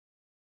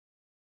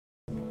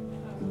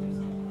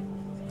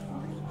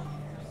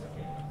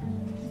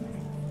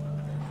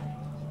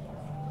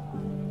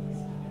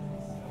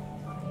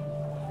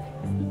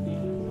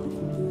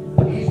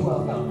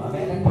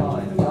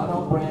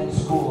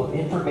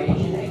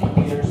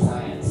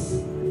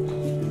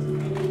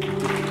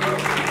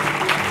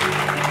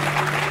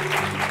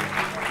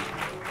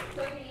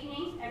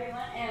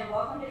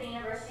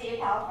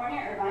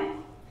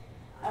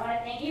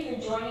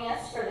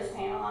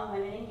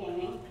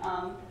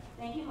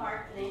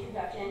Mark for the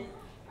introduction.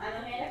 I'm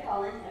Amanda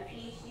Cullen, a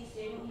PhD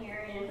student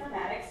here in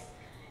informatics,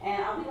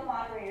 and I'll be the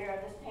moderator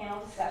of this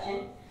panel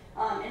discussion.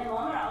 In a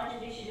moment, I'll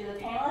introduce you to the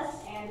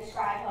panelists and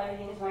describe how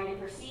everything is going to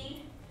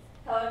proceed.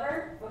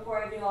 However,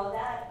 before I do all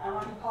that, I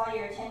want to call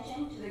your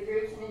attention to the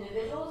groups and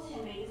individuals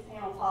who made this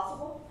panel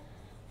possible.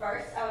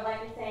 First, I would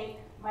like to thank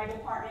my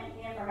department,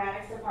 the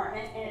informatics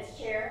department, and its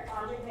chair,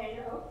 Andre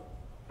Vanderhoek.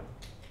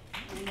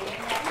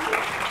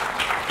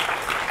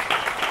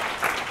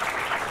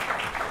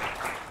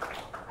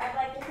 I'd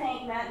like to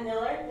thank Matt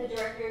Miller, the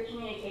Director of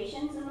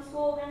Communications in the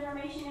School of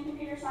Information and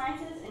Computer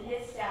Sciences, and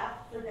his staff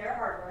for their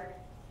hard work.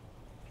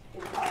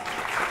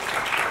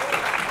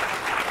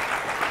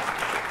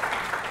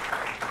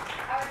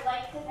 I would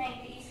like to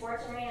thank the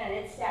eSports Arena and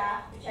its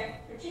staff,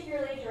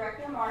 particularly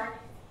Director Mark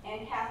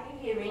and Kathy,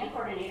 the Arena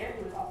Coordinator,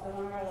 who is also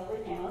one of our lovely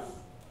panelists.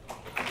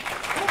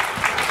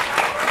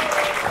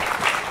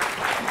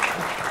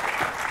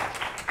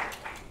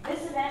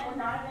 This event would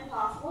not have been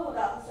possible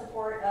without the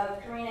support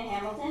of Karina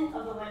Hamilton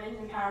of the Women's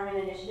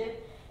Empowerment Initiative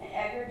and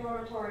Edgar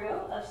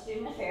Dormitorio of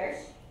Student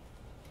Affairs.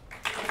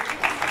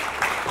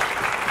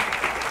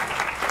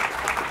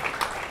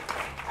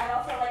 I'd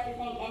also like to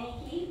thank Annie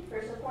Key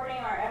for supporting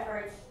our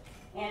efforts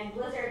and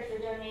Blizzard for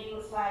donating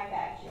the swag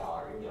bags you all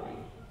are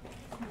enjoying.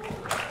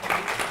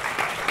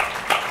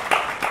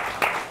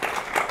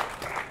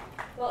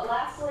 But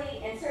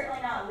lastly, and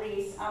certainly not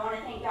least, I want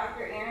to thank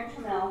Dr. Aaron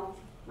Trammell,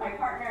 my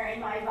partner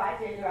and my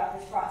advisor throughout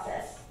this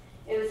process.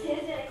 It was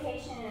his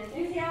dedication and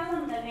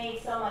enthusiasm that made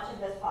so much of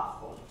this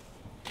possible.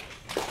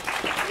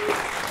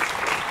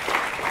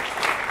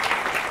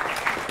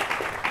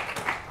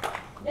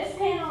 This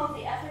panel is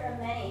the effort of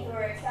many who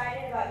are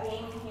excited about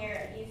gaming here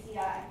at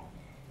UCI.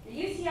 The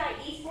UCI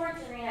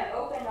eSports Arena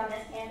opened on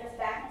this campus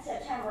back in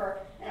September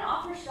and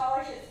offers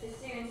scholarships to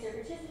students to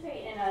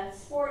participate in a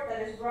sport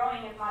that is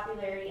growing in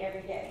popularity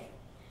every day.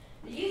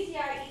 The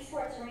UCI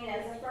eSports Arena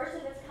is the first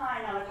of its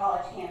kind on a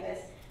college campus,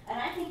 and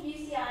I think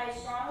UCI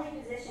is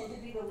strongly positioned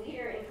to be the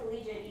leader in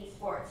collegiate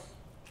eSports.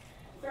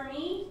 For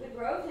me, the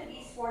growth of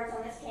eSports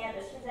on this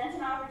campus presents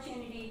an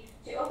opportunity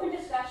to open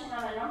discussion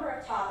on a number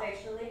of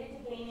topics related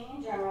to gaming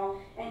in general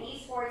and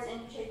eSports in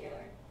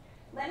particular.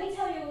 Let me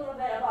tell you a little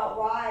bit about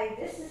why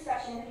this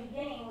discussion is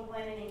beginning with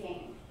women in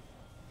gaming.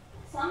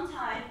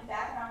 Sometime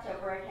back in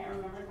October, I can't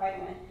remember quite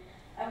when,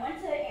 I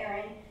went to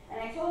Aaron and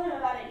I told him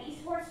about an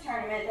eSports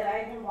tournament that I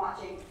had been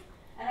watching.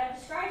 And I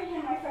described to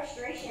him my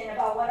frustration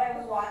about what I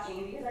was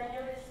watching because I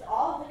noticed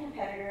all of the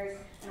competitors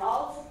and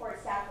all of the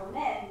support staff were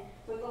men,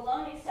 with the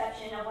lone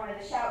exception of one of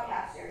the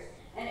shoutcasters.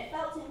 And it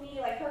felt to me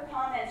like her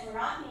comments were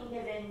not being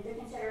given the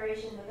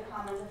consideration that the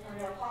comments of her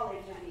male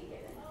colleagues were being given.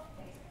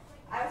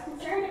 I was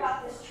concerned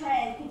about this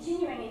trend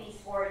continuing in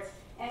eSports,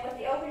 and with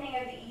the opening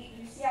of the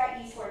UCI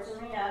eSports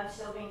Arena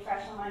still being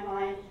fresh on my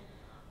mind,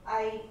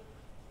 I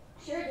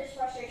shared this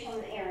frustration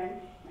with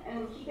Aaron,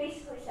 and he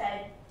basically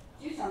said,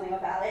 do something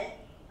about it.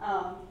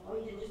 Well,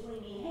 he didn't just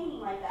leave me hanging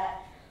like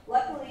that.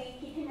 Luckily,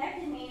 he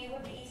connected me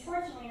with the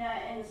eSports Arena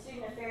and the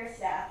student affairs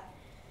staff,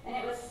 and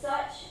it was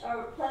such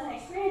a pleasant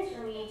experience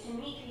for me to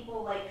meet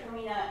people like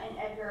Karina and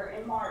Edgar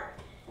and Mark,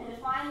 and to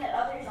find that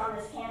others on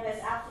this campus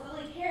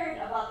absolutely cared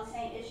about the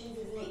same issues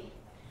as me.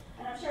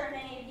 And I'm sure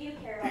many of you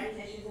care about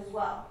these issues as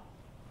well.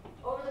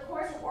 Over the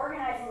course of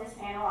organizing this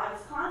panel, I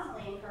was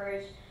constantly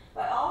encouraged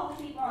by all of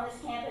the people on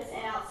this campus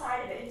and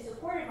outside of it who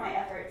supported my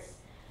efforts,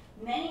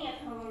 many of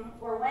whom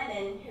were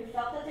women who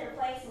felt that their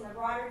place in the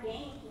broader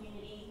gaming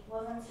community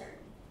was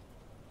uncertain.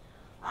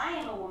 I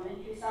am a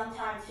woman who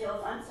sometimes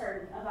feels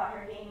uncertain about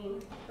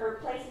her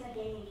place in the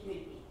gaming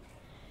community.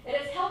 It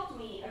has helped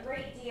me a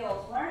great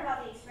deal to learn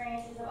about the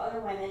experiences of other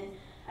women,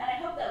 and I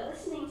hope that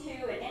listening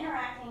to and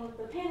interacting with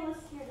the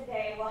panelists here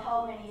today will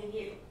help many of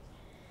you.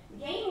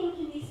 Gaming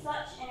can be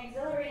such an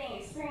exhilarating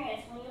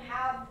experience when you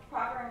have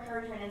proper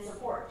encouragement and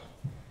support.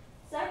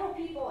 Several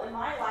people in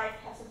my life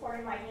have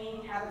supported my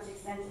gaming habits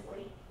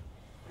extensively.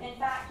 In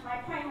fact, my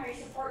primary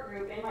support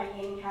group in my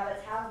gaming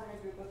habits has been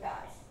a group of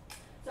guys.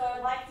 So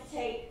I'd like to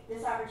take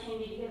this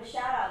opportunity to give a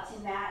shout out to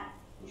Matt,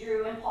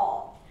 Drew, and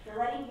Paul for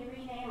letting me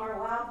rename our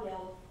WoW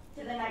guild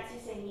to the Knights Who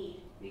Say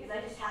Need, because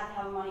I just had to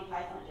have a Monty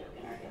Python joke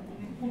in our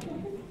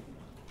guild.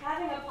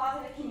 Having a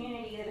positive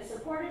community that has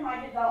supported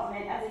my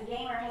development as a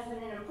gamer has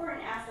been an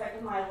important aspect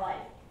of my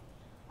life.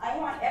 I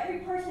want every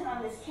person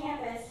on this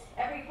campus,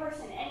 every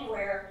person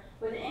anywhere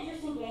with an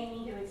interest in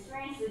gaming to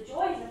experience the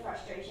joys of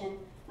frustration,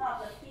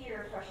 not the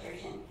fear of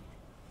frustration.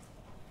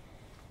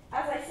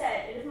 As I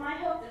said, it is my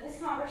hope that this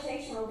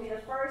conversation will be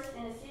the first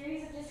in a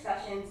series of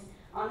discussions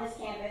on this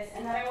campus,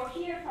 and that I will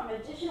hear from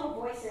additional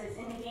voices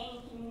in the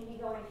gaming community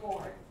going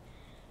forward.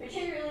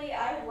 Particularly,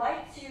 I would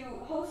like to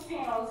host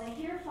panels and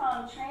hear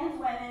from trans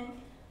women,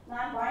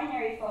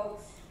 non-binary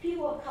folks,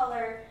 people of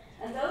color,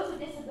 and those with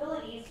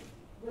disabilities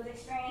with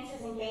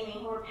experiences in gaming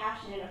who are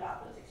passionate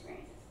about those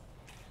experiences.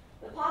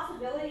 The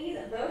possibilities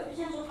of those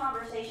potential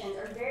conversations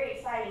are very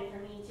exciting for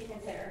me to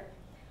consider.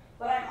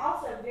 But I'm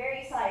also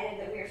very excited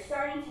that we are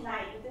starting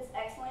tonight with this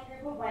excellent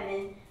group of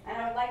women, and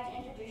I would like to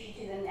introduce you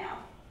to them now.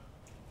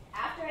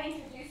 After I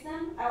introduce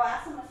them, I will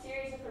ask them a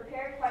series of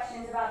prepared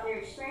questions about their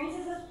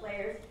experiences as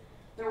players,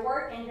 their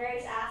work in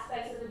various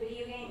aspects of the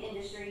video game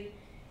industry,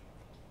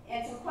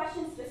 and some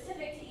questions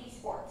specific to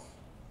eSports.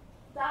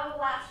 That will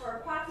last for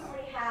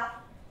approximately half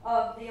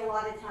of the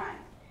allotted time.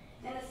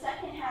 In the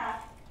second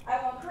half, I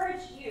will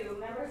encourage you,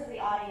 members of the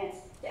audience,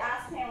 to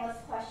ask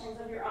panelists questions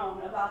of your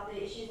own about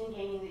the issues in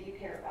gaming that you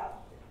care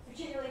about,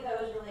 particularly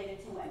those related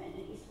to women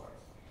in eSports.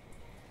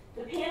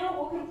 The panel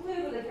will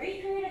conclude with a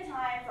brief period of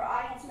time for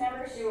audience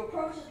members to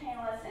approach the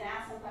panelists and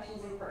ask them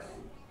questions in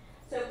person.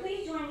 So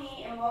please join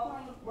me in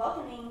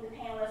welcoming the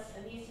panelists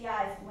of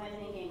UCI's Women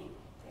in Gaming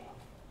panel.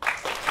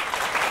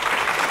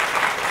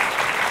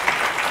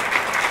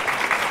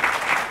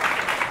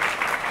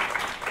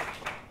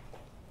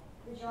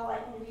 Would you all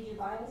like me to read your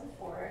bios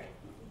forward?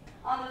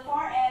 On the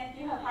far end,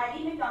 you have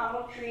Heidi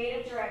McDonald,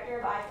 Creative Director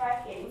of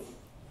i5 Games.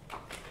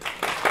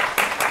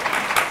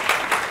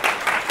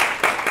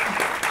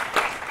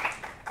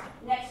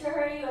 Next to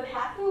her, you have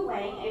Haku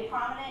Wang, a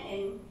prominent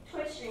and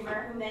Twitch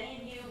streamer who many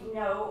of you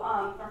know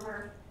from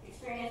her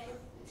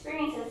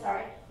experiences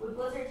with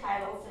Blizzard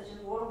titles such as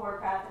World of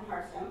Warcraft and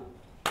Hearthstone.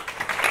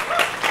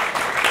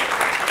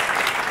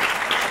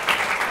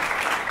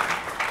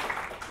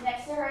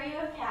 Next to her, you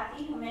have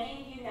Kathy, who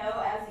many of you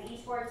know as the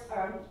eSports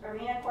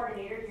arena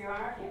coordinator here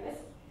on our campus.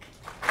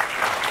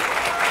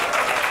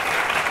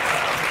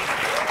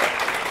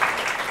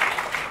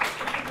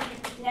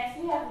 Next,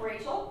 we have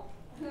Rachel,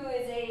 who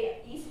is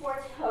a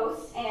eSports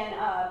host and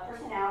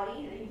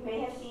personality that you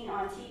may have seen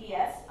on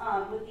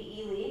TBS with the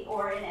E-League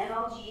or in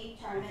MLG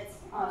tournaments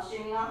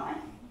streaming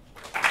online.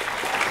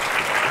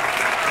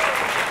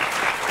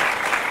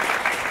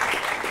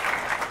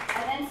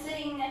 And then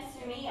sitting next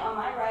to me on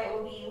my right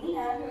will be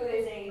Lena, who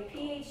is a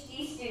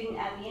PhD student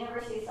at the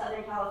University of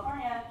Southern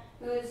California,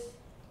 who is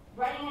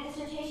writing a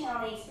dissertation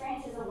on the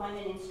experiences of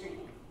women in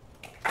streaming.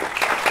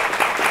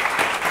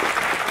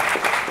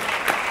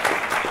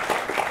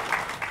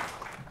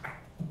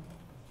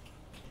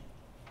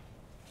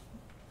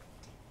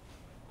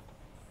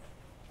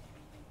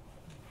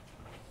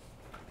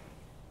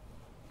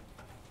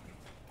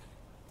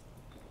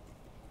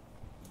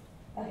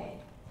 Okay,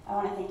 I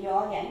want to thank you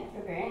all again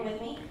for bearing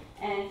with me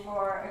and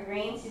for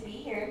agreeing to be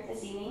here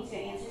this evening to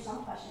answer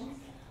some questions,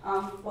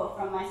 both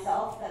from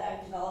myself that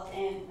I've developed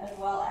and as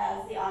well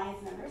as the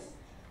audience members.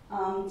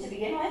 To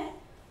begin with,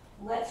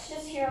 let's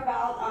just hear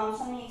about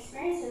some of the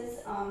experiences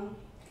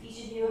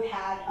each of you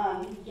have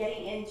had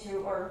getting into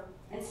or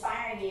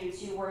inspiring you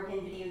to work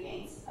in video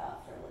games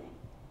for a living.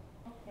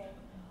 Okay.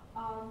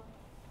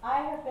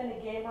 I have been a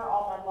gamer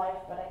all my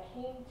life, but I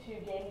came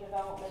to game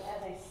development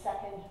as a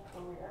second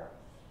career.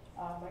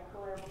 My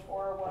career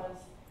before was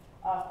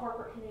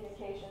corporate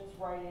communications,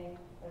 writing,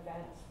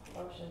 events,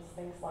 promotions,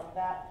 things like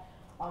that.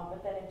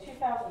 But then in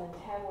 2010,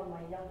 when my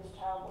youngest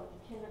child went to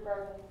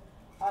kindergarten,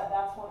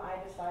 that's when I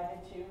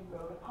decided to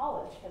go to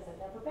college because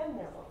I'd never been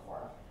there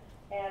before.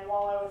 And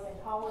while I was in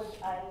college,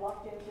 I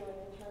lucked into an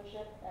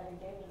internship at a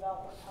game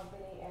development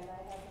company, and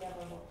I have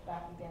never looked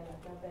back again.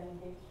 I've now been in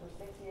games for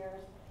 6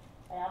 years.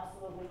 I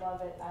absolutely love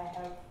it. I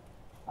have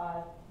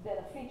been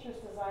a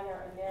features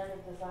designer, a narrative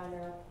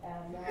designer,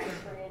 and now I'm a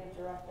creative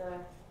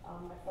director.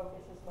 My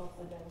focus has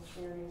mostly been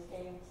serious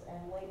games,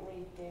 and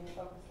lately games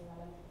focusing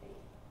on empathy.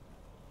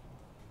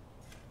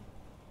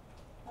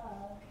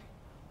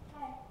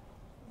 Hi.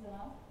 Is it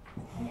on?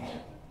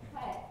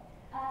 Hi.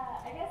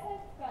 I guess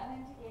I've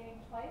gotten into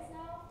gaming twice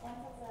now. Once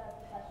as a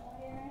professional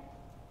gamer.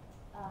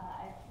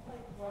 I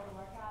played World of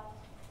Warcraft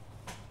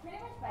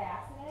pretty much by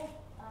accident.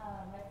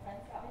 My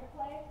friends got me to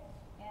play,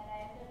 and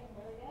I ended up being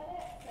really good at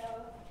it, so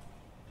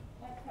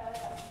went pro.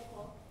 That was pretty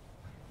cool.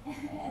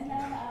 And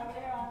then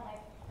later on,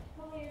 like a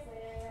couple years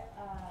later,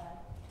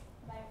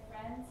 my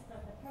friends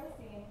from the pro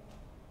scene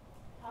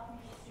talked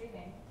me to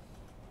streaming,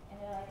 and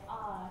they're like,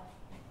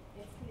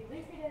 it's pretty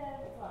lucrative,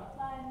 it's a lot of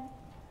fun,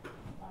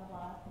 blah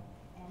blah,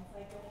 and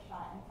so I gave it a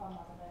shot and fell in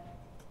love with it,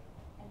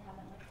 and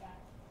haven't looked back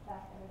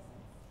ever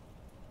since.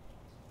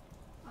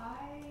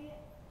 I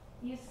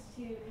used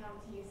to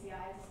come to UCI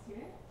as a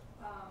student,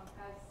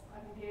 as a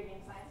computer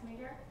game science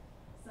major.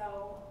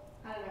 So,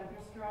 I don't know,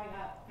 just growing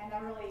up, I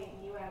never really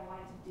knew what I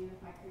wanted to do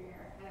with my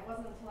career. And it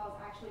wasn't until I was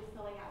actually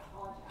filling out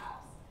college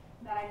apps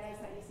that I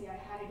noticed that UCI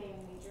had a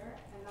gaming major,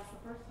 and that's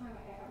the first time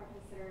I ever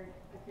considered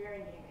a career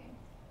in gaming.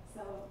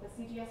 So the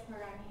CGS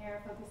program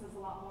here focuses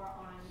a lot more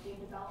on game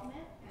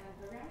development and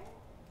programming.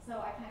 So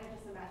I kind of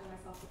just imagined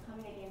myself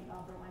becoming a game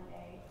developer one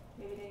day,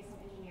 maybe doing some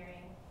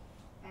engineering.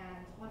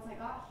 And once I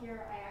got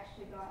here, I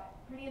actually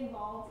got pretty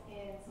involved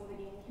in some of the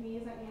gaming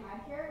communities that we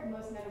had here,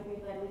 most notably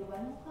the League of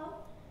Legends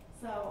Club.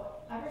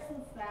 So ever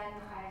since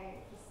then, I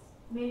just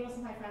made most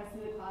of my friends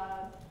through the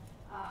club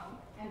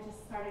and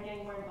just started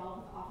getting more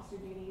involved with officer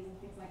duties and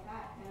things like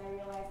that. And I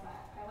realized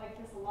that I like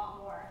this a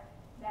lot more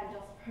than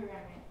just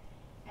programming.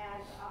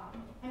 And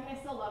I mean, I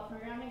still love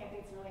programming. I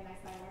think it's really nice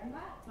that I learned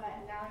that. But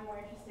now I'm more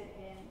interested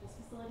in just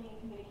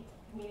facilitating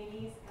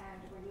communities and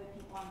working with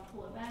people on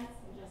cool events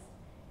and just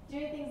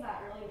doing things that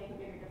really make a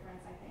bigger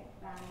difference, I think,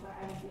 than what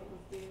I would be able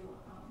to do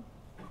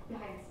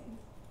behind the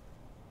scenes.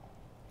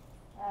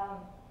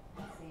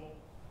 Let's see.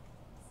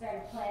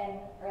 Started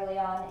playing early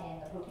on in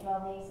the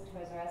Pokemon leagues at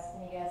Toys R Us,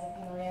 and you guys are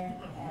familiar.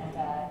 And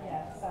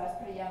so I was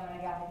pretty young when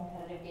I got into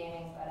competitive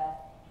gaming,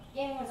 but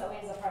gaming was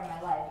always a part of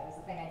my life. It was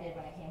the thing I did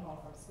when I came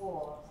home from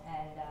school.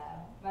 And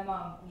my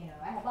mom,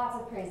 I had lots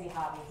of crazy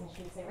hobbies, and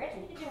she would say,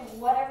 Rachel, you can do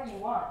whatever you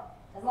want,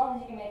 as long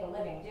as you can make a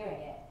living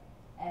doing it.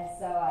 And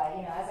so,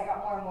 as I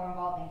got more and more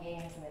involved in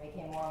games, and they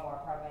became more and more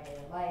a part of my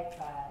daily life,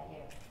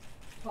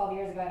 12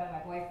 years ago I met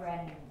my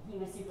boyfriend, and he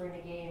was super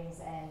into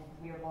games, and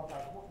we were both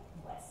like, well,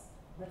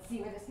 let's see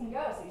where this can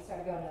go. So we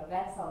started going to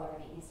events all over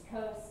the East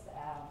Coast.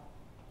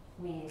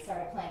 We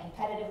started playing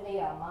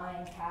competitively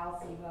online, Cal,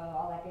 SIVO,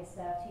 all that good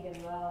stuff,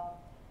 TWL.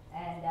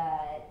 And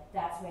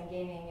that's when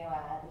gaming,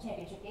 the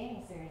Championship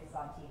Gaming Series is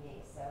on TV.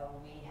 So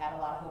we had a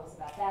lot of hopes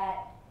about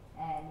that.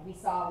 And we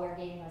saw where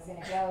gaming was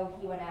going to go.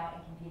 He went out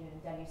and competed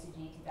in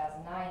WCG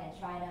 2009 in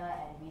China,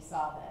 and we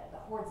saw the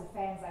hordes of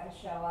fans that would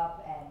show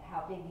up and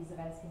how big these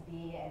events could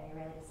be. And we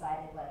really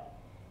decided,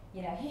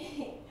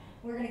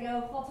 we're going to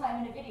go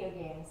full-time into video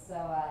games. So,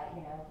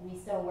 we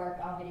still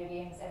work on video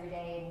games every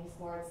day in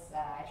eSports.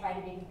 I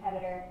tried to be a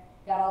competitor,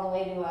 got all the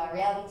way to a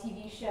reality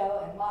TV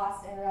show and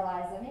lost, and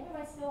realized that maybe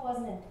my skill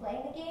wasn't in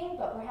playing the game,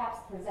 but perhaps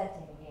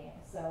presenting the game.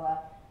 So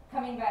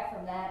coming back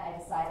from that, I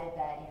decided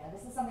that,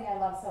 this is something I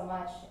love so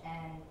much,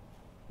 and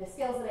the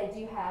skills that I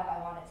do have,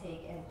 I want to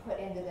take and put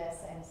into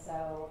this. And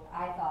so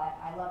I thought,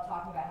 I love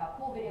talking about how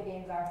cool video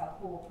games are, how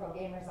cool pro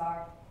gamers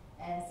are.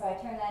 And so I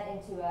turned that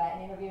into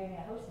an interviewing and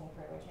a hosting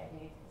career, which I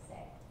do to this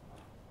day.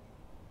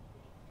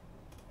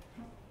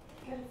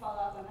 Good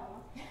follow up on that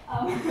one.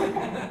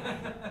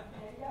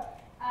 There you go.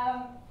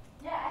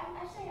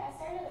 I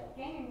started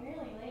gaming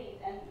really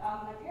late, and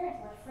my parents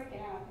were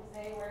freaking out because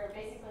they were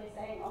basically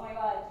saying, oh my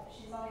god,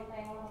 she's only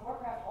playing World of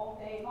Warcraft all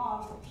day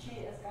long.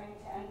 She is going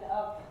to end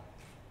up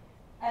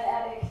an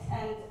addict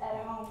and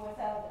at home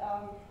without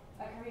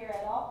a career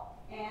at all.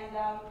 And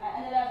I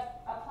ended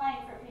up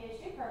applying for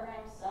PhD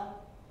programs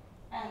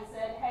and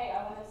said, hey,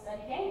 I want to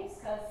study games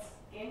because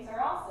games are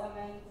awesome,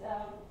 and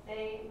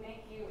they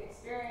make you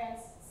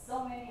experience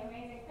so many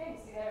amazing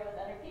things together with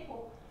other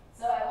people.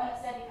 So I went to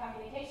study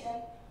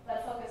communication,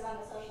 but focus on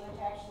the social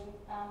interaction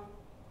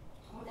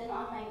within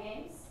online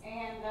games.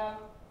 And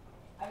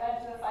I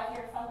got into a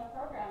 5-year funded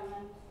program,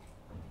 and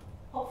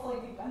hopefully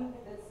be done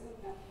with it soon.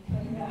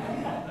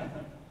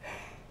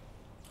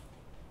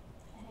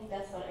 I think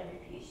that's what every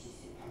PhD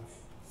student wants.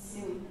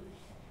 Soon.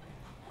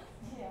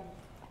 Yeah.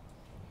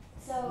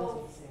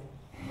 So,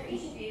 for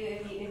each of you,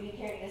 if you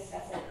care to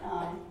discuss it,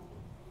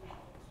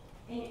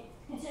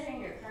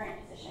 considering your current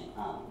position,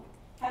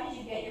 how did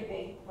you get your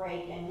big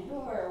break, and who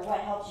or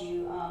what helped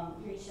you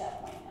reach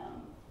that point?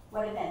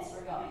 What events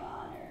were going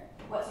on, or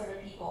what sort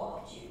of people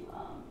helped you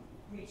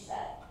reach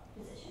that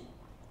position?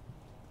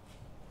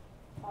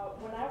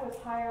 When I was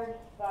hired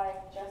by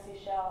Jesse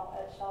Shell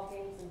at Shell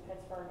Games in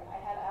Pittsburgh, I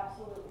had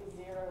absolutely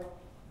zero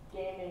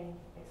gaming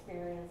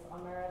experience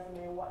on my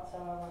resume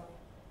whatsoever.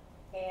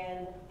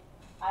 And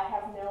I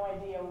have no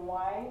idea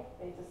why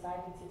they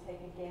decided to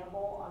take a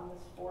gamble on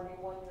this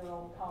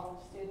 41-year-old college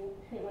student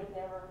who had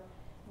never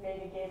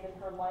made a game in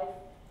her life.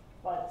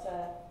 But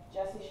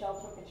Jessie Shell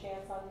took a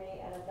chance on me,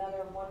 and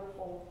another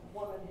wonderful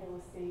woman who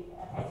was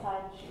at the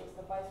time, she was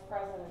the vice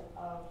president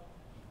of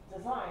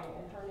design,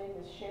 and her name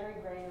is Sherry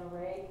Grainer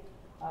Ray.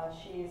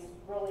 She's a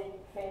really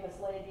famous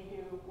lady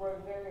who wrote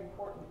a very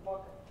important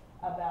book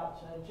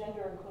about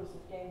gender-inclusive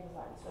game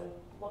design. So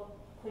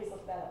please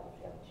look that up if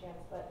you have a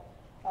chance.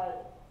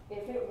 But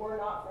if it were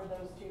not for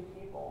those two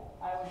people,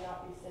 I would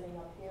not be sitting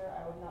up here.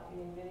 I would not be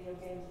in video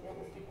games. It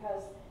was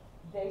because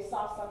they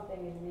saw something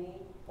in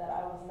me that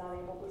I was not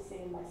able to see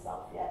in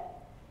myself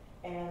yet.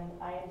 And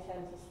I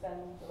intend to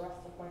spend the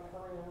rest of my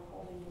career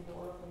holding the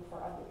door open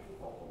for other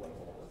people the way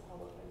that it was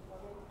held open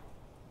for me.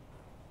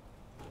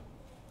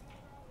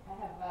 I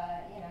have,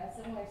 a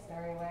similar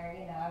story where,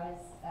 I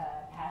was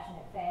a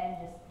passionate fan,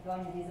 just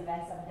going to these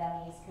events up and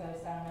down the East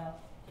Coast. I don't know,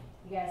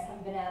 you guys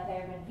haven't been out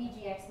there, but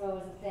VG Expo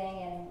was a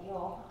thing, and,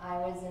 I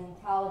was in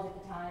college at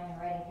the time and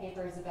writing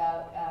papers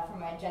about, for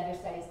my gender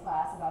studies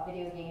class about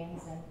video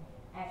games, and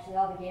actually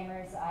all the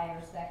gamers I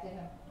respected,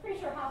 I'm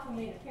pretty sure half of them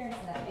made an appearance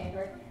in that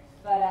paper.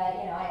 But,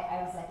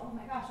 I was like, oh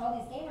my gosh, all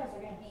these gamers are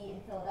going to be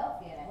in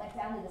Philadelphia. And I went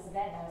down to this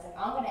event, and I was like,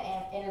 I'm going to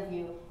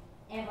interview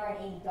Amber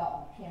and Amy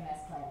Dalton,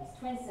 PMS Clan, these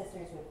twin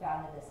sisters who had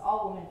founded this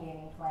all-woman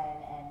gaming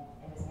clan, and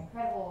it was an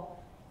incredible,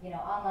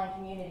 online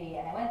community.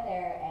 And I went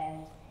there,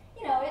 and,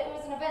 it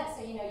was an event,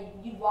 so,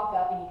 you'd walk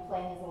up and you'd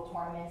play in these little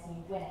tournaments, and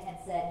you'd win a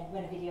headset, and you'd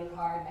win a video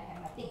card, and I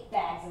had my big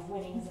bags of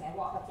winnings, and I'd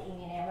walk up to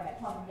Amy and Amber, and I'd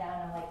plump them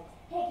down, and I'm like,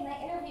 hey, can I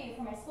interview you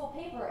for my school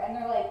paper? And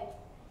they're like,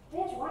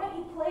 bitch, why don't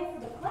you play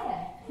for the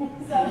clan?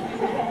 So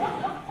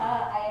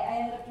I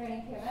ended up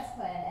joining PMS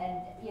Clan, and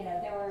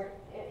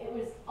it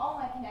was all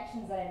my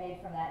connections that I made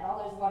from that, and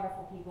all those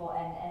wonderful people,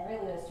 and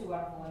really those two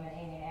wonderful women,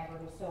 Amy and Amber,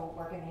 who still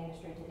work in the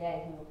industry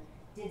today, who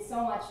did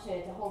so much to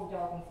hold the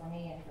door open for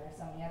me and for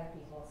so many other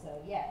people. So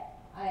yeah,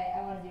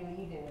 I want to do what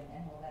you do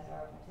and hold that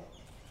door open too.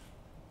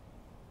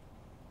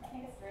 I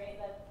think it's great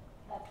that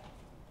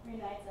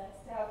reunites us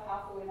to have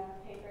Hafu in our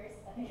papers.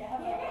 I think I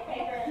have like a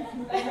paper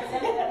that I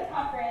presented at the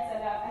conference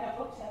and a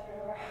book chapter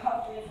of our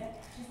conference. And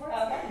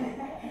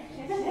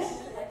she's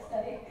she's like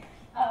studying.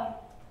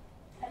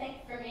 I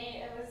think for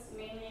me it's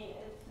mainly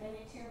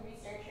two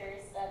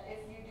researchers that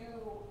if you do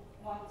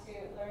want to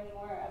learn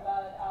more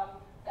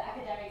about the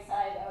academic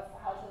side of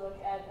how to look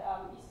at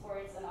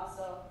esports and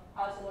also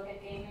how to look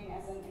at gaming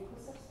as an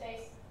inclusive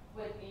space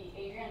would be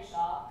Adrian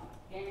Shaw,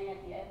 Gaming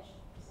at the Edge.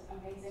 It's an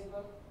amazing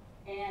book.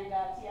 And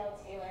T.L.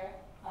 Taylor,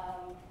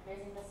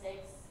 Raising the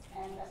Stakes.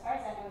 And as far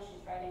as I know, she's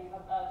writing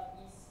about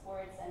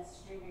esports and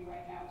streaming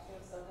right now too,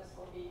 so this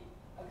will be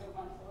a good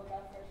one to look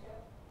out for too.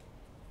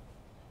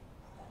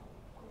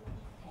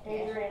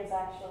 Adrian's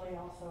actually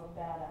also a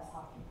badass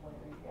hockey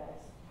player, you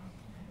guys.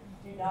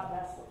 Do not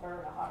mess with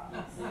her in a hockey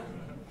suit.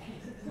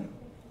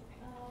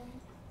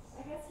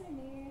 I guess for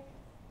me,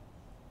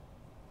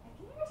 I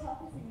can never tell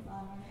if this thing's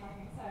on when I'm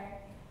talking, sorry.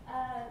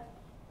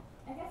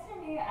 I guess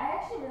for me, I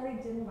actually really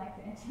didn't like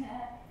the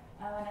internet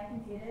when I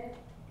competed,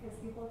 because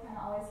people kind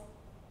of always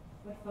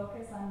would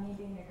focus on me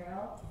being a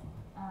girl.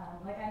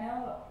 Like I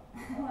know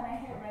when I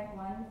hit rank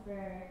 1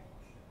 for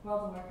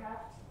World of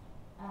Warcraft,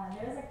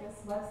 there was like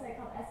this website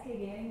called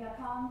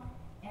skgaming.com,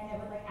 and it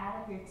would like add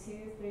up your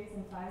 2s, 3s,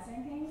 and 5s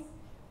rankings,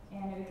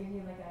 and it would give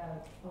you like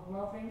a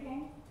world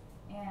ranking.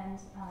 And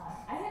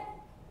I hit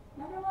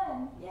number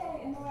 1,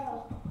 yay, in the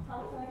world,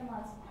 held it for like a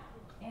month.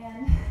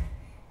 And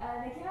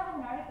they came out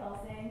with an article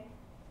saying,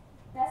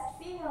 best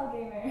female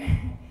gamer.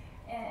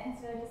 And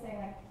instead of just saying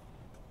like,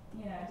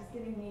 you know, just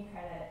giving me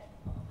credit,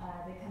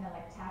 they kind of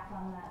like tacked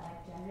on that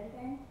like gender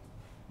thing.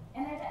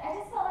 And I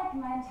just felt like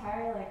my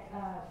entire like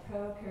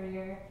pro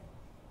career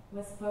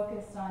was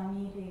focused on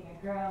me being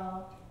a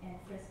girl, and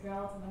first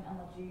girl to win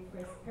MLG,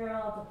 first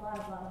girl to blah,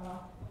 blah, blah, blah.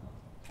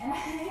 And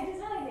I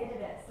just really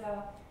hated it.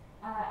 So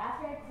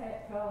after I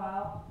quit Pro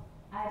WoW,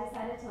 I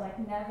decided to like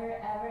never,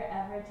 ever,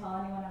 ever tell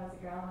anyone I was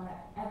a girl when I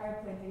ever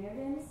played video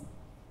games.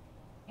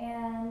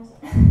 And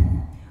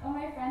when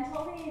my friend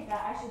told me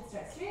that I should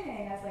start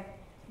streaming, I was like,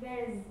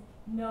 there's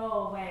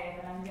no way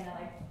that I'm gonna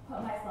like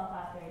put myself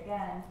out there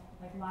again.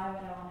 Like, why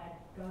would I want to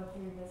go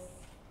through this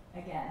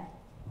again?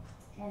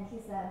 And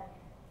he said,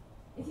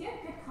 if you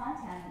have good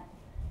content,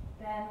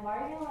 then why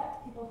are you gonna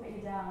let people put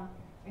you down?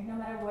 Like, no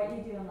matter what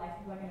you do in life,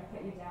 people are gonna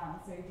put you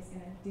down, so you're just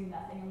gonna do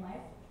nothing in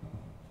life.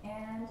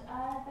 And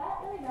that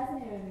really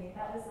resonated with me.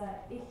 That was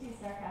HD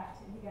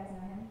Starcraft, if you guys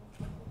know him.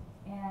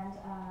 And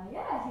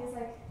yeah, he was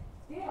like,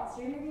 dude, I'll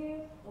stream with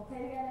you, we'll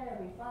play together,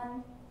 it'll be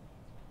fun.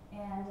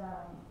 And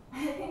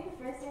I think the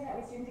first day that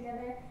we streamed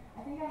together,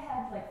 I think I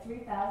had like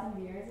 3,000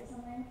 viewers or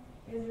something.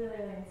 It was really,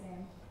 really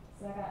insane.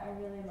 So I got a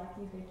really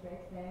lucky big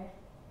break there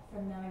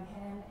from knowing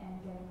him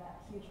and getting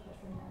that huge push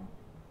from him.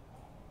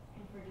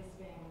 And for just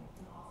being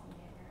an awesome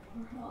gamer.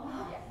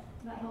 Yeah.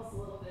 That helps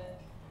a little bit.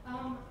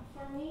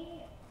 For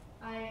me,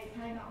 I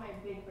kind of got my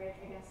big break,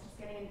 I guess, just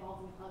getting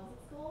involved in clubs at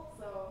school.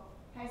 So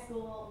high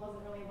school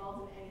wasn't really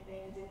involved in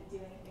anything, didn't do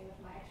anything with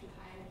my extra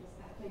time, just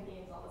kind of played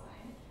games all the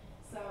time.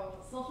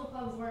 So social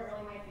clubs weren't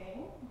really my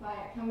thing,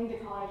 but coming to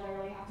college, I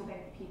really have to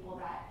thank the people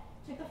that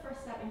took the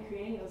first step in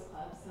creating those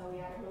clubs. So we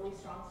had a really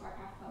strong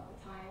StarCraft club at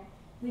the time.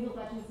 League of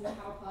Legends didn't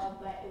have a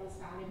club, but it was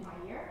founded my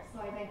year.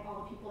 So I thank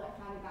all the people that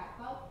founded that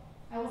club.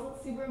 I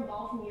wasn't super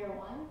involved from year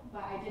 1,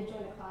 but I did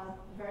join the club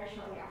very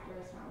shortly after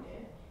it was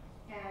founded.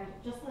 And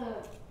just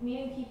the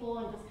meeting people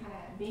and just kind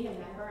of being a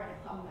member and a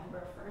club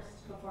member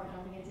first before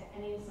jumping into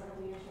any sort of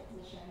leadership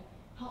position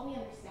helped me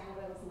understand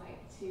what it was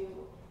like to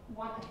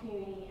want a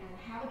community and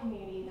have a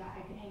community that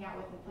I could hang out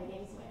with and play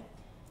games with.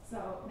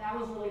 So that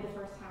was really the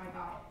first time I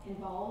got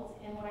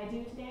involved in what I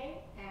do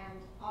today. And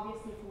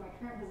obviously for my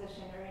current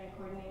position, arena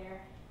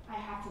coordinator, I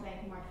have to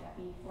thank Mark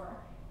Deppy for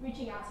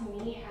reaching out to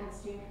me and the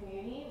student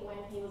community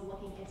when he was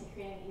looking into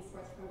creating an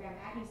esports program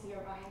at UC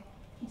Irvine.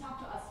 He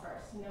talked to us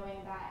first,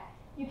 knowing that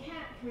you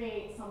can't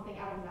create something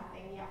out of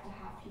nothing. You have to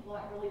have people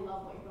that really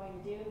love what you're going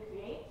to do and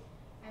create.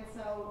 And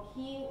so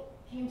he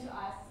came to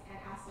us and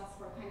asked us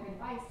for kind of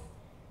advice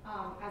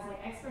as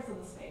like experts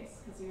of the space,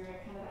 because we were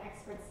kind of the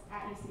experts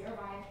at UC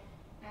Irvine.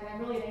 And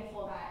I'm really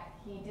thankful that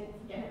he didn't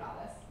forget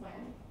about us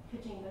when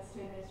pitching this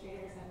to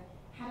administrators and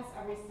had us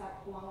every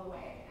step along the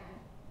way. And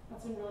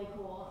that's been really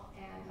cool.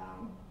 And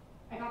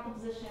I got the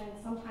position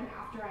sometime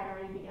after I'd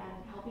already begun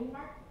helping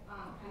Mark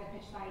kind of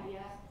pitch the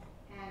idea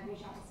and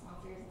reach out to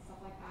sponsors and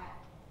stuff like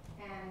that.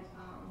 And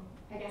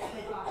I guess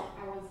they thought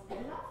I was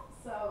good enough,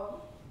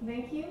 so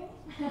thank you.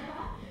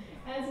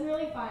 And it's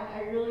really fun.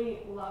 I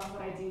really love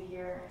what I do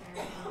here,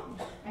 and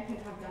I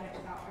couldn't have done it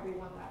without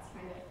everyone that's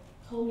kind of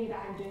told me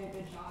that I'm doing a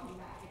good job and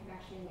that I can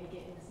actually make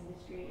it in this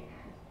industry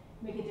and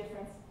make a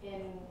difference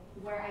in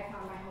where I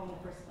found my home in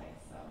the first place.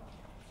 So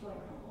it's really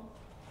incredible.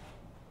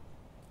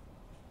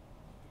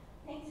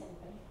 Thanks,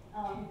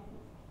 everybody.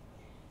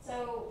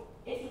 So,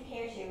 if you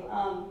care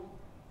to,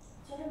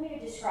 sort of maybe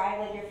describe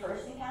like your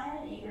first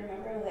encounter that you can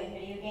remember with like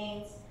video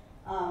games,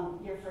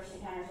 your first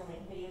encounters with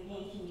like video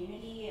game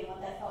community and what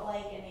that felt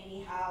like, and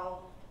maybe how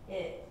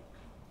it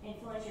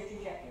influenced your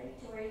trajectory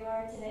to where you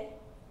are today.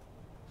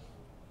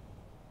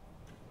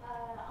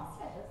 I'll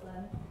start this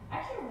one. I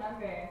actually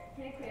remember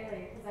pretty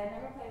clearly because I'd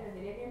never played a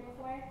video game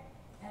before,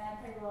 and I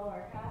played World of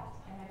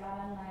Warcraft, and I got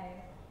on my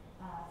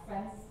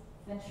friend's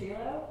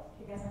Ventrilo.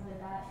 If you guys remember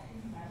that,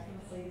 I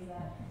famously use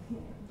that.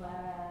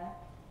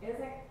 But it was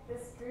like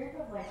this group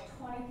of like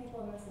 20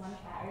 people in this one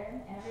chat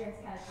room, and everyone's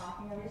kind of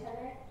talking over each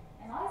other,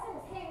 and all I said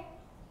was, "Hey,"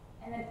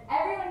 and then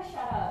everyone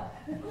shut up.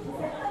 I was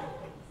like,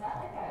 is that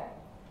like a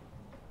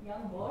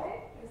young boy?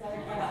 Or is that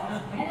like a girl?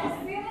 And as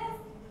soon as,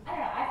 I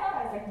don't know, I thought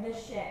I was like this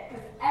shit,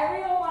 because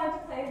everyone wanted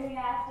to play with me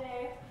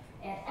after,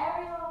 and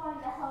everyone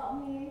wanted to help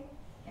me,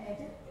 and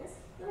it was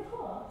really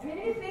cool. I mean,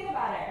 if you think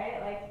about it,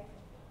 right, like,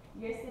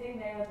 you're sitting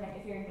there with, like,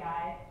 if you're a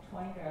guy,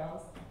 20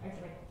 girls, are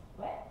just like,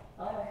 what?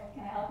 Hello,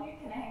 can I help you?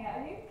 Can I hang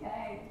out with you? Can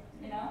I,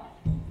 you know?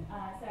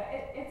 So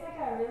it's like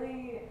a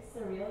really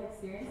surreal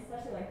experience,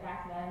 especially like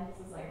back then. This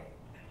is like,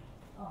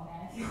 oh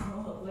man, I feel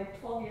old, like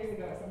 12 years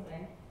ago or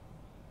something.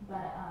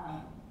 But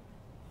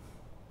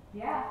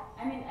yeah,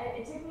 I mean,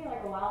 it took me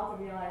like a while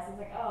to realize, I was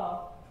like,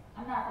 oh,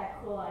 I'm not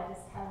that cool, I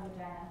just have a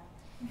vagina.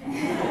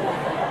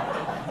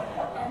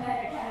 And then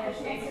it kind of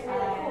shakes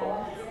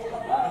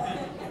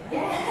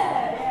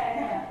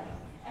yeah.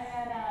 And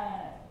then,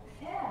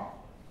 yeah.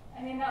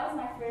 I mean, that was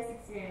my first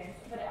experience,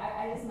 but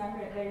I just remember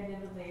it very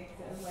vividly because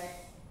it was like,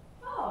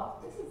 oh,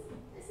 this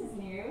is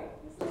new,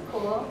 this is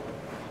cool.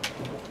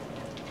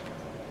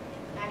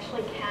 I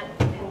actually can't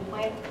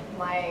pinpoint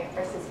my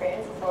first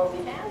experience as well as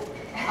you can.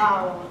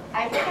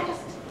 I think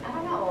I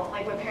don't know,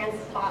 like my parents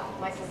bought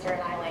my sister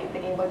and I like the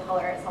Game Boy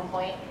Color at some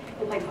point.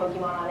 We played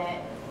Pokemon on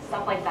it,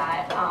 stuff like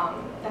that.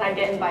 Then I'd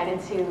get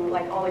invited to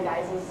like all the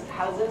guys'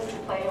 houses to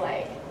play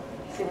like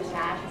Super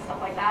Smash and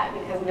stuff like that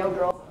because no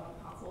girls own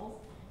consoles.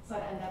 So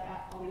I'd end up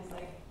at all these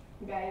like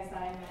guys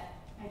that I met,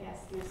 I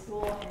guess, through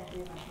school and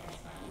through my parents'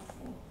 friends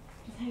and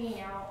just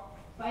hanging out.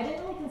 But I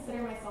didn't really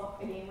consider myself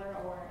a gamer,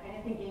 or I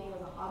didn't think gaming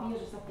was a hobby. It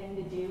was just a thing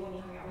to do when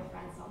you hung out with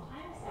friends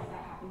sometimes, if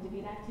that happened to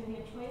be the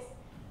activity of choice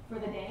for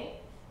the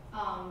day.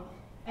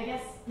 I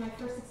guess my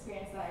first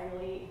experience that I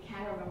really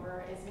can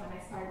remember is when I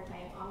started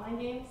playing online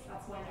games.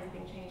 That's when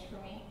everything changed for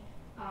me.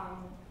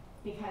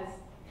 Because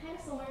kind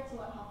of similar to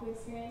what Haku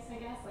experienced, I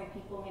guess, like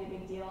people made a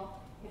big deal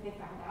if they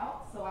found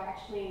out. So I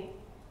actually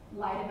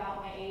lied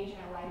about my age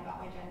and I lied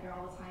about my gender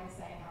all the time,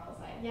 saying I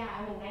was like, yeah,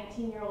 I'm a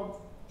 19-year-old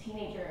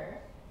teenager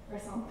or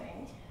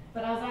something.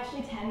 But I was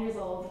actually 10 years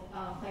old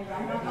playing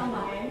Ragnarok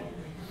Online,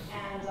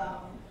 and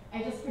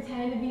I just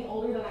pretended to be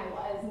older than I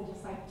was and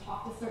just like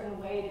talked a certain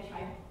way to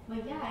try,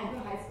 like, yeah, I go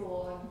to high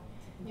school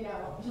and, you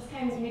know, just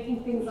kind of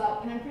making things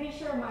up. And I'm pretty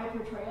sure my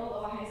portrayal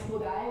of a high school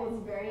guy was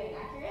very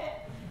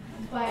inaccurate,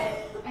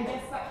 but I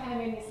guess that kind of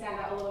made me stand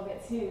out a little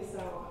bit too.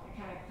 So I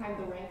kind of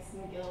climbed the ranks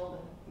in the guild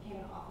and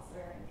became an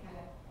officer and kind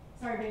of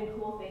started doing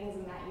cool things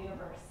in that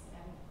universe.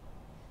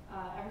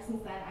 Ever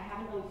since then, I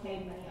haven't really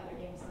played many other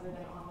games other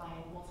than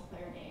online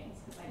multiplayer games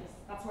because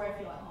that's where I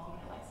feel at home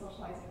and I like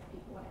socializing with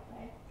people when I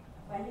play.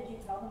 When did you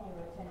tell them you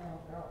were a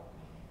 10-year-old girl?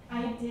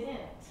 I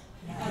didn't.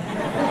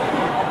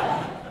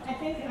 I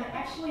think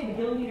actually the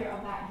guild leader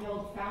of that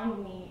guild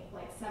found me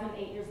like 7,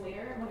 8 years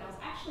later when I was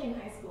actually in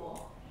high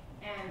school,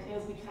 and it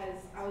was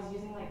because I was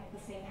using like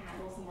the same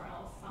handle somewhere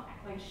else.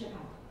 Like I shouldn't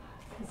have done that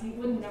because he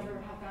would never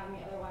have found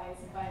me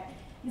otherwise. But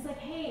he's like,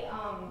 hey,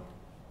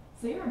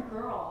 so you're a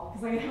girl,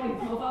 because I had like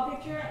a profile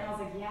picture, and I was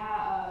like,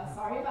 yeah,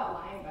 sorry about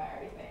lying about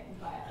everything,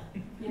 but,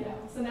 you know.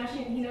 So now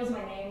he knows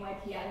my name,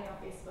 like he added me on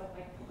Facebook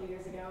like a couple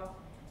years ago,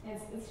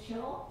 and it's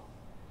chill,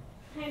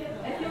 kind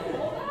of. I feel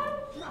cool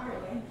about it, not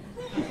really.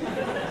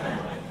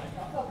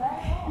 Don't feel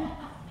bad at all.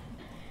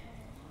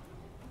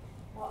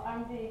 Well,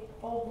 I'm the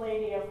old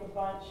lady of the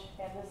bunch,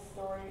 and this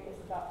story is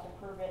about to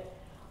prove it.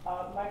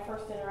 My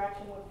first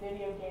interaction with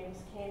video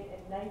games came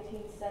in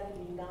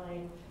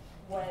 1979,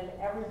 when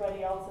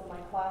everybody else in my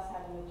class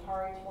had an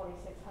Atari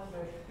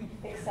 2600,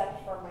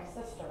 except for my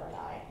sister and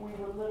I. We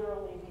were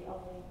literally the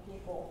only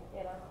people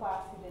in our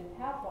class who didn't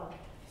have one.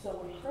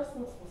 So when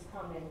Christmas was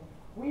coming,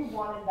 we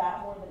wanted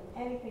that more than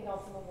anything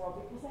else in the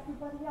world because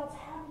everybody else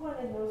had one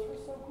and those were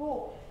so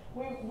cool.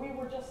 We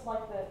were just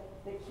like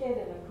the kid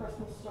in A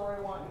Christmas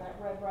Story wanting that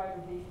Red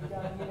Ryder beef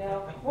gun, you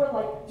know? We're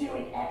like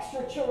doing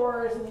extra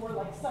chores and we're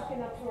like sucking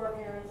up to our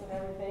parents and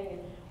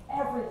everything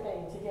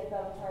to get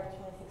that Atari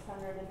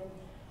 2600. And then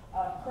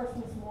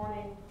Christmas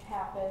morning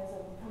happens and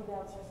we come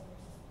downstairs and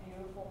there's this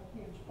beautiful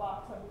huge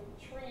box under the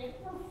tree and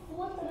we're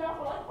flipping out,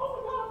 we're like, oh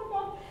my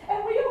god, and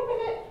we open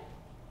it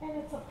and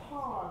it's a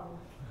Pong.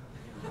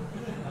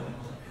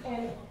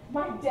 And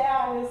my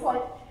dad is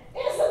like,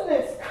 isn't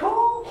this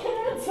cool,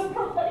 kids? And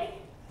we're like,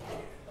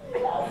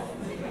 yes.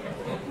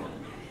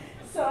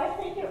 So I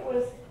think it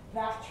was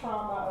that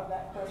trauma of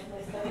that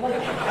Christmas that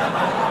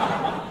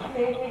like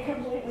made me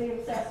completely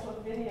obsessed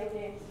with video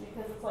games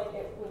because it's like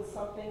it was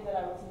something that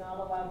I was not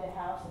allowed to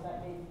have, so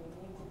that made me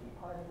need to be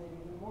part of it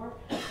even more.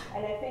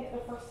 And I think the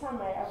first time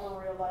I ever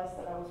realized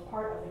that I was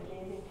part of the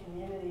gaming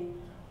community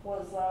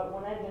was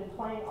when I'd been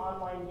playing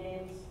online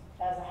games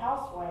as a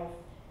housewife.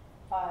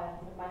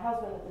 My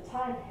husband at the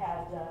time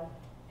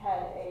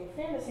had a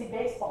fantasy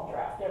baseball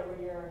draft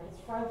every year, and his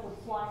friends would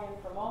fly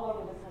in from all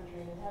over the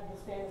country and have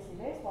this fantasy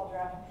baseball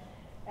draft.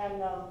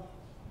 And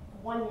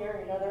one year,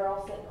 you know, they're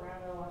all sitting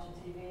around, they're watching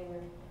TV, and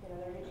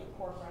they're eating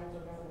pork rinds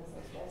or whatever it is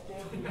those guys do.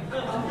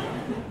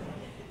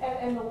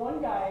 And the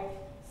one guy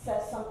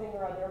says something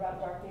or other about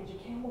Dark Age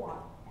of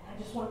Camelot, and I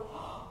just went,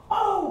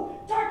 oh,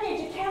 Dark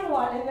Age of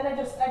Camelot, and then I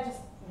just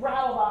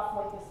rattled off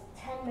like this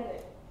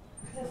 10-minute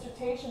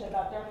dissertation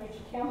about Dark Age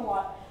of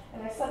Camelot,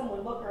 and I suddenly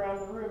look around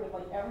the room and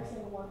like every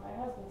single one of my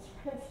husband's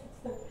friends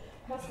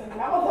has their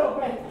mouth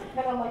open,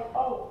 and I'm like,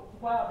 oh,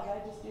 wow, did I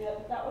just do that?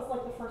 But that was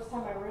like the first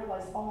time I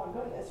realized, oh my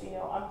goodness, you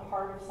know, I'm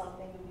part of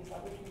something that these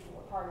other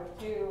people are part of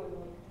too, and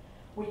like,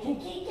 we can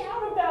geek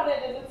out about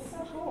it, and it's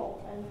so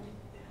cool. And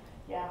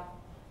yeah,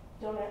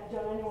 don't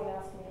anyone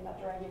ask me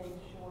about Dragon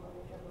Age Shore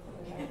if you're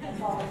listening.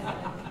 That's all I'm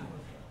saying.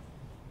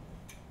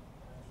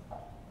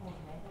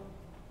 Okay,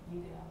 you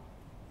go.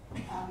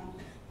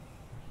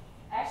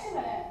 I actually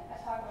want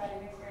to talk about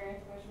an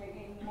experience which made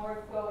me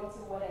more go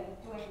into what I'm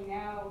doing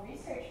now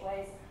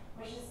research-wise,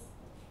 which is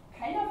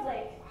kind of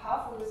like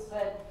Hafu's,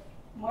 but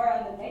more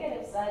on the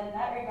negative side in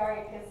that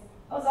regard, because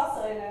I was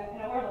also in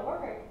a World of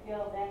Warcraft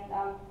guild, and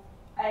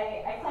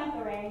I climbed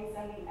the ranks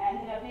and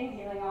ended up being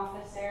healing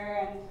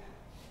officer, and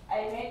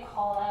I made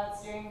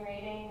call-outs during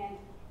raiding, and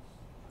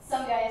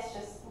some guys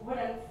just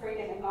wouldn't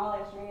freaking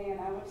acknowledge me,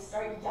 and I would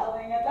start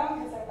yelling at them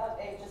because I thought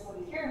they just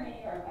wouldn't hear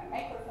me, or my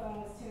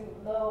microphone was too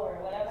low, or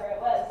whatever it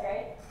was,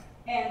 right?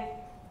 And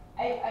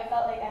I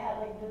felt like I had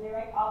like the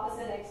direct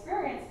opposite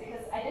experience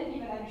because I didn't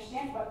even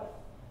understand what the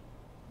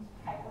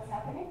heck was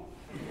happening.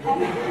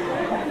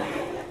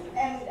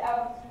 And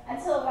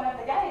until one of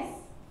the guys,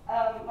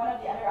 one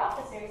of the other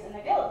officers in the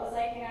guild was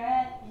like, you know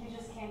what, you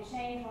just can't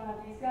change one of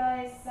these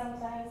guys.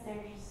 Sometimes they're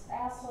just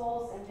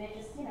assholes and they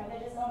just, they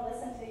just don't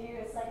listen to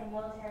you. It's like a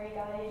military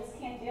guy. You just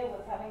can't deal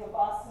with having a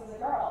boss who's a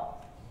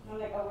girl. And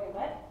I'm like, oh wait,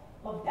 what?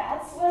 Well,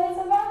 that's what it's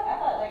about? I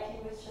thought like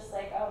he was just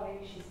like, oh,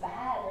 maybe she's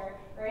bad, or,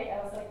 right? I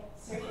was like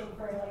searching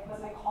for like,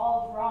 was my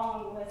call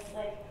wrong? Was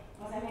I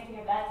making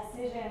a bad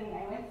decision?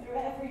 I went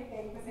through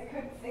everything because I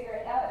couldn't figure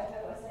it out. And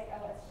it was like,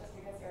 oh, it's just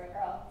because you're a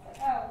girl. It's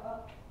like, oh,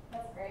 well,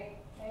 that's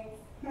great.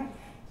 Thanks.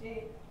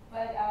 Gee.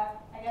 But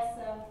I guess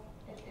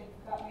it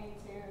got me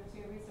to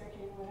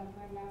researching what I'm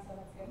doing now, so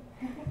that's good.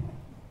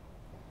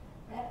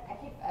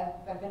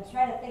 I've been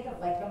trying to think of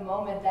like the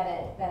moment that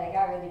it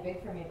got really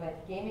big for me,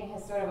 but gaming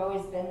has sort of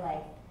always been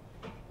like,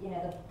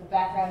 the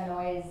background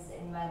noise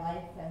in my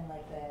life and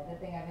like the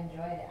thing I've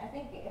enjoyed. I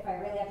think if I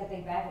really have to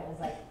think back, it was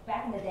like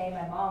back in the day,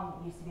 my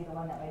mom used to be the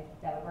one that would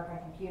work on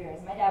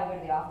computers. My dad would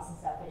go to the office and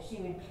stuff, but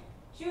she would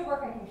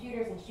work on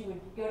computers, and she would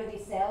go to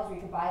these sales where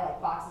you could buy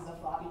like boxes of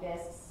floppy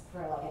disks for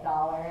like $1,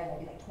 and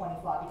there'd be like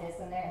 20 floppy disks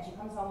in there. And she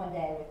comes home one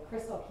day with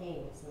Crystal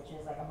Caves, which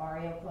is like a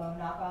Mario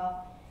clone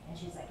knockoff. And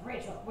she's like,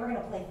 Rachel, we're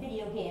gonna play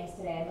video games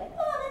today. I'm like,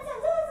 oh, that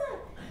sounds awesome.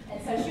 And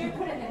so she would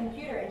put it in the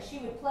computer and she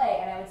would play,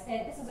 and I would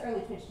stand, this is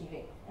early Twitch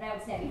TV, and I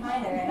would stand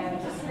behind her and I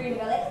would just scream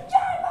and go like,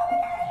 John, oh my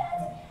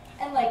God.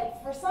 And like,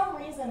 for some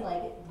reason,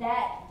 like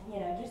that,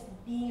 just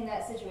being in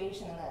that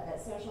situation and that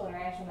social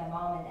interaction with my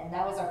mom, and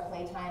that was our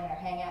playtime and our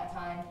hangout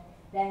time.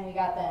 Then we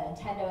got the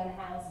Nintendo in the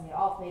house and we'd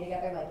all play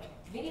together. Like,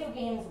 video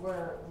games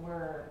were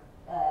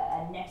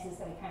a nexus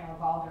that we kind of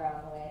revolved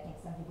around the way I think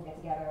some people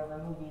get together over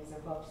movies or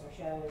books or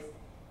shows.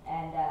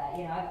 And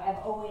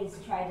I've always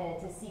tried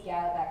to seek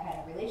out that kind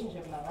of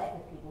relationship in my life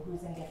with people.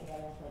 Who's going to get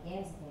together and play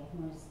games with me?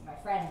 Who's my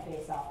friend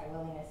based off their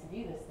willingness to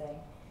do this thing?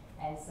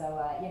 And so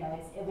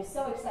it was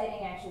so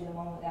exciting actually the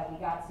moment that we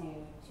got to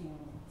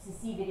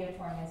see video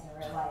tournaments in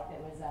real life.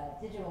 It was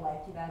Digital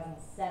Life 2007,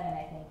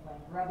 I think, when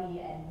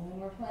Grubby and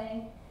Moon were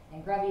playing, and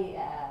Grubby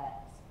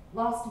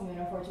lost to Moon,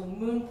 unfortunately.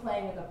 Moon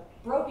playing with a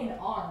broken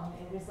arm.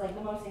 It was like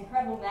the most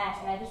incredible match,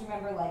 and I just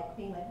remember like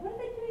being like, what are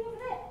they doing over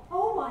there?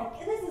 Oh my,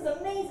 this is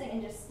amazing!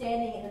 And just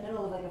standing in the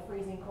middle of like a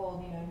freezing cold,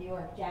 New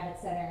York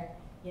Javits Center,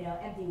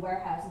 empty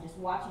warehouse, and just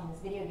watching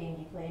this video game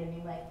be played, and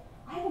being like,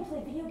 I can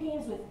play video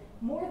games with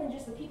more than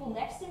just the people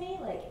next to me.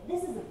 Like,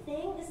 this is a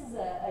thing. This is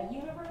a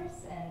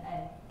universe, and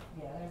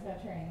there's no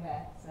turning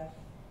back. So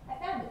I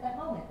found it. That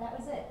moment. That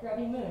was it.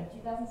 Grubby Moon,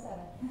 2007.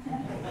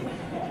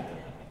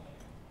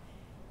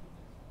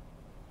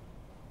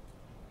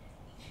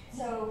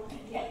 So,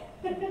 yeah,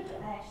 I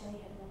actually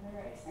have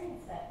never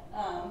experienced that.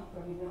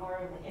 Where we've been more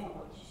like,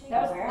 what did you say?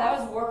 That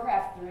was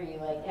Warcraft 3,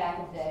 like back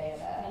in the day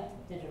of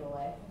Digital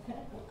Life.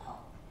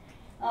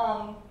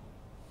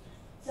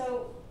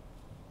 So,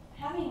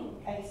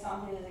 having, I guess,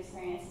 gone through those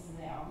experiences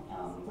now,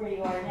 where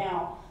you are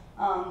now,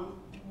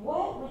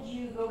 what would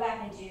you go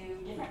back and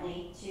do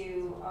differently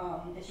to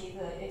achieve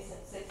the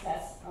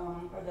success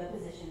or the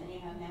position that you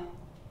have now?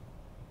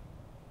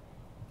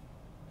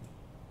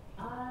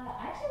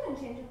 I actually wouldn't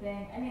change a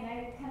thing. I mean,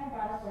 I kind of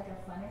brought up like a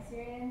fun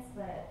experience,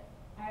 but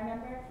I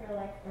remember for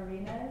like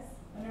arenas,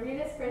 when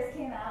arenas first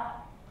came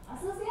out, I was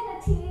supposed to be on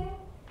a team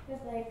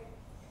with like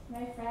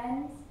my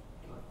friends,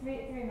 three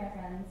of my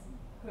friends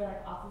who are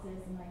like officers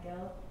in my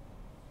guild.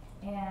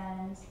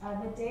 And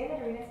the day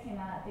that arenas came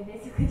out, they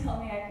basically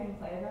told me I couldn't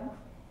play them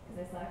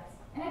because I sucked,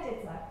 and I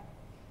did suck.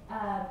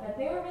 But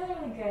they were really,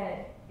 really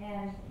good.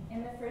 And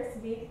in the first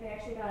week, they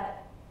actually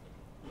got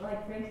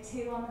like rank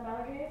 2 on the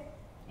battle grade.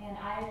 And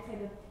I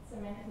played with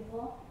some random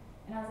people,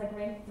 and I was like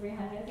ranked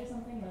 300th or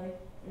something, really,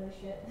 really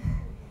shit.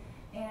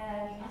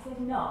 And I was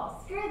like, no,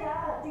 screw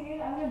that,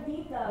 dude, I'm gonna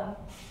beat them.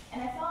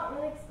 And I felt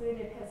really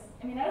excluded because,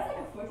 I mean, I was like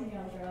a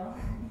 14-year-old girl.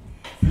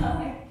 So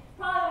like,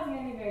 probably wasn't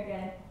gonna be very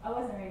good. I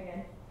wasn't very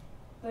good.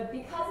 But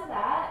because of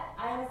that,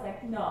 I was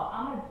like, no,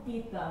 I'm gonna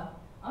beat them.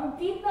 I'm gonna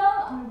beat them,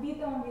 I'm gonna beat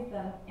them, I'm gonna beat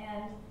them.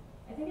 And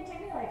I think it took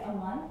me like a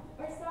month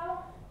or so,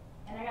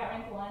 and I got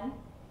rank 1.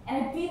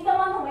 And I beat them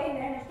on the way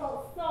there, and it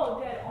felt so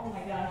good. Oh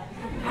my gosh.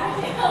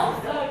 It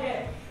felt so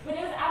good. But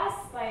it was out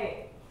of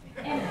spite.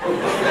 And it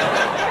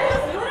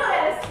was literally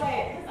out of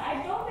spite, because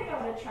I don't think I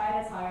would have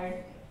tried as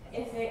hard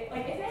if they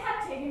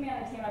had taken me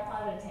on the team, I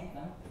probably would have tanked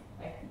them,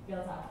 like,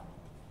 real talk.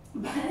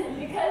 But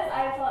because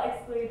I felt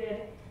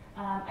excluded,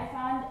 I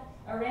found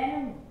a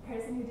random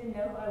person who didn't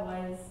know who I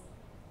was,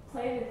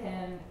 played with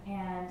him,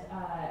 and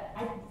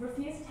I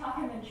refused to talk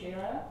him in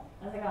Trilo.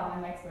 I was like, oh,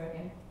 my mic's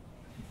broken.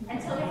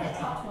 Until we hit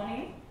top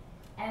 20,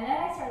 and then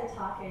I started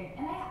talking,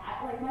 and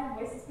I like, my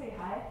voice is pretty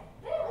high,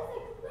 but it was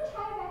like much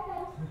higher back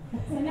then,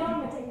 so no one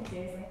would take me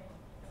seriously.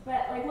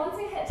 But like, once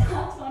we hit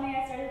top 20,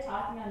 I started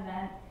talking on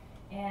vent,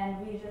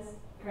 and we just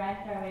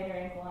grinded our way to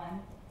rank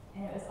 1,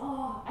 and it was,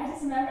 oh, I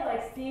just remember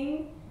like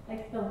seeing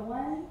like the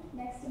one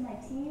next to my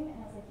team, and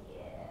I was like,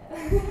 yeah.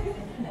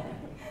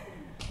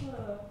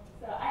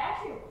 So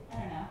I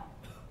don't know,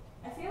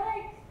 I feel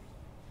like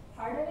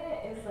part of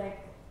it is like,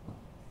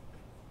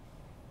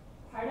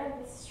 part of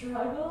the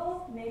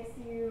struggle makes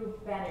you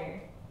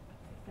better,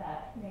 if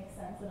that makes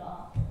sense at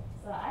all.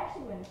 So I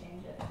actually wouldn't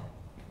change it.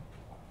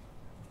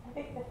 I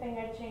think the thing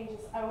I'd change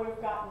is I would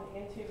have gotten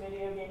into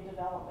video game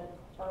development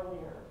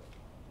earlier.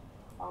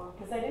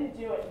 Because I didn't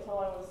do it until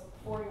I was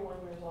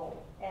 41 years old.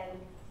 And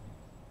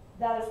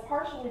that is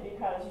partially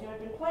because, you know, I've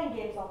been playing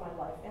games all my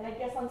life. And I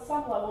guess on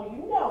some level,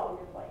 you know when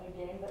you're playing a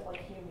game that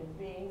like human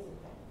beings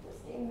and this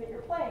game that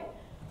you're playing.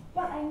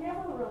 But I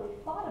never really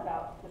thought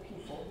about the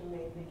people who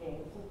made the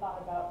games and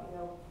thought about, you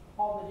know,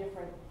 all the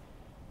different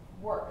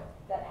work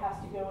that has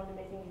to go into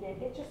making a game.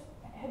 It just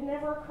had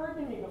never occurred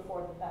to me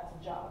before that that's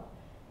a job.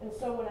 And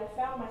so when I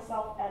found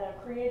myself at a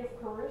creative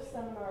career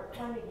seminar at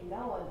Carnegie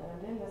Mellon, and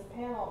I'm in this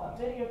panel about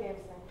video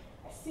games, and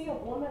I see a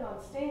woman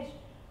on stage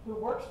who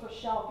works for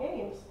Shell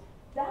Games,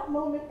 that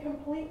moment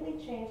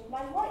completely changed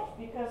my life,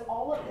 because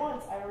all at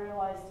once I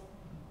realized,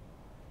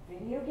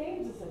 video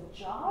games is a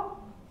job?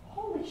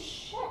 Holy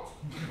shit!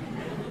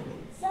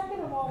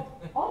 Second of all,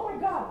 oh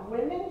my god,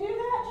 women do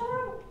that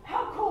job?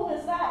 How cool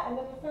is that? And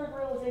then the third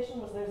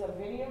realization was there's a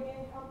video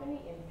game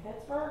company in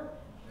Pittsburgh.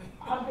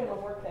 I'm gonna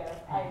work there.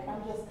 I'm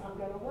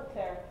gonna work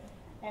there.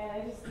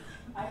 And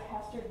I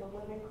pestered the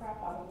living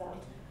crap out of them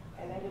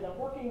and ended up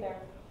working there.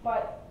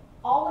 But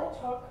all it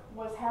took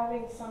was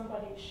having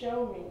somebody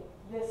show me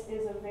this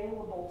is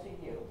available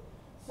to you.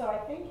 So I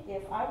think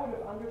if I would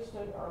have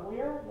understood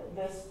earlier that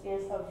this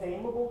is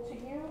available to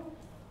you,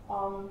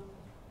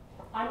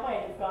 I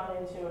might have gone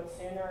into it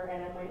sooner,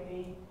 and I might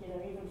be, you know,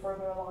 even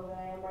further along than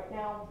I am right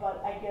now.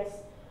 But I guess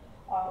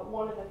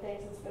one of the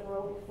things that's been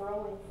really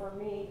thrilling for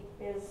me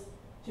is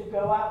to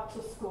go out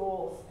to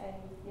schools and,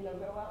 you know,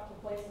 go out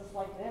to places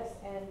like this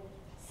and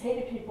say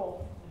to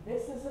people,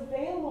 this is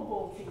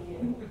available to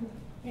you,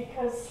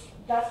 because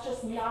that's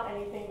just not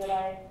anything that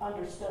I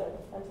understood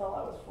until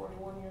I was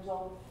 41 years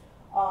old.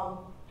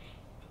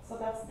 So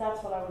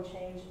that's what I would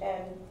change,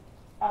 and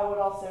I would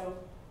also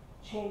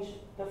change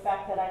the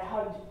fact that I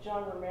hugged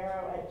John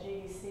Romero at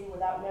GDC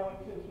without knowing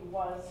who he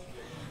was,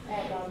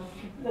 and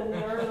the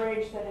nerd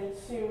rage that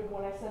ensued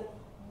when I said,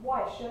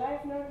 why, should I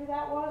have known who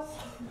that was?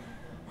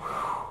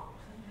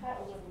 That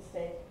was a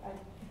mistake. I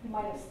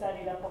might have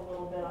studied up a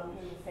little bit on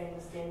who the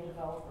famous game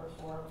developers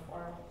were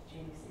before I went to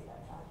GDC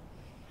that time.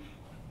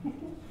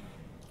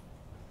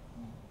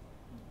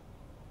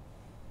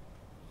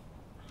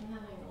 I'm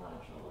having a lot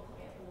of trouble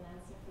coming up with an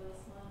answer for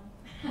this one.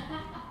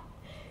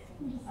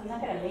 I'm not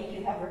going to make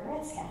you have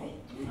regrets, Kathy.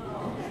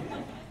 Oh.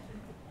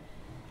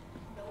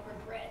 No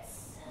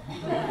regrets. I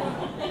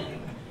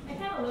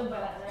kind of live by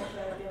that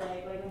mantra. I feel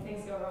like when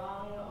things go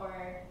wrong or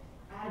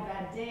I had a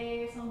bad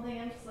day or something,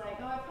 I'm just like,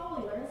 oh, I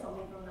probably learned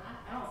something from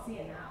that. I don't see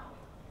it now,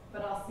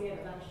 but I'll see it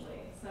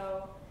eventually.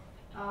 So,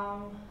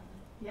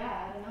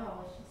 yeah, I don't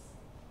know. It's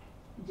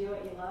just do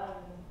what you love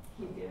and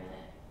keep doing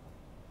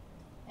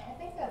it. I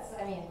think that's,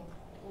 I mean,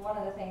 one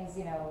of the things,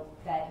 you know,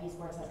 that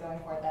esports has going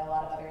for it that a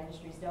lot of other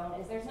industries don't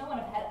is there's no one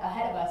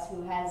ahead of us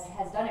who has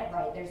done it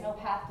right. There's no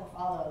path to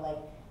follow. Like,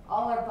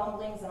 all our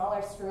bumblings and all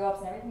our screw-ups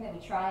and everything that we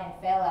try and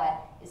fail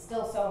at is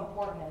still so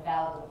important and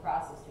valid in the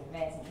process to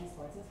advance in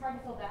esports. It's hard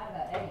to feel bad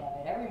about any of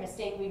it. Every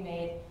mistake we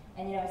made,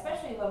 and, you know,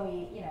 especially when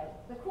we, you know,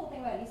 the cool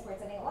thing about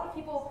esports, I think a lot of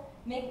people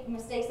make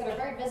mistakes that are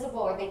very visible,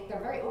 or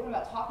they're very open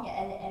about talking it,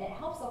 and it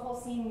helps the whole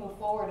scene move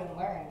forward and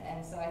learn.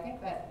 And so I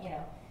think that, you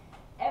know,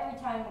 every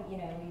time, you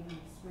know, we've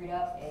screwed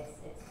up, it's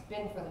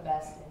been for the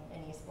best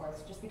in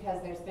esports, just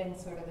because there's been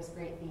sort of this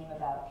great theme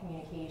about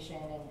communication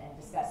and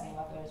discussing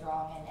what goes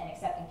wrong and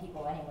accepting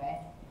people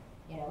anyway.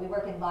 You know, we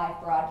work in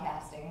live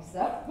broadcasting, so.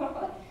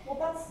 Well,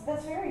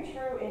 that's very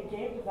true in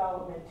game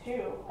development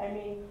too. I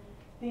mean,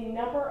 the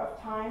number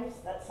of times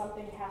that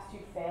something has to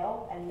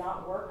fail and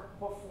not work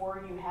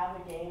before you have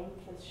a game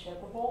that's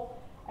shippable,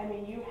 I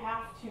mean, you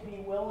have to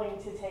be willing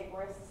to take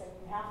risks and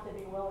you have to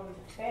be willing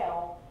to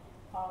fail,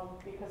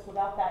 because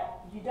without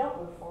that, you don't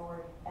move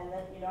forward. And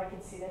then, I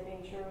can see that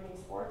being true in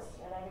eSports,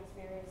 and I've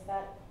experienced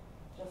that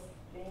just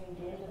being in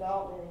game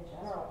development in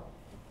general.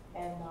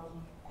 And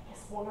I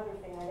guess one other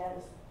thing I'd add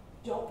is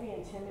don't be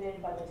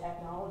intimidated by the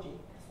technology.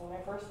 Because when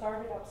I first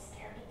started, I was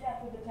scared to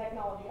death of the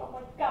technology. Oh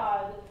my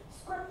God,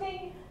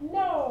 scripting?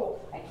 No,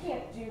 I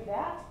can't do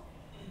that.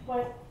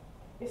 But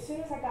as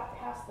soon as I got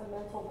past the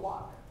mental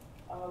block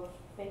of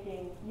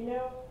thinking,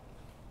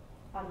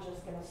 I'm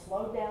just going to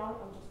slow down,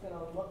 I'm just going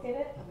to look at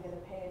it, I'm going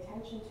to pay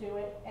attention to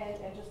it, and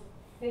just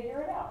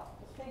figure it out.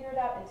 Just figure it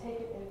out and take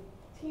it in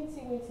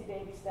teensy-weensy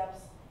baby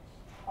steps.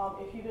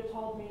 If you'd have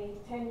told me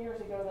 10 years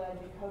ago that I'd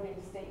be coding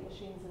state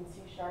machines in C#,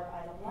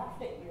 I'd have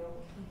laughed at you.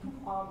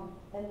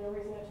 And the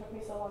reason it took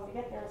me so long to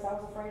get there is I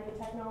was afraid of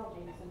the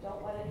technology. So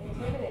don't let it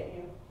intimidate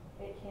you.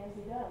 It can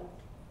be done.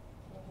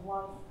 There's a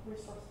lot of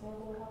resources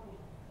available to help you.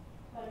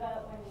 What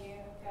about when you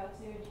go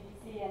to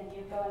GDC and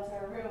you go into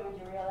a room and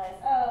you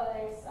realize, oh,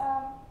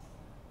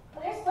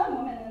 there's one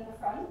woman in the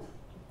front,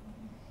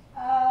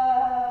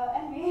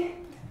 and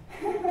me,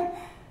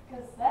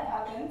 because that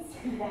happens.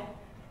 Yeah,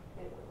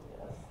 it really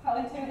does. How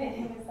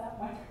intimidating is that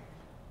one?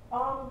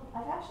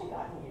 I've actually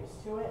gotten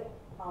used to it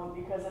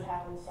because it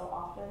happens so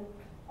often.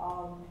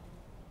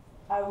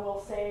 I will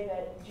say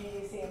that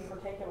GDC in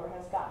particular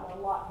has gotten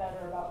a lot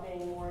better about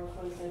being more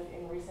inclusive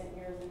in recent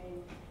years. I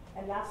mean,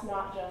 and that's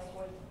not just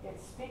with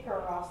its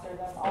speaker roster,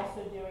 that's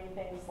also doing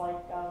things like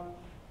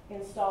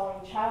installing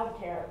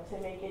childcare to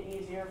make it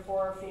easier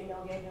for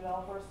female game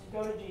developers to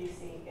go to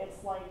GDC.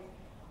 It's like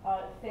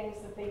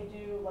things that they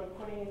do, like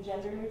putting in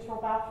gender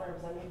neutral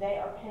bathrooms. I mean, they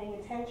are paying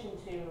attention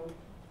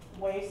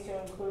to ways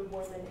to include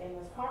women in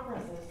these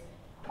conferences.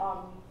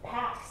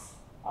 PAX,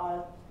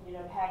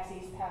 PAX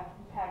East,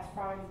 PAX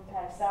Prime,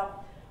 PAX South,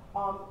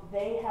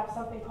 they have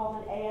something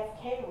called an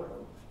AFK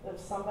room. If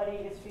somebody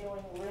is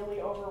feeling really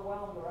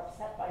overwhelmed or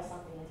upset by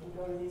something, they can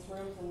go to these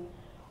rooms and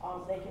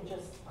they can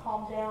just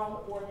calm down,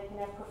 or they can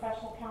have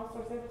professional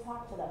counselors there to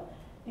talk to them.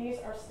 These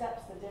are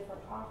steps that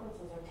different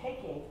conferences are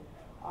taking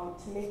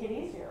to make it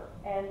easier.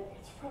 And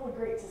it's really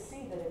great to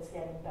see that it's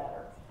getting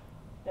better.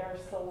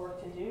 There's still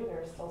work to do.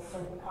 There's still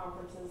certain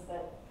conferences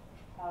that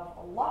have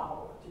a lot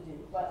more work to do.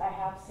 But I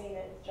have seen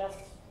it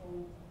just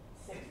in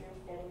 6 years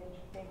getting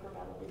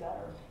incrementally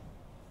better.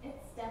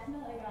 It's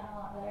definitely gotten a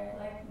lot better.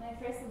 Like my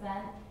first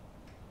event,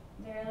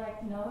 there were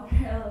like no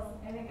girls.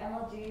 I think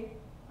MLG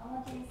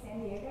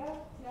San Diego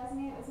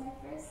 2008 was my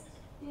first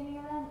gaming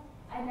event.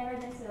 I'd never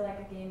been to like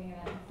a gaming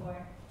event before.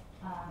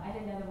 I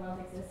didn't know the world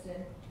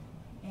existed,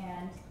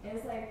 and it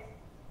was like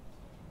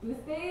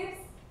booth babes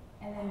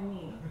and then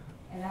me,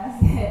 and that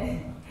was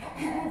it.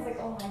 And I was like,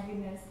 oh my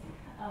goodness.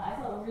 I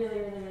felt really,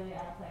 really, really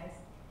out of place.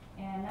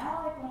 And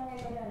now, like whenever I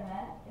go to an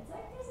event, it's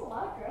like there's a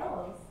lot of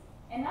girls,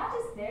 and not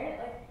just there.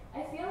 Like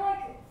I feel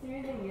like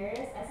through the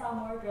years, I saw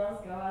more girls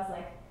go as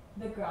like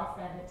the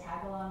girlfriend, the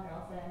tag-along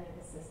girlfriend, or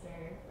the sister,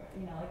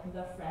 or, like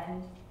the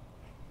friend.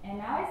 And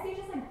now I see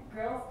just like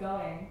girls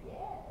going.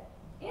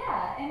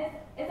 Yeah, and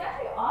it's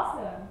actually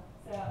awesome.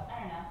 So I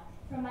don't know.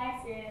 From my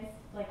experience,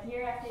 like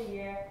year after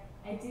year,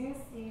 I do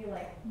see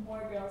like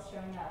more girls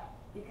showing up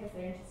because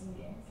they're interested in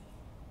games.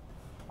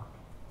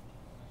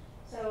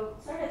 So,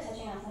 sort of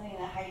touching on something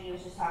that Heidi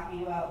was just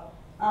talking about,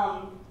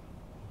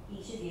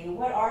 each of you,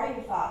 what are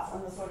your thoughts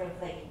on the sort of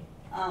like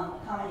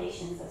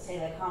accommodations that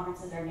say like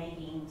conferences are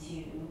making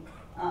to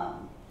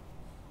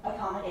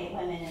accommodate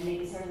women and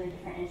maybe sort of their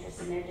different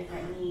interests and their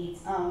different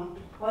needs?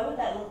 What would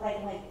that look like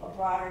in like a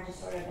broader, just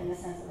sort of in the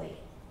sense of like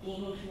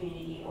gaming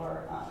community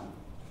or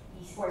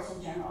esports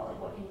in general?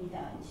 Like what can be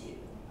done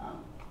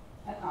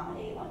to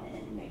accommodate women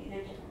and maybe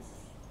their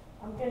differences?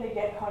 I'm going to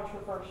get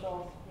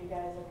controversial, you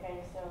guys, okay?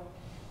 So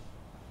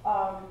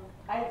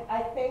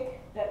I think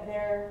that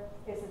there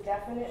is a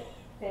definite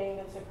thing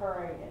that's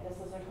occurring, and this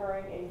is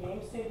occurring in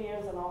game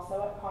studios and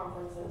also at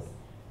conferences,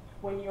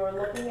 when you're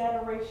looking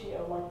at a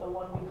ratio like the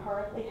one we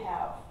currently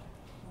have,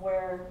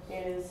 where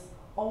it is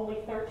only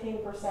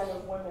 13%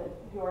 of women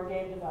who are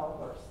game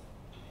developers.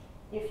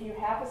 If you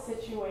have a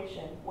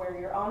situation where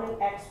you're on an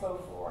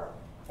expo floor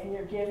and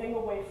you're giving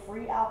away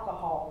free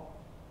alcohol,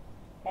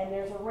 and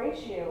there's a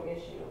ratio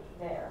issue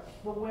there.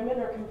 The women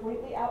are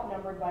completely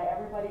outnumbered by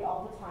everybody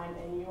all the time,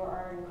 and you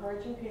are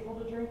encouraging people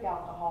to drink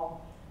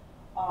alcohol.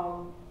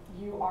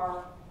 You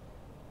are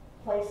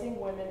placing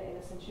women in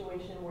a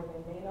situation where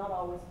they may not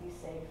always be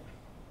safe.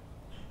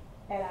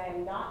 And I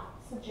am not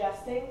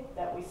suggesting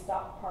that we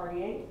stop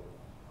partying.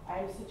 I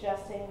am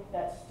suggesting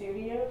that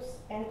studios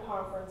and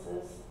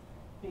conferences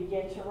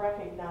begin to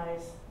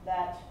recognize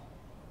that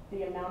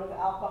the amount of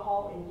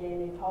alcohol in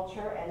gaming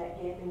culture and at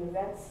gaming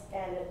events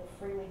and it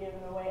freely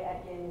given away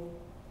at gaming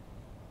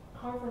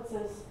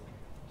conferences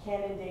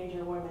can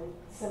endanger women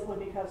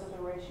simply because of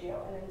the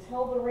ratio. And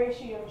until the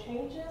ratio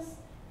changes,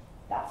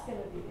 that's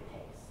going to be the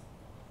case.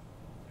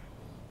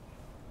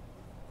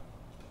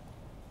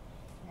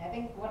 I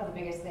think one of the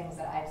biggest things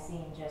that I've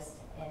seen just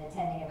in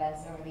attending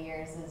events over the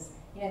years is,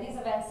 these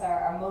events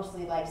are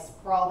mostly like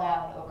sprawled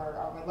out over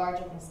large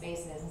open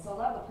spaces, and so a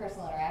lot of the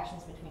personal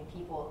interactions between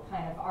people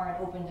kind of aren't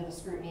open to the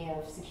scrutiny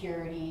of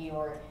security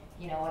or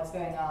what's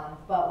going on.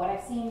 But what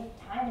I've seen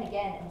time and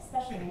again, and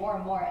especially more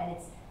and more, and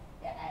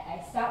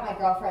I stop my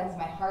girlfriends,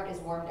 my heart is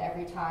warmed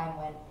every time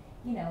when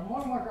more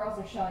and more girls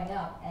are showing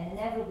up, and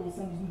inevitably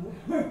somebody's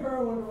like, I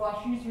wonder why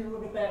she's here,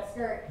 look at that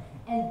skirt.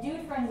 And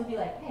dude friends will be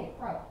like, hey,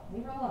 bro,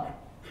 leave her alone.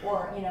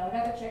 Or,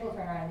 another chick will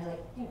turn around and be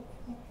like, dude,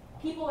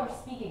 people are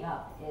speaking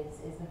up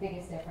is the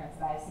biggest difference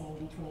that I've seen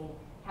between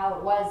how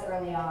it was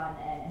early on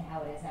and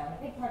how it is now. And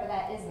a big part of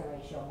that is the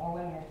ratio. More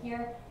women are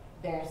here.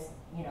 There's,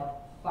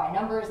 by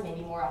numbers,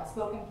 maybe more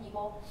outspoken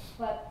people.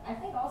 But I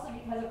think also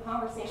because of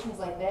conversations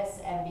like this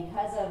and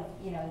because of,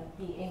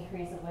 the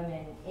increase of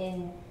women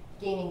in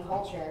gaming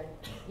culture,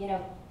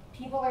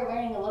 people are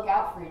learning to look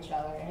out for each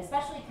other. And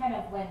especially kind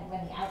of when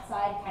the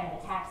outside kind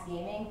of attacks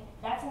gaming,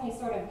 that's when we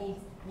sort of need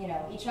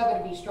each other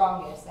to be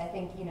strongest. I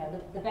think,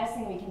 the best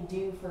thing we can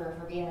do for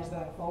gamers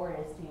going forward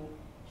is to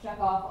check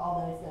off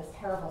all those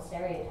terrible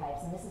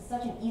stereotypes. And this is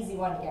such an easy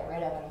one to get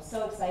rid of. And I'm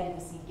so excited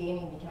to see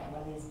gaming become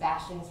one of these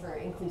bastions for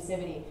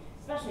inclusivity.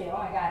 Especially, oh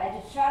my god, I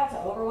just shout out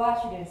to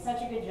Overwatch, you're doing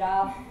such a good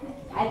job.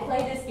 I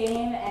play this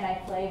game and I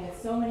play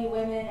with so many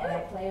women and I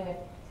play with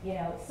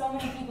so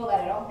many people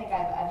that I don't think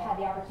I've had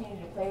the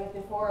opportunity to play with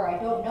before, or I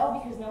don't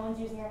know because no one's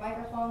using their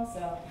microphone,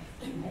 so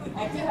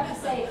I do have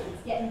to say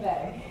it's getting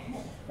better.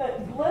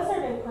 But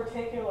Blizzard in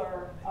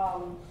particular,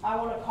 I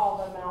want to call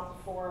them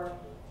out for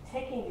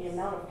taking the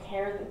amount of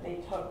care that they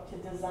took to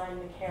design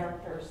the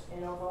characters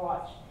in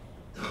Overwatch.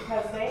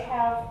 Because they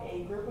have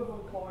a group of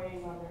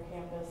employees on their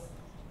campus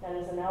that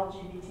is an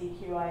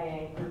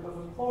LGBTQIA group of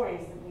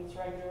employees that meets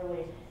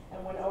regularly.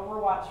 And when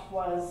Overwatch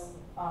was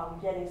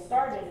getting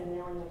started and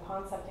they were in the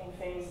concepting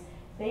phase,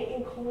 they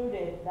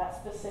included that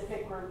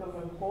specific group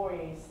of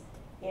employees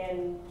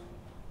in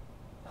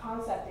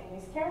concepting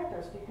these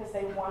characters because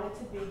they wanted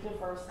to be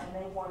diverse and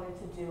they wanted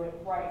to do it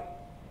right.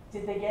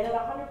 Did they get it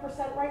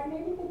 100% right?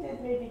 Maybe they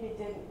did, maybe they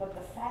didn't, but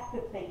the fact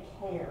that they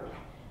cared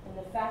and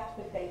the fact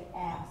that they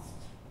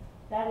asked,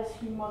 that is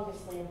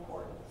humongously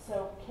important.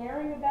 So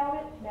caring about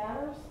it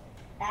matters,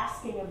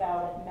 asking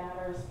about it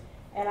matters,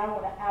 and I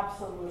want to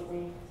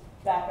absolutely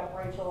back up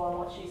Rachel on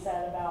what she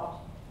said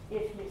about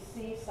if you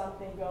see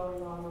something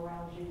going on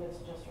around you that's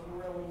just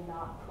really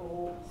not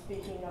cool,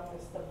 speaking up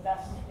is the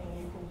best thing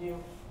you can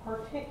do,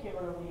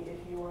 particularly if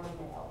you are a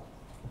male.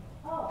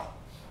 Oh,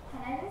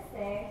 can I just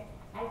say,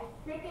 I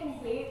freaking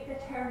hate the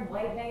term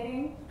white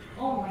knighting.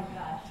 Oh my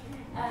gosh.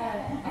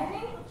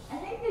 I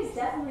think there's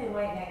definitely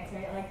white knights,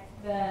 right? Like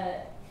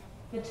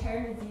the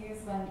term is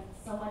used when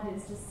someone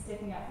is just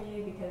sticking up for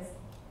you because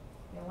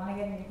they want to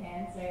get in your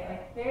pants, right?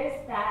 Like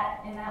there's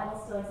that, and that will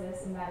still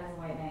exist, and that is a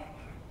white knight.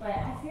 But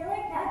I feel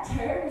like that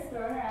term is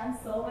thrown around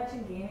so much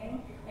in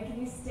gaming. Like if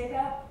you stick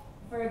up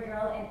for a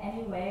girl in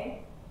any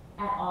way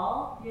at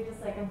all, you're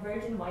just like a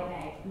virgin white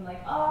knight, and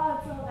like, oh,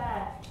 it's so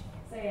bad.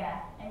 So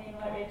yeah, I mean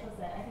what Rachel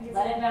said. I think it's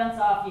Let it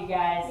bounce off, you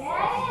guys. Yeah.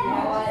 You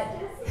know what?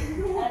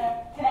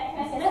 Can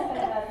I say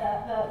something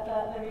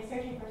about the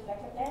researching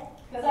perspective there?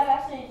 Because I've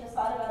actually just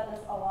thought about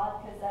this a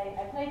lot because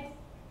I played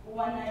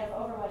one night of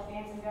Overwatch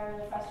games and got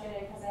really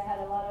frustrated because I had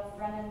a lot of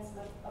run-ins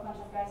with a bunch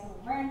of guys who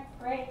weren't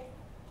great.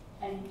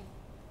 And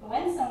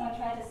when someone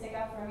tried to stick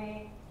up for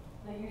me,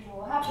 the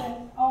usual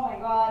happened. Oh my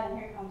god, and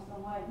here comes the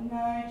white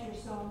knight, you're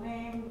so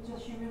lame,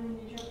 just you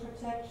really need your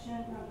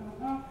protection,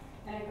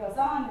 and it goes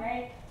on,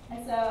 right?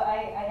 And so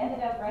I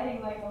ended up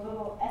writing like a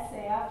little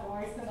essay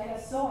afterwards because I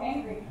was so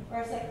angry,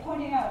 where it's like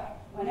pointing out,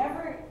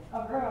 whenever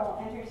a girl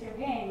enters your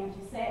game and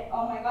you say,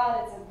 oh my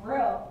god, it's a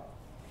grill.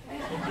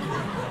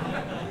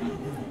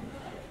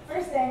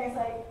 First thing is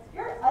like,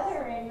 you're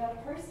othering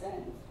that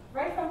person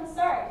right from the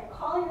start. You're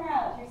calling her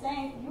out. You're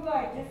saying you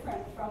are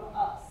different from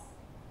us.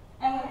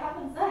 And what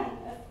happens then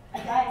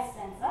if a guy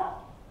stands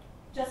up,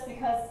 just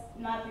because,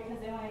 not because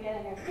they want to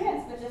get in your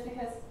pants, but just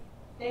because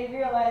they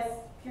realize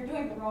you're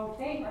doing the wrong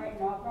thing right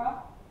now, bro,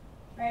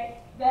 right?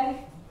 Then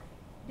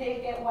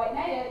they get white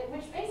knighted,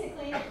 which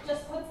basically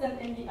just puts them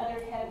in the other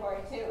category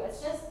too.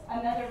 It's just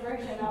another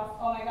version of,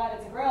 oh my god,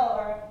 it's a grill,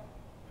 or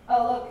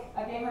oh look,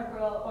 a gamer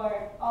grill,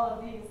 or all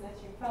of these that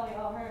you've probably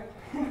all heard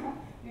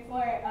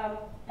before.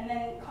 And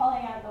then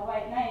calling out the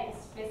white knight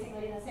is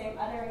basically the same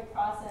othering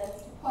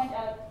process to point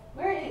out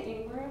we're the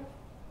in-group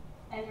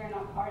and you're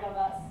not part of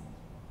us.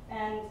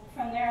 And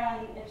from there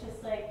on, it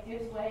just like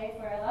gives way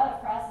for a lot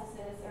of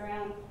processes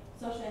around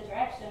social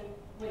interaction,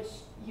 which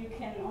you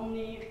can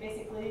only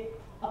basically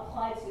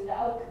apply to the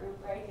out-group,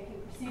 right? You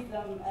can perceive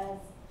them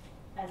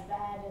as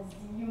bad, as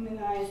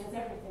dehumanized, as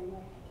everything.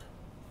 Like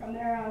from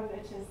there on,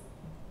 it just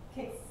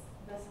kicks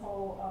this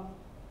whole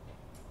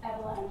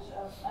avalanche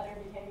of other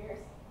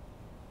behaviors.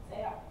 So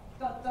yeah,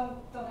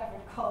 don't ever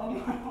call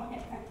anyone a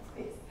white knight,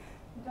 please.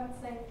 Don't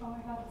say, oh my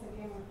god, it's a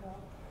gamer girl.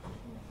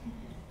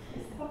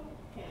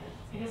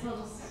 I guess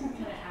I'll just kind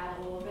of add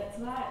a little bit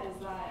to that,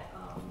 is that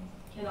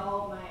in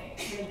all of my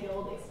kind of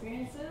guild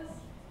experiences,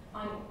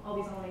 on all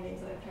these online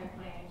games that I've tried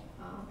playing,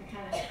 I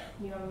kind of,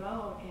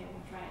 know, okay, I'm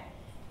gonna try it.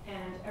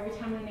 And every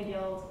time I'm in a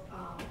guild,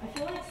 I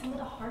feel like some of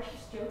the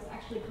harshest jokes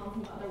actually come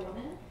from other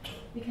women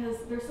because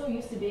they're so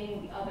used to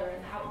being the other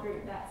and the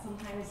outgroup that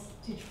sometimes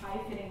to try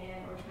fitting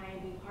in or try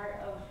and be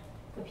part of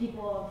the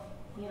people of,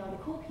 the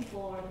cool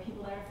people or the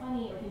people that are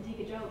funny or can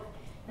take a joke,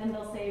 then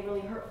they'll say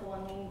really hurtful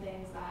and mean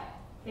things that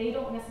they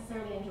don't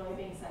necessarily enjoy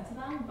being said to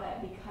them,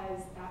 but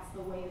because that's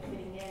the way of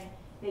fitting in,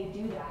 they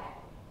do that.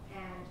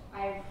 And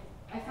I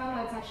found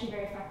that it's actually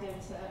very effective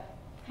to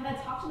kind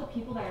of talk to the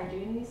people that are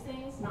doing these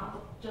things,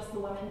 not just the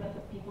women, but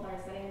the people that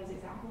are setting those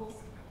examples,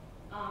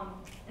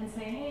 and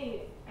say,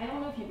 hey, I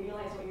don't know if you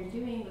realize what you're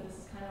doing, but this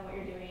is kind of what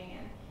you're doing,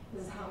 and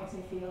this is how it makes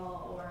me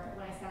feel. Or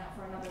when I stand up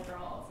for another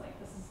girl, it's like,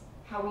 this is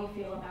how we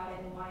feel about it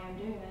and why I'm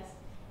doing this.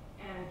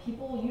 And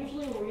people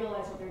usually will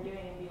realize what they're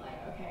doing and be like,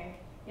 okay,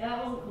 yeah,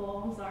 that wasn't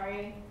cool, I'm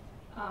sorry.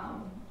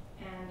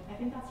 And I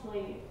think that's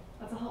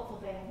a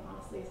helpful thing,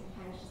 honestly,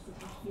 sometimes just to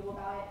talk to people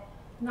about it.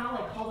 Not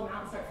like call them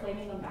out and start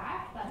flaming them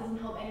back. That doesn't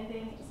help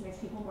anything. It just makes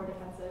people more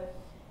defensive.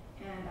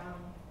 And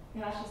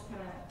that's just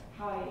kind of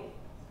how I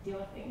deal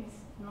with things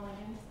in online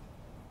games.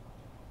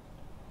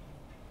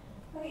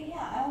 Okay,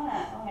 yeah, I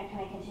wanna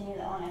kind of continue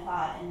that line of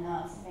thought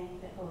and something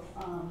that both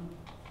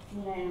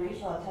Nina and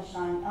Rachel have touched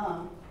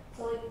on.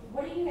 So like,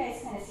 what do you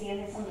guys kind of see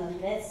as some of the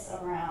myths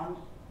around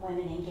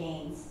women in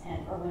games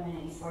or women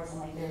in esports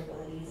and like their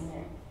abilities and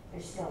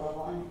their skill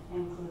level and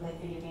include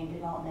like video game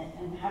development,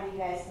 and how do you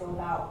guys go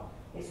about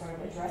sort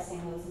of addressing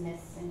those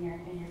myths in your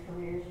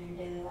careers or your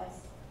daily lives?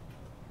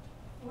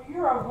 Well,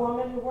 you're a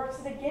woman who works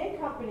at a game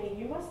company.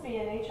 You must be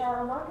in HR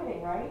or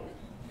marketing, right?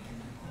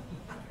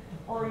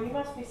 Or you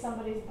must be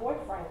somebody's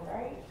boyfriend,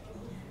 right?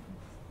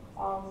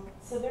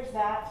 So there's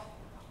that.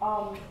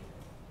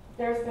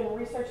 There's been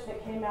research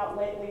that came out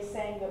lately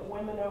saying that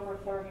women over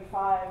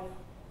 35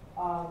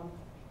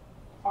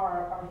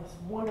 are this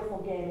wonderful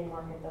gaming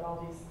market that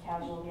all these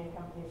casual game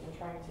companies are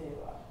trying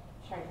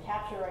to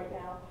capture right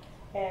now.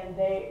 And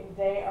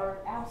they are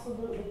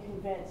absolutely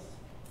convinced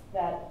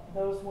that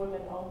those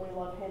women only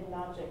love hidden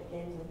object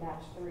games and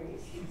match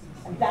threes.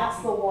 And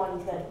that's the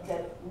one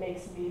that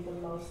makes me the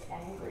most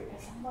angry.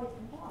 Because I'm like,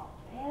 no,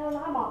 man,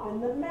 I'm up in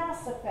the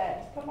Mass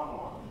Effect. Come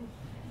on.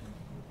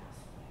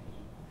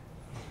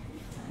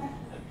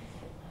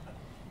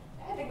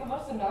 I think the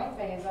most annoying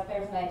thing is that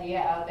there's an idea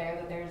out there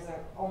that there's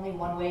only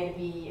one way to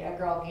be a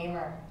girl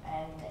gamer,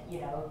 and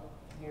you're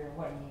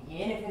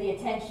in it for the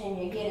attention,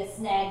 you're here to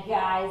snag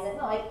guys, and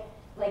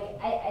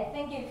I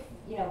think if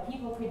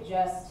people could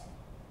just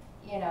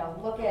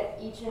look at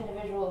each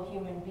individual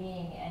human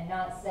being and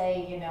not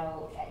say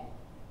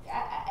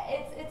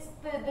it's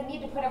the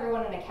need to put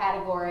everyone in a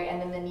category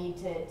and then the need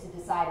to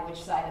decide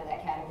which side of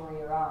that category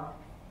you're on,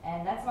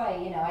 and that's why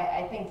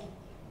I think.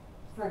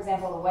 For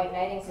example, the white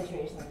knighting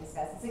situation we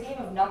discussed, it's a game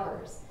of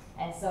numbers.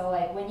 And so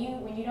like when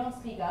you don't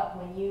speak up,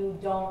 when you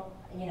don't,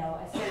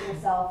 assert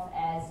yourself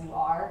as you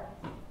are,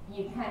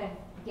 you kind of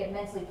get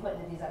mentally put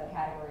into these other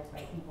categories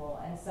by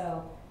people. And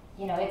so,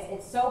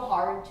 it's so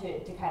hard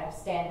to kind of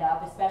stand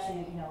up, especially,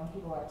 when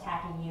people are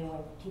attacking you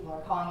and people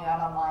are calling you out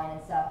online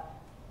and stuff.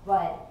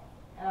 But,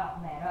 oh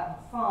man, I'm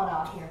falling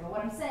off here. But what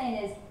I'm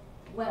saying is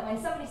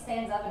when somebody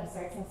stands up and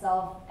asserts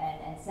himself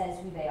and says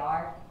who they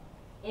are,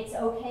 it's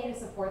okay to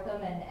support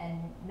them and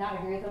not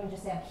agree with them and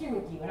just say, I'm here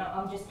with you, and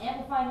I'm just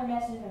amplifying your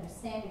message and I'm just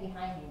standing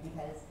behind you,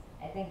 because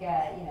I think,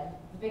 the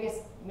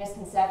biggest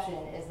misconception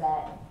is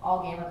that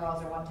all gamer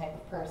girls are one type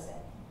of person.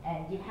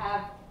 And you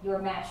have your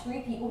match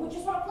 3 people who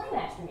just want to play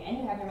match 3, and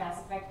you have your Mass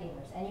Effect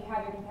gamers, and you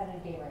have your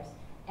competitive gamers.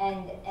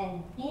 And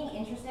being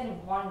interested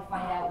and wanting to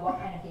find out what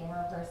kind of gamer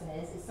a person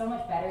is so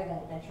much better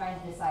than trying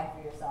to decide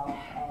for yourself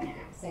and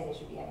say they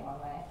should be any one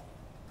way.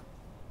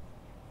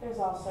 There's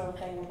also a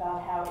thing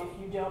about how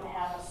if you don't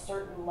have a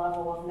certain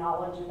level of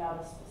knowledge about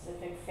a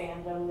specific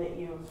fandom that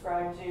you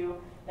ascribe to,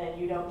 then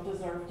you don't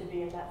deserve to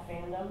be in that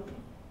fandom.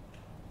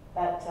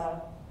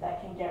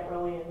 That can get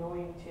really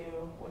annoying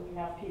too, when you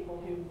have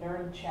people who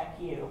nerd check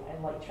you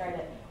and like try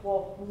to,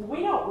 well,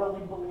 we don't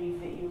really believe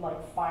that you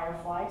like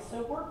Firefly,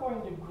 so we're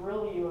going to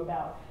grill you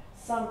about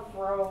some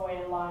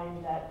throwaway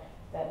line that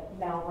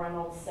Mal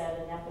Reynolds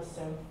said in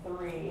episode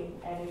 3,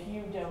 and if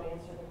you don't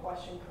answer the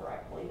question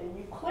correctly, then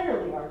you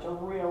clearly aren't a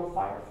real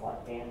Firefly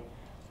fan.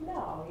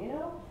 No,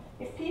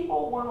 if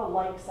people want to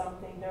like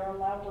something, they're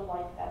allowed to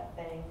like that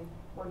thing,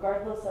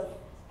 regardless of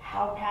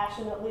how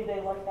passionately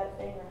they like that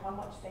thing or how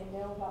much they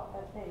know about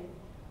that thing.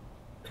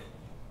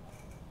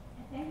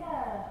 I think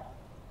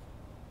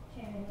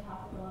Chiang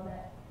talked a little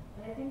bit,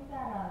 but I think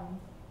that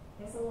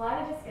there's a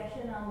lot of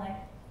discussion on like,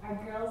 are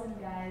girls and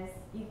guys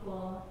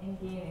equal in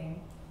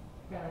gaming?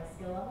 Like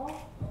skill level,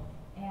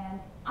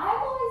 and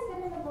I've always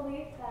been in the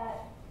belief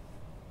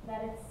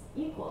that it's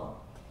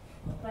equal.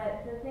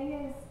 But the thing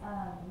is, I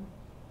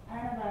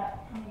don't know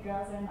about how many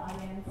girls are in the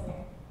audience or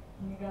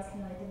how many girls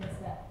can relate to this,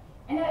 but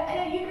I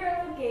know you grew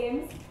up with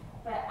games,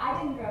 but I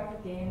didn't grow up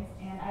with games,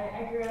 and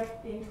I grew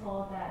up being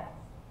told that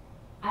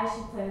I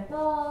should play with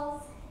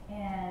dolls,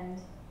 and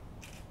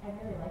I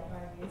really like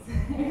Barbies.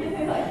 I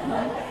really like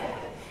them.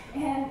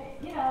 And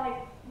like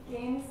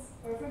games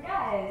were for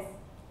guys,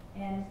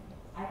 and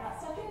I got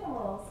stuffed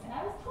animals, and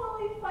I was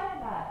totally fine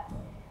with that.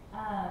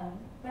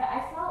 But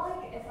I felt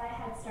like if I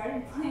had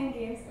started playing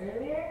games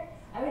earlier,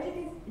 I would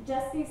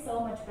just be so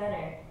much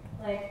better.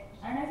 Like,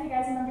 I don't know if you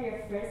guys remember your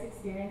first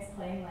experience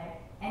playing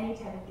like any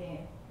type of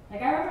game.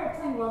 Like, I remember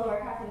playing World of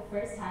Warcraft for the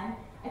first time.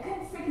 I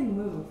couldn't freaking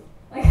move.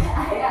 Like,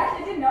 I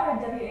actually didn't know how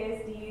to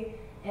WASD,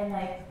 and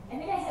like, I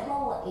think I hit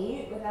level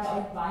 8 without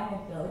like buying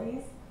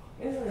abilities.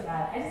 It was really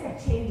bad. I just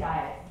like chain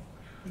died.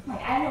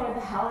 Like, I didn't know what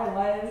the hell I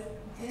was.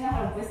 I didn't know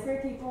how to whisper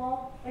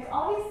people. Like,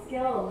 all these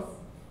skills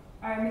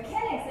are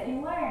mechanics that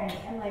you learn.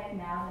 And like,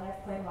 now that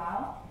I've played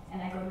WoW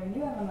and I go to a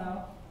new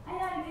MMO, I know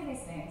how to do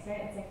these things,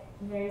 right? It's like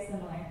very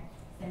similar.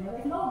 Same with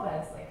like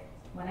MOBAs. Like,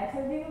 when I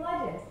played League of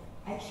Legends,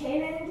 I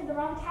chained it into the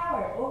wrong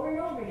tower over and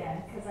over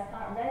again because I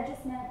thought red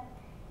just meant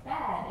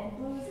bad and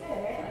blue was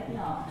good, right? Like,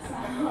 no, it's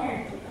not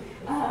hard.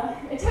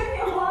 It took me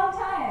a long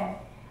time.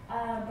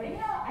 But you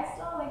know, I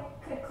still like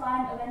could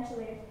climb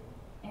eventually.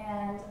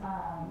 And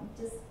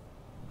just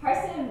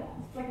Hearthstone,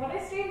 like what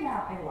I stream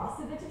now, I lost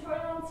the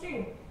tutorial on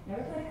stream.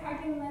 Never played a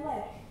card game in my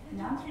life.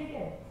 Now I'm pretty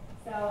good.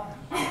 So,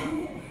 I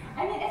mean,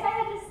 if I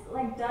had just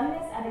like done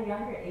this at a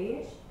younger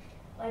age,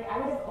 like I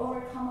would have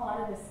overcome a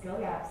lot of the skill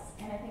gaps.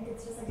 And I think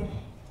it's just like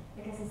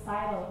a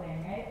societal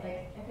thing, right?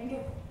 Like, I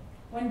think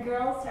when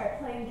girls start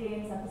playing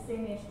games at the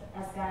same age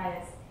as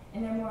guys,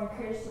 and they're more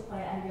encouraged to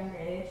play at a younger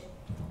age,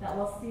 that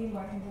we'll see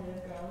more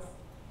competitive girls.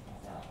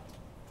 So.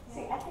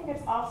 See, I think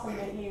it's awesome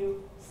that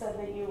you said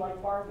that you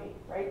like Barbie,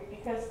 right?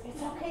 Because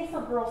it's okay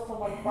for girls to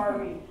like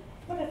Barbie,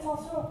 but it's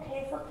also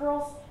okay for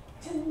girls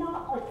to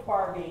not like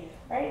Barbie,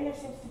 right? And there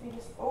seems to be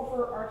this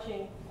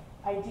overarching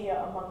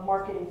idea among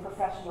marketing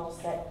professionals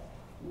that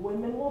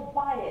women will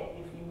buy it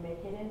if you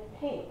make it in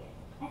pink.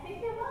 I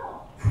think they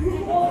will.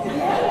 Well,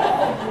 many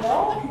of them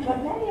will,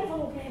 but many of them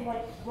will be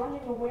like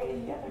running away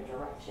in the other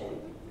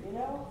direction, you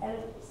know? And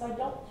so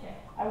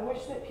I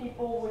wish that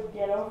people would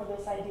get over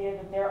this idea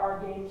that there are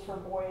games for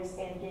boys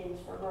and games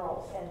for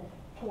girls, and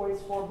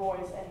toys for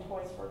boys and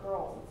toys for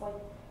girls. It's like,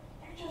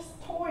 they're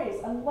just toys,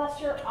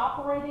 unless you're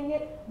operating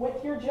it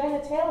with your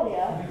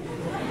genitalia.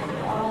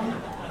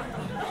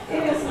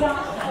 It is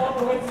not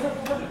for boys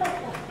with the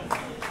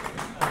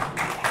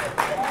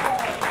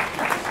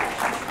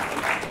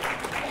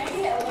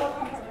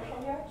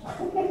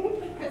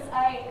because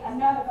I'm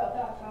not about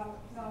that, so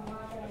I'm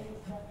not going to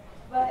use that.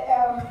 But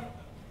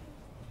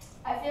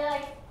I feel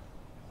like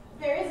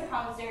there is a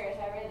common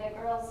stereotype, right, that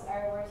girls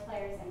are worse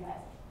players than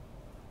guys.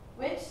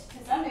 Which,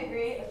 to some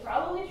degree, is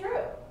probably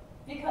true.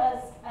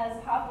 Because, as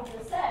Hafu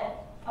just said,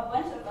 a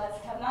bunch of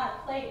us have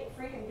not played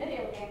freaking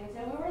video games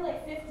until we were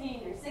like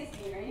 15 or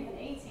 16 or even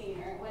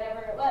 18 or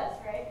whatever it was,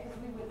 right? Because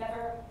we would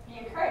never be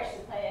encouraged to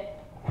play it.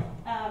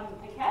 And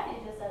Kathy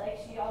just said, like,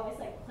 she always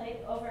like played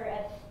over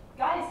at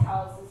guys'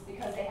 houses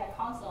because they had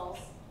consoles,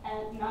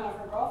 and none of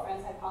her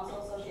girlfriends had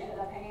consoles, so she ended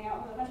up hanging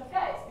out with a bunch of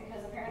guys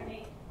because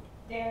apparently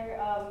their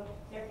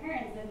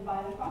parents didn't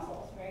buy them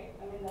consoles, right?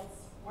 I mean, that's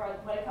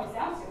what it comes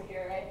down to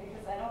here, right?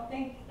 Because I don't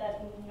think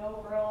that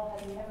no girl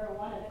has never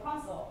wanted a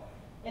console.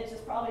 It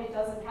just probably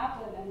doesn't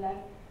happen, and then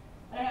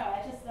I don't know.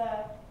 I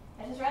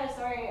just read a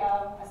story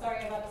about a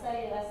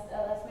study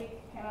last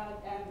week came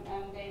out,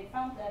 and they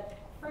found that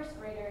first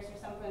graders or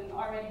something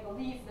already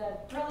believe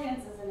that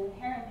brilliance is an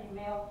inherently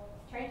male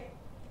trait,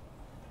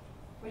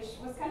 which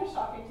was kind of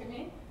shocking to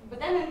me. But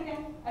then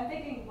I'm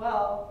thinking,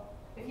 well,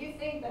 if you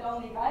think that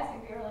only guys can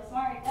be really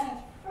smart, then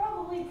it's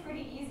probably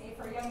pretty easy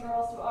for young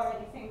girls to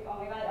already think, oh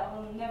my god, I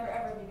will never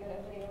ever be good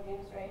at video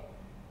games, right?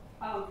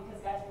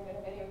 Because guys are good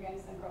at video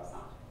games and girls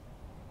not.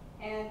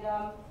 And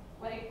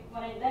what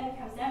it then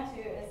comes down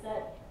to is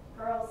that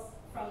girls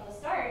from the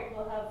start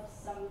will have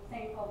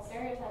something called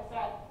stereotype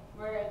threat,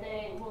 where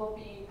they will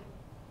be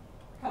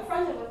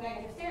confronted with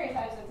negative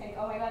stereotypes and think,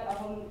 oh my god,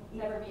 I will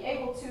never be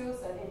able to,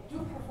 so they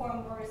do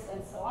perform worse,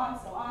 and so on,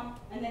 so on.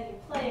 And then you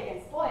play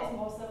against boys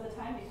most of the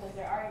time because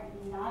there are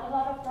not a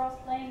lot of girls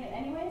playing it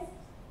anyways.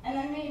 And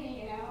then maybe,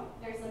 you know,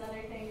 there's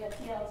another thing that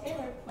T.L.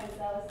 Taylor points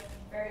out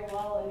very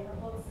well in her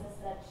books,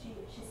 is that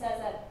she says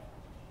that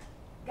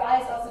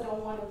guys also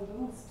don't want to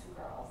lose to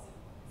girls.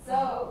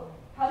 So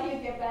how do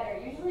you get better?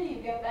 Usually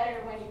you get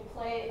better when you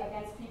play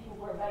against people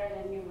who are better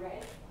than you,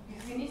 right?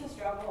 Because you need to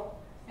struggle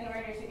in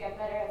order to get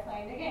better at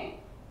playing the game.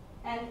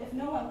 And if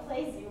no one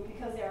plays you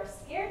because they are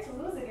scared to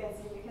lose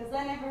against you, because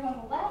then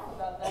everyone will laugh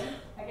about them,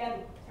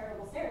 again,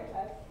 terrible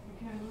stereotype, you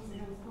can't lose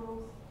against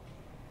girls.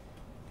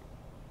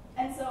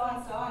 And so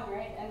on,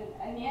 right? And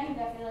in the end,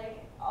 I feel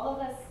like all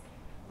of us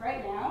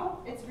right now,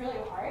 it's really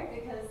hard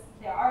because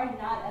there are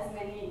not as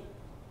many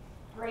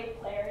great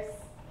players,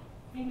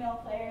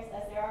 female players,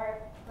 as there are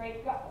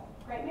great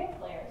male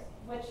players,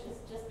 which is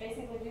just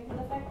basically due to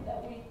the fact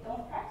that we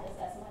don't practice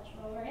as much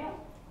when we're young.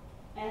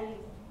 And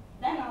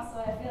then also,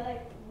 I feel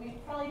like we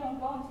probably don't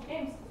go into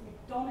games because we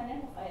don't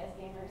identify as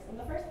gamers in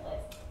the first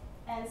place.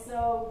 And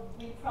so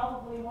we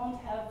probably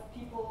won't have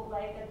people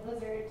like at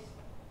Blizzard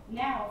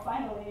now,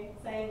 finally,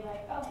 saying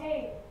like, oh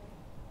hey,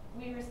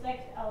 we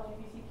respect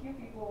LGBTQ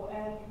people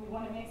and we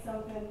want to make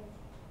something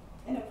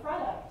in a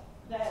product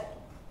that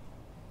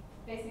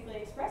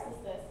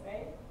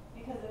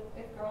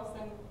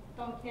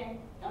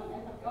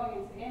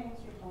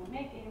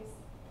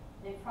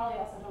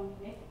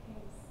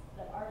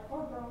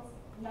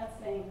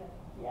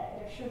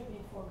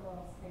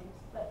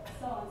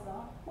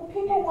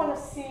people want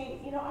to see,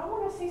 I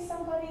want to see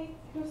somebody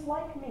who's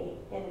like me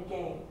in a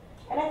game.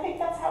 And I think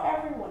that's how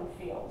everyone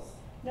feels.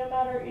 No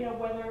matter,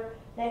 whether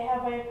they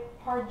have a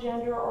hard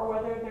gender or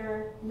whether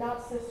they're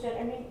not cisgender.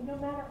 I mean, no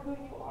matter who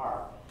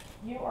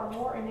you are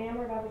more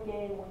enamored of a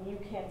game when you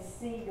can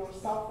see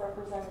yourself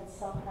represented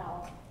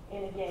somehow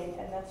in a game.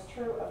 And that's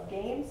true of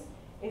games.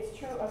 It's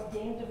true of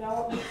game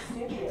development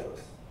studios.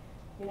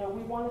 We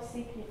want to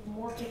see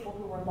more people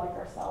who are like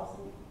ourselves,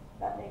 and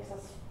that makes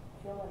us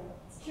feel better.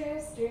 It's true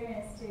of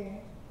streamers too.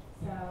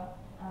 So,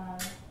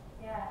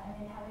 yeah, I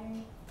mean,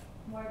 having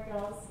more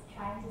girls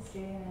trying to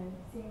stream and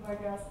seeing more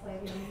girls play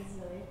games is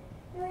really,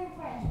 really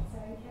important. So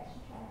you should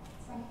try.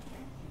 It's fun.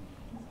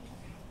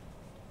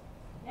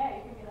 Yeah,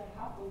 you could be like,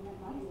 how can we make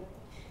money with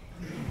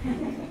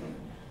it?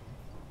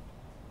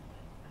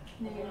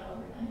 Maybe not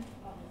overnight.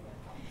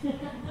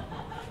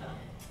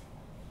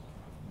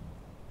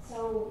 So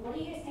what do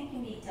you guys think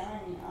can be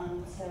done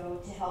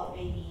to help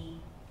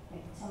maybe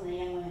like some of the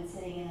young women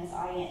sitting in this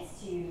audience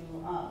to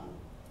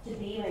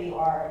be where you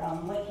are?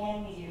 What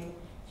can we do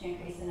to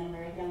increase the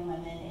number of young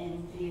women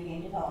in video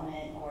game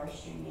development or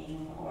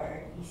streaming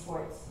or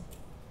eSports?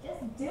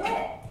 Just do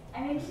it. I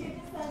mean, she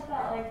just said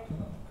that like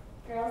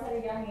girls at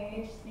a young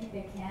age think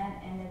they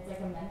can't, and it's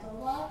like a mental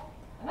block.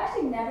 I've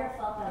actually never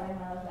felt that way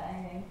when I was at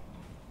anything.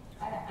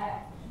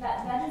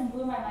 That just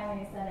blew my mind when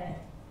you said it.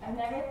 I've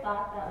never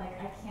thought that like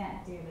I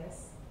can't do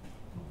this,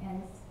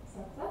 and so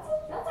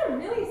that's a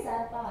really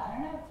sad thought. I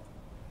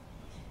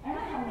don't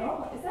know how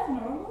normal is that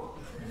normal?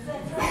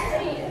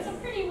 It's a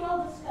pretty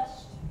well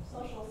discussed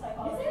social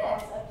psychology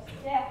concept.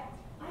 Yeah.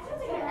 I don't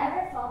think I've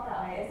ever felt that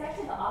way. It's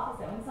actually the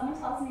opposite. When someone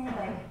tells me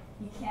like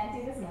you can't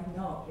do this, I'm like,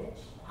 no,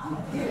 bitch, I'm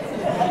gonna do it.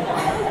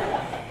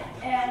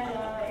 And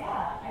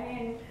yeah, I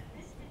mean,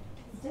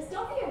 just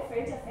don't be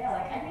afraid to fail.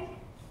 Like I think.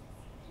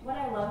 What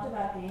I loved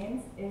about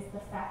games is the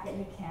fact that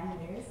you can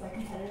lose. Like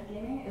competitive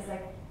gaming is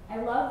like, I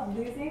love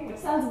losing, which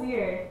sounds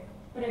weird,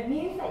 but it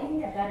means that you can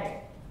get better.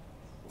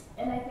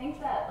 And I think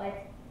that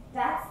like,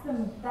 that's the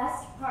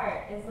best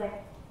part is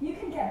like, you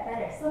can get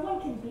better. Someone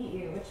can beat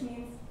you, which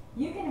means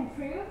you can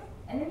improve,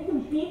 and then you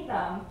can beat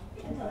them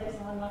until there's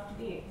no one left to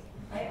beat.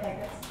 Right? Like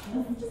that's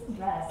just the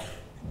best.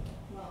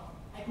 Well,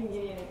 I can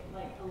give you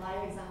like a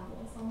live example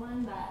of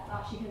someone that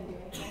thought she couldn't do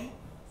anything,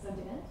 so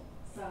didn't.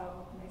 So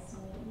nice to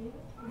meet you.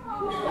 And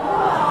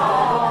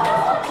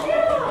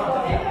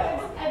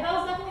that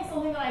was definitely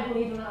something that I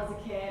believed when I was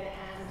a kid,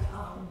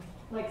 and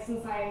like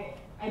since I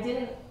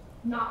didn't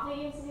not play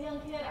games as a young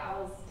kid, I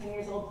was 10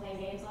 years old playing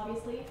games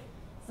obviously,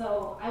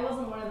 so I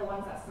wasn't one of the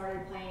ones that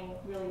started playing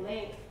really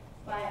late,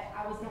 but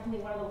I was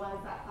definitely one of the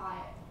ones that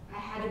thought I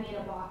had to be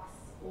in a box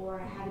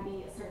or I had to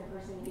be a certain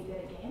person to be good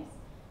at games.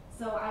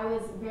 So I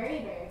was very,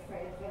 very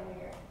afraid of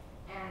failure,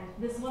 and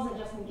this wasn't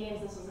just in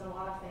games, this was in a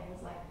lot of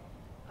things. Like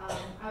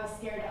I was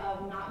scared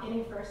of not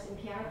getting first in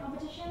piano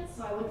competitions,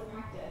 so I wouldn't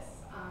practice.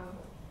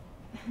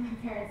 My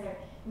parents are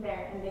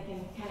there and they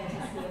can kind of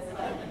test this,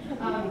 but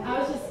I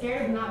was just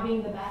scared of not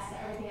being the best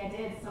at everything I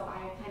did, so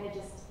I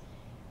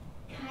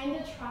kind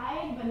of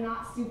tried, but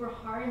not super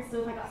hard. So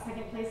if I got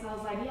second place, I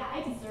was like, yeah,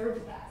 I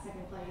deserved that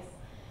second place.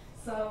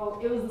 So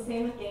it was the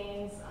same with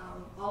games.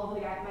 All of my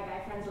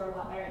guy friends were a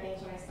lot better at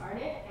games when I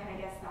started, and I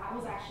guess that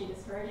was actually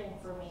discouraging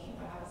for me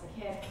when I was a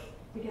kid,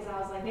 because I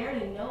was like, they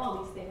already know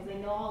all these things. They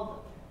know all the,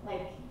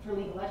 like for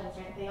League of Legends,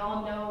 right? They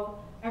all know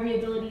every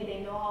ability,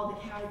 they know all the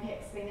counter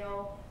picks, they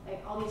know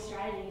like all these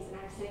strategies, and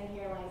I'm sitting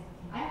here like,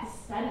 I have to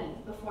study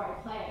before I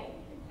play.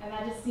 And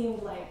that just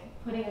seemed like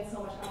putting in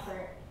so much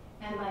effort,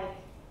 and like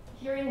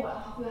hearing what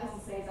Haku has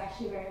to say is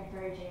actually very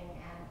encouraging,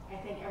 and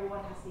I think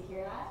everyone has to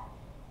hear that.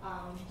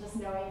 Just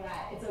knowing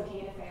that it's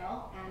okay to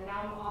fail, and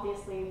now I'm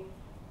obviously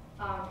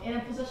in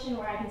a position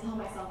where I can tell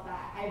myself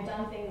that I've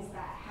done things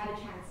that had a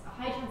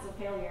high chance of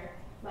failure.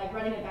 Like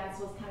running events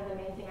was kind of the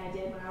main thing I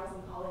did when I was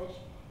in college,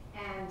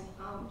 and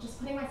just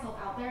putting myself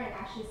out there and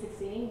actually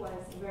succeeding was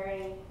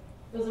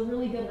a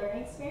really good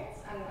learning experience,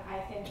 and I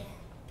think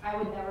I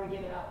would never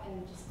give it up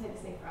and just play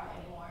the same route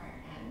anymore,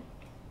 and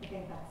I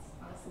think that's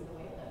honestly the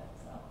way to live.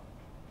 So.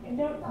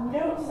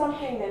 Note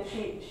something that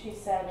she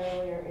said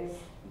earlier is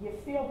you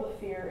feel the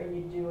fear and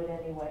you do it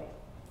anyway,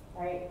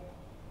 right?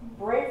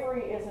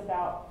 Bravery is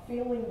about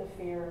feeling the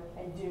fear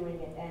and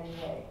doing it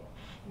anyway.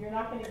 You're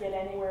not going to get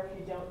anywhere if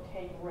you don't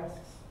take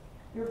risks.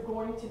 You're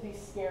going to be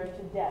scared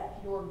to death.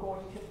 You're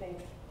going to think,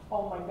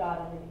 oh my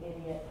God, I'm an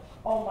idiot.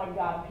 Oh my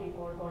God,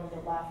 people are going to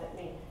laugh at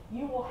me.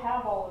 You will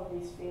have all of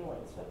these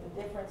feelings, but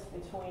the difference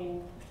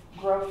between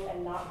growth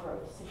and not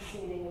growth,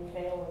 succeeding and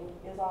failing,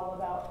 is all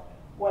about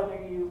whether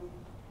you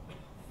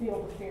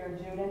feel the fear and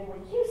do it anyway.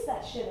 Use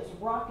that shit as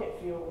rocket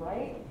fuel,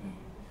 right?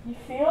 You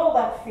feel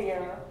that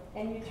fear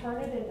and you turn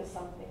it into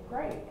something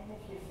great. And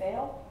if you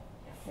fail,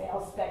 you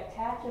fail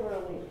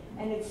spectacularly.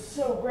 And it's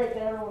so great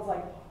that everyone's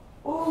like,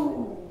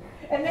 ooh.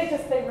 And they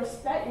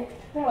respect you.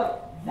 They're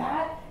like,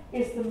 that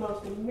is the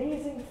most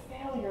amazing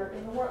failure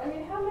in the world. I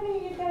mean, how many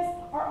of you guys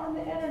are on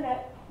the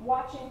internet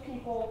watching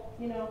people,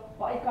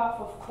 bike off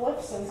of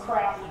cliffs and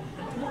crap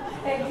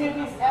and do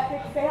these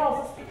epic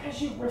fails? It's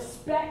because you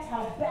respect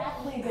how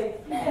badly they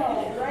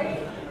failed, right?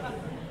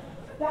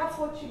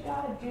 what you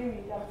gotta do.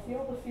 You gotta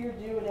feel the fear,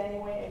 do it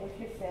anyway, and if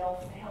you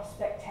fail, fail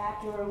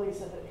spectacularly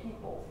so that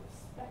people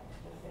respect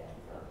the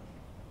failure.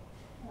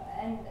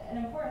 And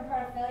an important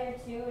part of failure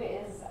too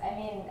is, I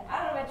mean,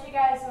 I don't know about you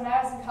guys, when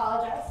I was in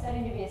college, I was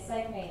studying to be a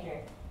psych major.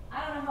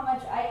 I don't know how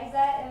much I use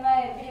that in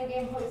my video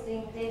game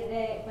posting day to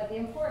day, but the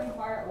important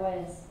part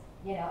was,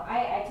 you know,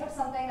 I took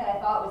something that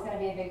I thought was going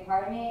to be a big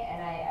part of me, and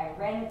I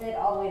ran with it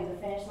all the way to the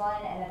finish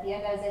line, and at the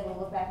end I was able to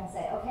look back and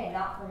say, okay,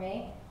 not for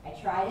me. I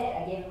tried it,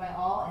 I gave it my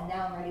all, and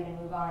now I'm ready to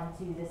move on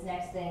to this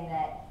next thing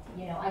that,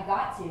 you know, I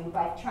got to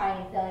by trying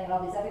and failing at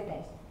all these other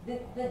things.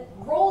 The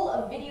role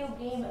of video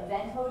game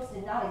event host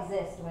did not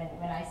exist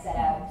when I set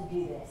out to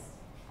do this.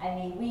 I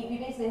mean, we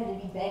basically had to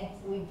be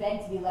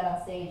begged to be let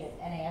on stage at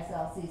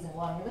NASL season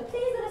 1. We're like,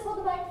 please let us hold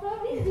the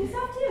microphone, we need to do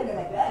stuff too. And they're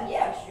like,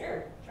 yeah,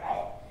 sure, try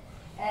it.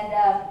 And,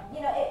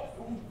 you know,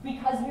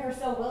 because we were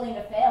so willing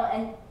to fail,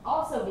 and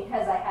also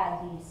because I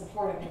had the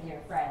support of a dear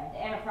friend.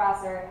 Anna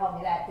Prosser helped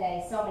me that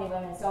day, so many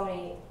women, so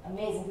many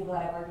amazing people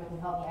that I've worked with who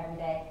help me every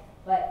day.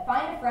 But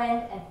find a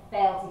friend and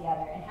fail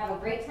together and have a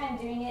great time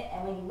doing it,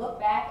 and when you look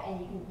back and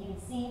you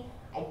can see,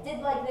 I did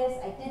like this,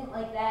 I didn't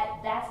like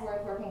that, that's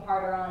worth working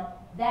harder on.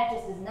 That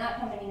just does not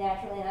come to me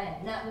naturally, and I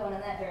am not going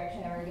in that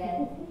direction ever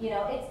again. You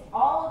know, it's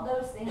all of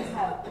those things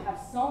have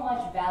so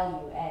much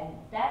value, and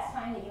that's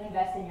time that you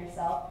invest in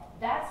yourself.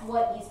 That's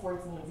what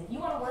esports needs. If you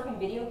want to work in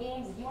video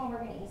games, if you want to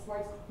work in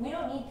esports, we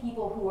don't need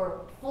people who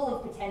are full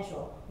of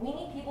potential. We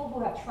need people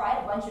who have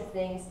tried a bunch of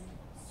things,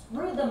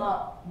 screwed them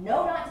up,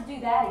 know not to do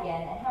that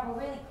again, and have a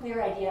really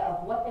clear idea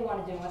of what they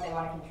want to do and what they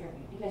want to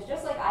contribute. Because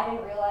just like I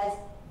didn't realize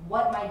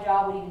what my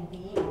job would even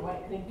be or what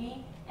it could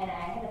be, and I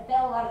had to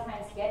fail a lot of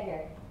times to get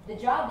here, the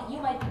job that you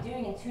might be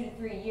doing in 2 to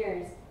 3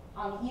 years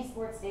on the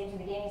esports stage and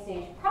the gaming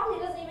stage probably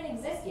doesn't even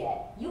exist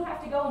yet. You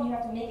have to go and you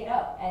have to make it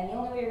up, and the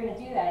only way you're going to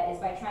do that is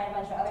by trying a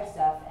bunch of other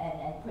stuff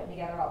and putting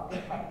together all the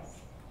good parts.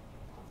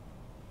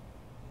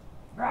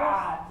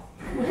 I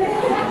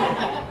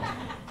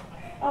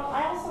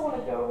also want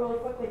to go really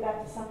quickly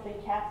back to something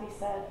Kathy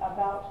said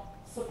about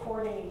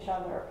supporting each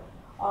other.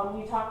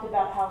 You talked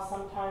about how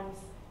sometimes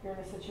you're in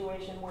a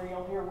situation where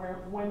you'll hear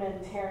women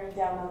tearing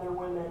down other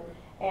women,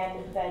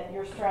 and that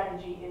your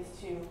strategy is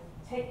to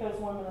take those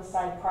women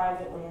aside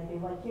privately and be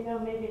like, you know,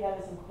 maybe that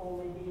isn't cool,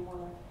 maybe you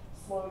want to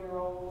slow your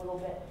roll a little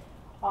bit.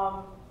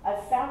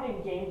 I've found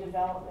in game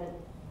development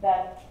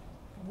that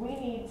we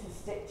need to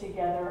stick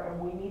together and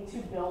we need to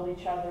build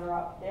each other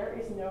up. There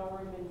is no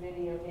room in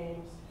video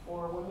games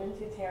for women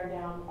to tear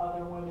down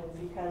other women,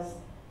 because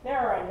there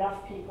are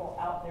enough people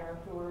out there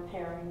who are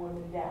tearing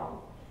women down.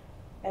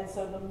 And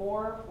so the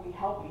more we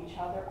help each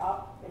other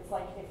up, it's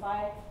like, if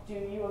I do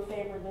you a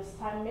favor this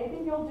time, maybe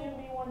you'll do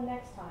me one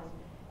next time.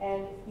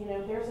 And you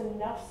know, there's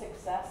enough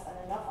success and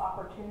enough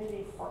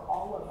opportunity for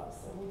all of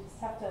us, and we just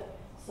have to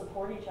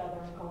support each other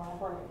and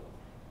collaborate.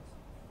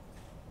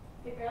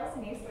 The girls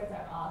in esports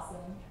are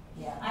awesome.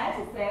 Yeah. I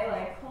have to say,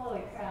 like,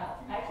 holy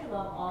crap, I actually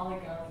love all the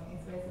girls in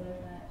esports that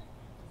I've met.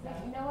 So.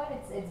 You know what,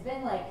 it's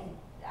been like,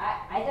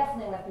 I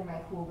definitely went through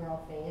my cool girl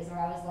phase where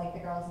I was like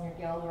the girls in your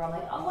guild where I'm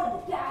like, I'm one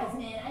of the guys,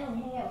 man, I don't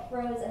hang out with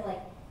bros, and like,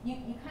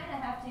 you kind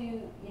of have to,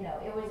 you know,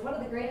 it was one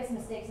of the greatest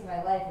mistakes of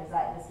my life is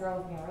that this girl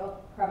was being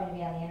real crummy to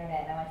me on the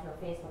internet, and I went to her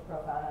Facebook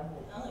profile and I was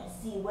like, I'm going to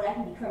see what I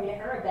can be crummy to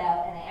her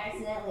about, and I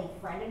accidentally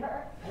friended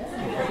her. And this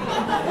is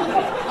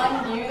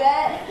undo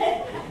that.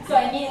 So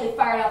I immediately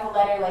fired off a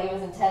letter like it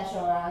was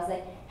intentional, and I was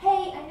like,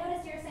 hey, I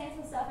noticed you were saying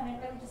some stuff, and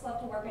I'd really just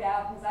love to work it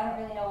out because I don't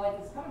really know where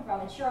this is coming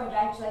from. And she wrote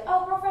back, she's like,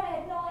 oh, girlfriend,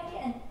 I had no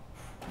idea. And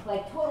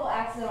like total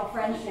accidental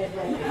friendship,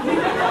 like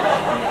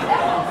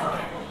that was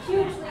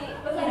hugely.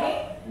 Was it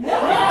me? No.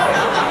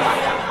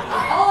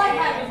 All I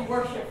had was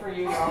worship for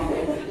you, girl.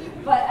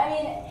 But I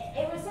mean,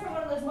 it was sort of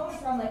one of those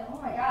moments where I'm like,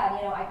 oh my God,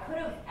 you know, I could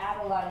have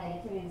added a lot of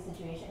negativity to the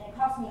situation, and it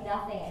cost me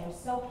nothing, and it was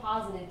so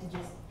positive to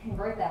just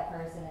convert that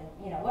person, and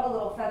you know, what a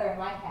little feather in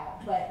my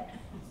cap. But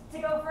to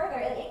go further,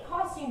 it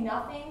costs you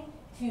nothing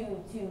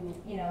to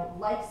you know,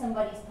 like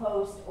somebody's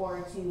post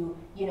or to,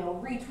 you know,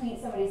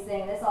 retweet somebody's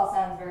thing. This all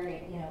sounds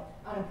very, you know,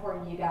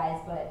 unimportant to you guys,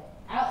 but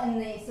out in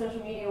the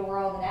social media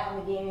world and out in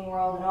the gaming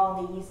world and all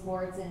in the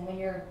esports, and when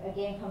you're a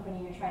game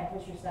company, you're trying to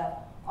push your stuff,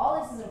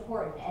 all this is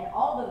important, and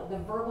all the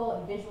verbal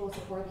and visual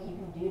support that you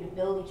can do to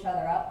build each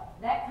other up,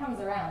 that comes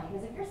around,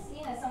 because if you're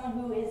seen as someone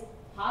who is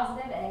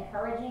positive and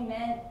encouraging,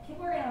 man,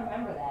 people are going to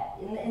remember that.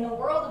 In the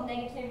world of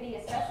negativity,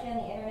 especially on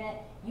the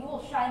internet, you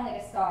will shine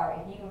like a star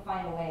if you can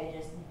find a way to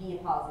just be a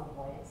positive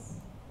voice.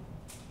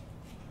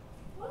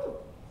 Woo!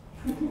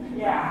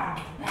 Yeah,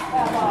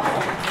 that's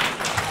awesome.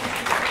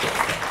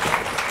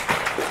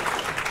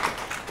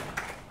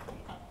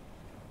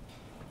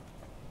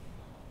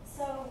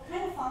 So,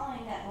 kind of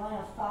following that line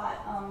of thought,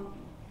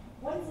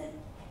 what is it?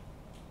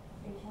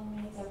 Are you telling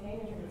me it's okay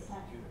or it's not?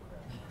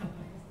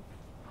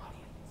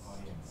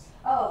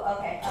 Oh,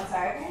 okay. I'm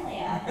sorry. Apparently,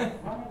 I have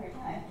one of your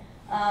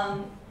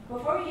time.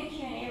 Before we do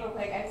Q&A real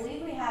quick, I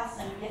believe we have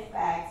some gift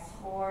bags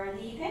for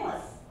the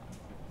panelists.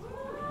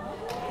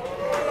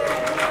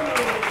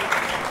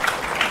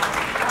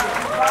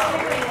 While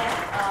we're doing that,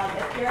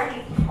 if there are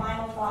any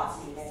final thoughts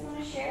that you guys want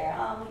to share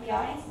with the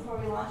audience before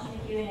we launch into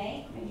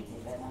Q&A? Maybe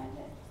take that time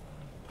to.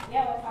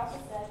 Yeah, what Tasha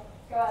said.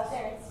 Go out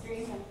there and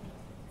stream and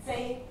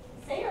say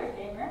you're a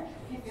gamer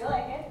if you feel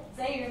like it.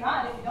 Say you're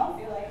not if you don't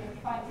feel like it.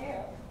 It's fine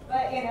too.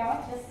 But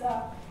just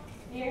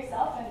be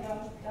yourself and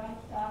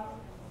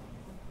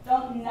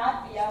don't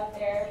not be out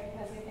there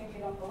because we think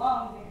you don't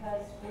belong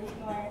because we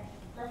ignore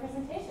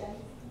representation.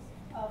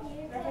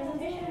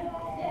 Representation.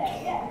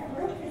 Yeah.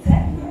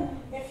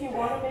 If you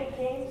want to make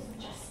games,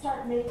 just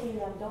start making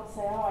them. Don't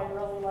say, oh, I'd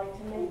really like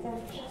to make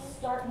them. Just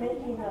start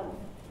making them.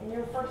 And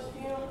your first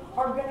few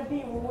are going to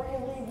be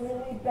really,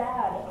 really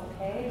bad,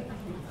 okay?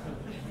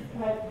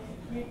 But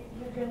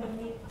you're going to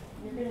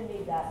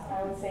need that.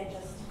 I would say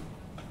just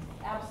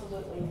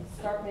absolutely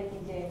start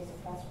making games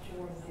if that's what you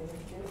want to do.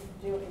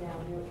 Do it now.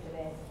 Do it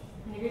today.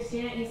 When you're a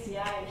student at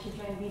UCI, you should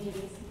join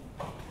VGDC.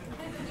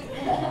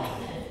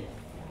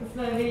 It's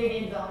the video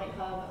game development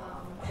club.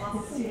 Lots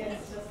of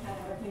students just kind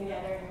of working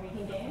together and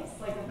making games.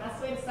 Like the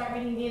best way to start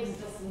making games is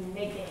just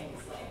make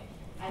games. Like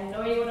I had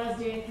no idea what I was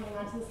doing coming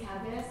onto this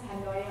campus. I had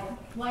no idea.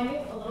 Well, I knew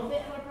a little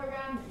bit how to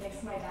program thanks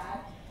to my dad,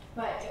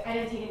 but I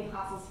didn't take any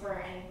classes for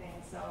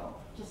anything. So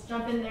just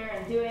jump in there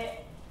and do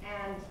it.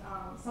 And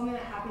something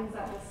that happens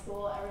at this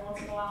school every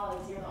once in a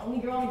while is you're the only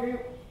girl in the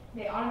group.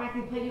 They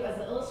automatically put you as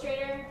the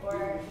illustrator,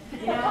 or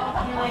you're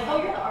like, oh,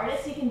 you're the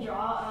artist. You can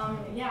draw.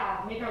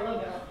 Yeah, make our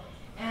logo.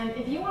 And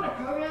if you want to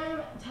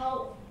program,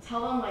 tell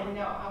them like,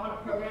 no, I want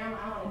to program.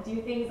 I want to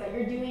do things that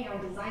you're doing. I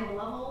want to design the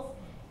levels.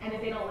 And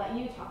if they don't let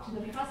you, talk to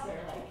the professor.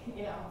 Like,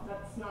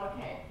 that's not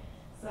okay.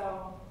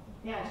 So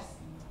yeah, just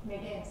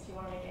make games if you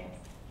want to make games.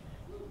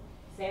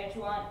 Say what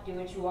you want, do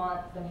what you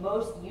want. The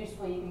most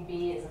useful you can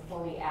be is a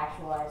fully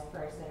actualized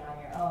person on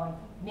your own.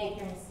 Make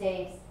your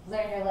mistakes,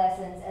 learn your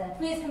lessons, and then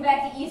please come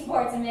back to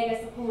eSports and make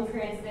us the coolest,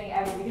 greatest thing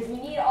ever. Because we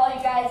need all you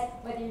guys,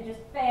 whether you're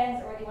just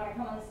fans, or whether you want to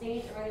come on the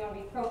stage, or whether you want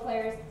to be pro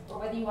players, or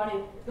whether you want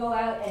to go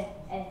out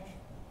and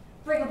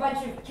bring a bunch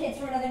of kids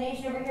from another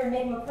nation over here and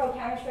make them a pro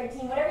Counter-Strike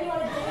team. Whatever you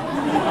want to do,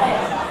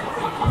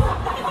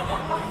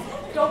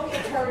 don't be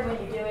a turd when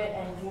you do it,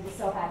 and we'll be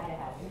so happy to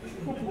have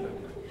you.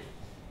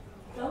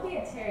 Don't be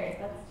a turd.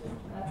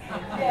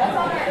 That's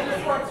on our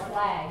eSports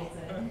flag.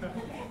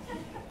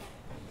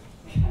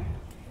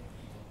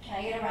 Can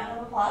I get a round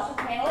of applause for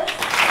the panelists?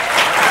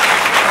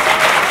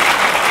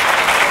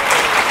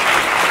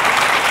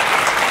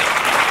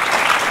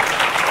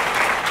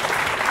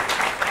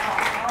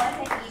 I want to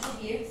thank each of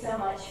you so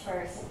much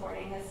for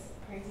supporting this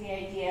crazy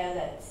idea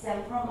that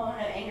stemmed from a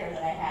moment of anger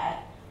that I had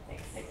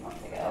like 6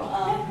 months ago.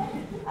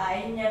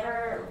 I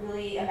never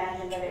really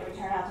imagined that it would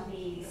turn out to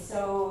be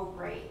so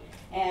great.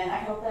 And I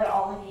hope that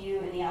all of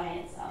you in the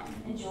audience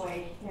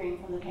enjoyed hearing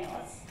from the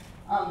panelists.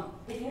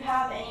 If you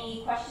have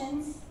any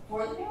questions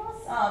for the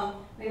panelists,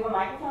 we have a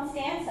microphone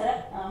stand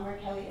set up where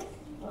Kelly is,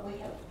 lovely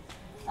Kelly.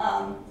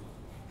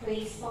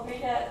 Please feel free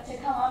to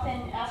come up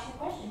and ask your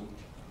question.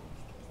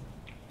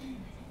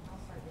 I'll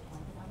start this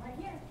one because I'm right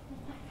here.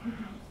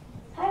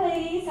 Hi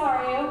ladies, how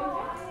are you?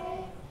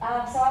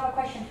 So I have a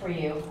question for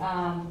you.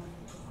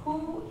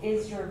 Who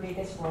is your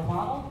biggest role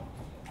model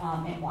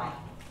and why?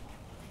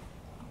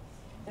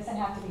 Doesn't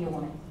have to be a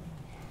woman.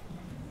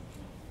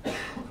 Well,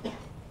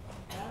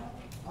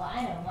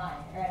 I know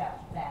mine right off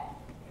the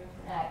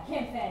bat.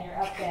 Kim Fan, you're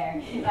up there.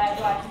 I was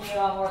watching you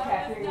on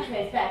Warcraft 3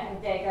 replays back in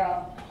the day,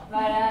 girl.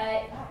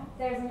 But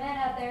there's a man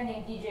out there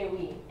named DJ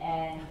Wee,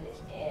 and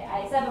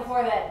I said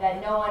before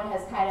that no one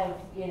has kind of,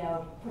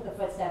 put the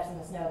footsteps in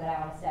the snow that I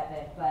want to step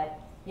in. But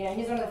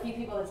he's one of the few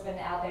people that's been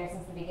out there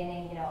since the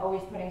beginning.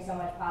 Always putting so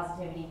much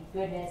positivity,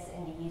 goodness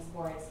into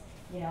esports.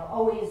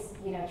 Always,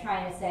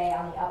 trying to stay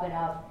on the up and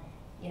up.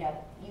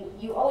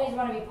 You always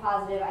want to be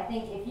positive. I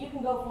think if you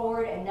can go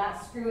forward and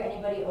not screw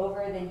anybody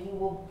over, then you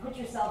will put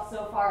yourself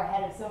so far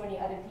ahead of so many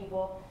other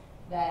people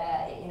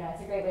that, it's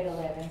a great way to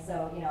live. And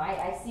so,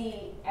 I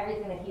see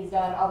everything that he's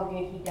done, all the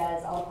good he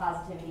does, all the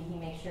positivity he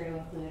makes sure to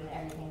include in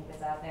everything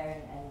that's out there,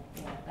 and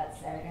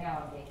that's everything I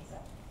want to be. So,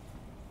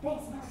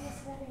 thanks,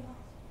 Marcus, very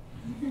much.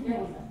 You're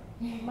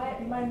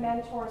welcome. My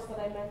mentors that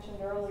I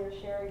mentioned earlier,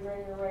 Sherry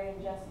Granger Ray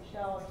and Jesse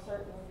Shell, are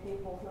certainly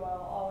people who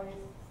I'll always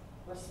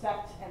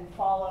respect and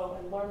follow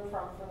and learn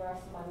from for the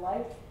rest of my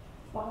life.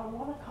 But I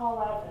want to call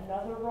out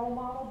another role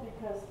model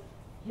because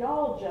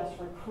y'all just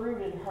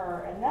recruited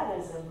her, and that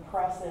is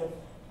impressive.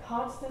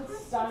 Constance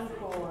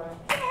Steinfuller,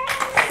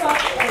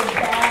 such a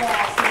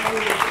badass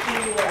lady she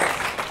is.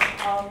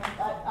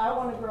 I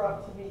want to grow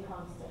up to be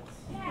Constance.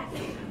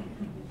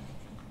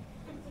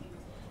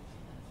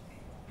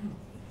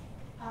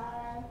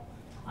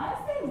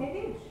 Honestly,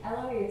 maybe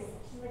Eloise.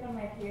 She's like one of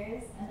my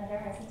peers, and I've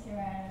never seen her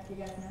around if you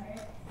guys know her.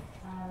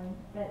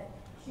 But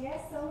she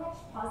has so much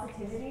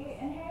positivity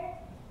in her,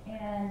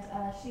 and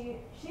she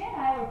and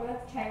I were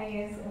both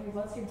Chinese, and we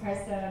both stream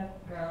Hearthstone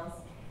girls,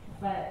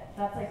 but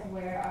that's like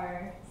where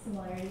our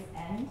similarities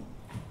end.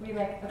 We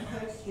like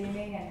approach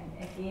streaming and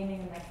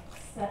gaming in like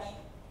such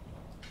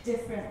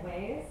different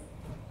ways,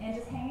 and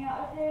just hanging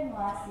out with her in the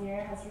last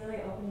year has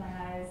really opened my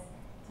eyes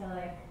to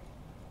like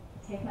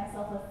take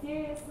myself less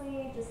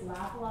seriously, just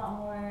laugh a lot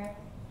more,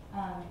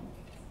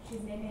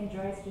 she's made me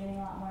enjoy streaming a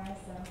lot more,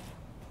 so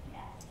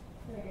yeah,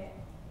 really great.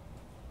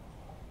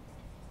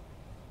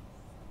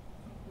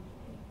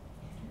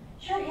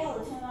 Sure, yeah,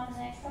 let's move on to the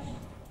next question.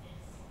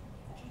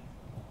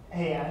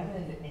 Hey, I'm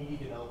an indie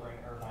developer in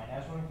Irvine. I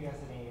was wondering if you guys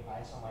had any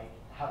advice on like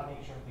how to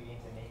make sure the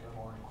games I make are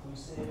more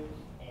inclusive,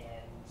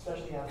 and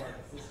especially as like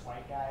a cis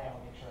white guy, I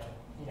want to make sure I'm,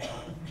 you know,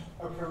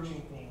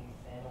 approaching things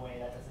in a way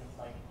that doesn't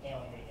like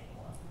alienate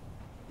anyone.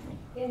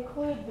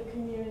 Include the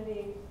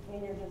community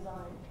in your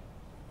design.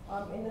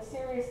 In the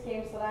serious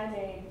games that I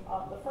made,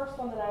 the first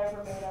one that I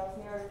ever made, I was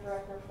narrative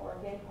director for a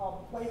game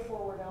called Play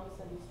Forward Elm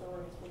City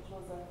Stories, which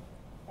was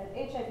an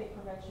HIV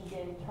prevention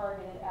game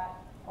targeted at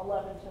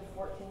 11 to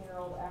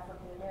 14-year-old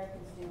African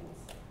American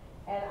students.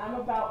 And I'm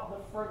about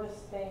the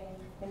furthest thing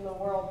in the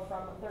world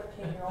from a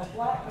 13-year-old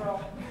black girl.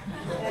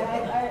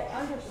 And I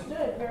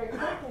understood very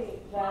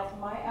quickly that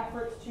my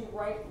efforts to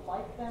write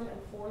like them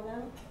and for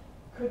them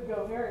could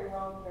go very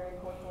wrong very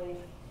quickly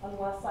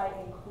unless I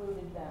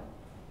included them.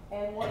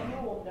 And what you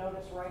will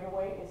notice right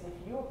away is if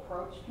you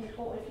approach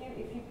people, if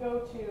you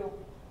go to,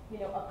 you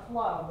know, a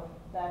club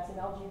that's an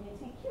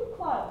LGBTQ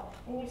club,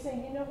 and you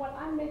say, you know what,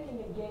 I'm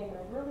making a game and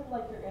I really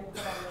like your input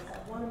on this,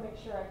 I want to make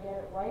sure I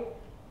get it right,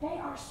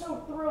 they are so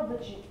thrilled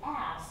that you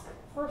ask,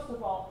 first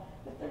of all,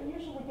 that they're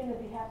usually going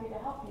to be happy to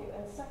help you,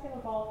 and second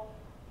of all,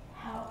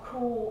 how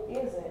cool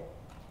is it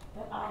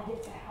that I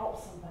get to help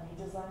somebody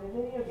design a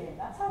video game?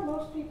 That's how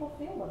most people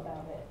feel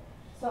about it.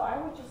 So I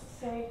would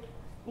just say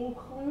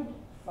include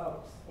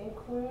folks,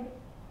 include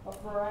a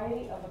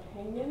variety of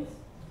opinions,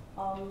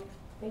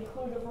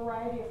 include a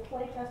variety of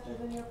play testers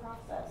in your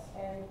process,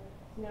 and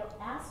you know,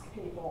 ask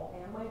people,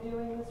 am I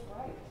doing this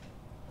right?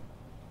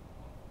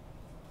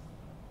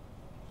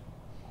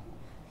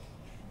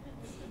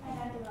 I'm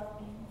not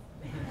developing.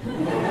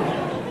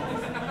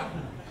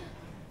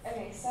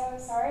 Okay, so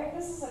sorry if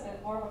this is a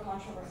bit more of a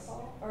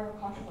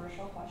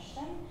controversial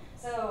question.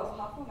 So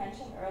Hafu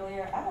mentioned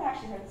earlier, I haven't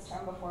actually heard this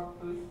term before,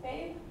 booth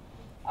babe.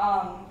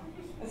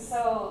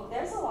 So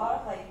there's a lot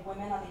of like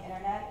women on the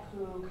internet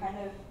who kind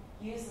of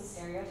use the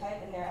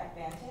stereotype in their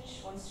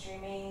advantage when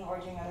streaming or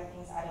doing other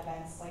things at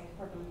events, like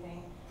for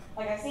boothing.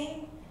 Like I've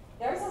seen,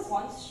 there's this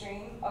one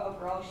stream of a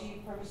girl,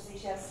 she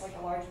has like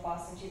a large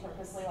bust and she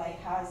purposely like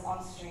has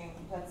on stream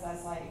that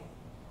says like,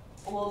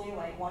 we'll do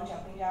like one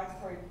jumping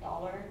jack per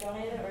 $1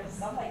 donated or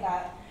stuff like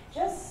that.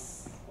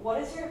 Just,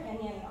 what is your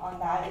opinion on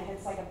that if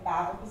it's like a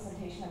bad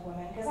representation of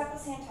women? Because at the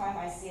same time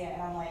I see it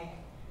and I'm like,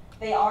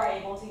 they are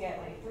able to get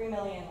like 3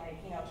 million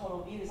like, you know,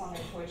 total views on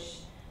their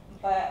Twitch,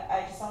 but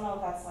I just don't know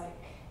if that's like.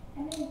 I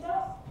mean,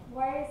 don't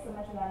worry so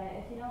much about it.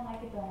 If you don't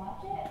like it, don't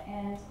watch it.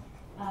 And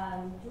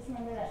just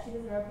remember that she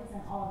doesn't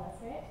represent all of us,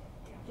 right?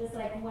 Just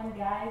like one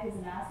guy who's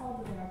an asshole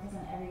doesn't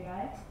represent every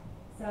guy.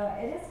 So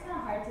it is kind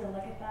of hard to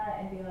look at that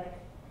and be like,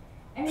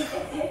 I mean,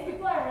 if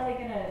people are really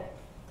gonna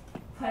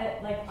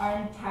put like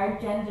our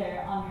entire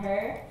gender on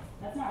her,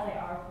 that's not really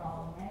our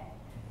problem, right?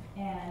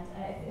 And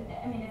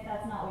I mean, if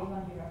that's not what you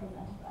want to be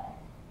represented by.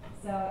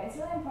 So it's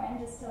really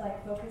important just to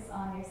like focus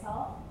on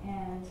yourself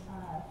and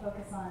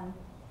focus on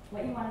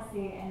what you want to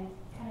see and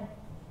kind of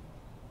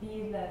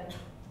be the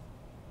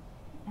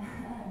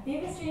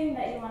be the stream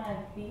that you want to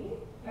be,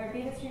 or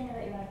be the streamer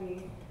that you want to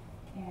be,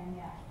 and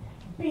yeah.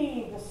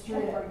 Be the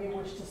streamer you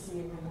wish to see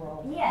in the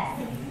world. Yes.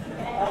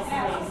 Can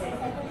I also say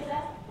something to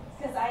that?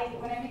 Because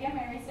when I began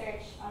my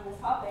research on this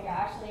topic, I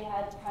actually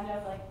had kind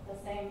of like the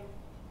same,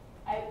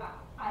 I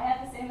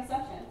had the same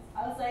assumptions.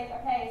 I was like,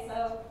 okay,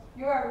 so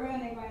you are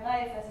ruining my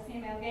life as a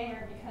female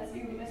gamer because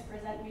you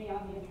mispresent me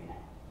on the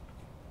internet.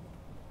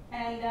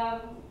 And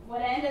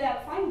what I ended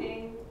up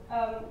finding,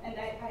 and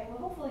I will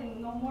hopefully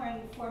know more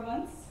in 4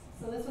 months,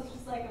 so this was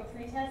just like a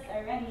pre-test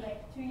I ran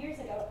like 2 years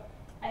ago.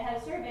 I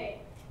had a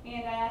survey,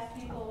 and I asked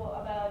people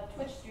about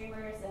Twitch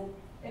streamers, and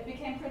it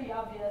became pretty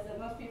obvious that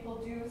most people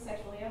do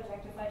sexually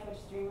objectify Twitch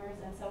streamers,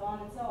 and so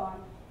on and so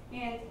on.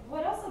 And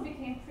what also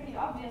became pretty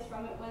obvious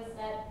from it was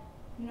that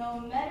no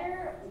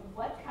matter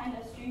what kind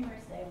of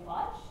streamers they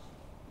watched,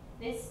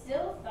 they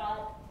still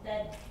thought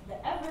that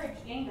the average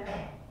gamer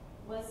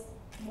was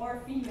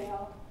more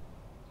female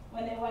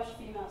when they watched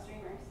female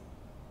streamers.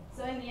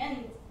 So in the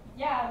end,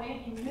 yeah,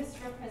 maybe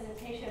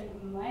misrepresentation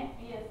might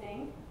be a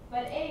thing,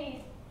 but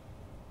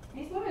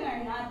these women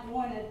are not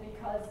doing it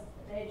because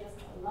they just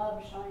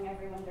love showing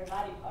everyone their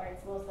body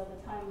parts most of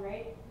the time,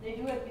 right? They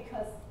do it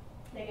because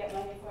they get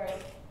money for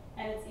it,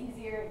 and it's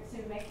easier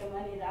to make the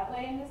money that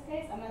way in this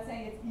case. I'm not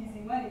saying it's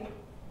easy money.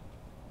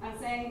 I'm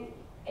saying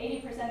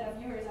 80% of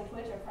viewers on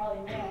Twitch are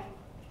probably male,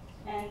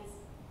 and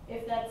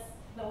if that's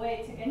the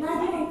way to get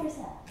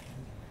 91%.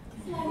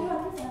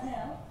 91%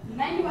 male.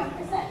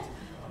 91%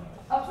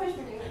 of Twitch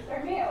producers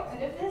are male,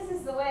 and if this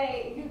is the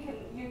way you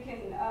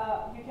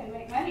can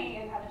make money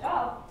and have a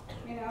job,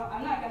 you know,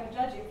 I'm not going to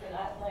judge you for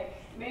that. Like,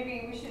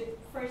 maybe we should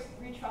first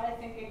retry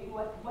thinking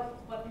what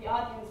the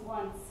audience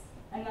wants,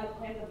 and not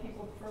blame the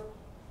people for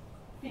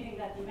feeding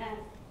that demand.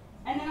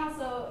 And then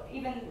also,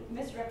 even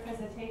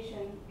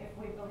misrepresentation, if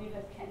we believe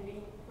it can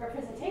be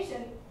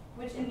representation,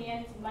 which in the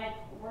end might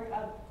work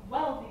out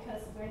well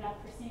because we're not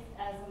perceived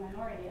as a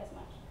minority as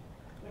much,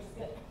 which is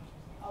good.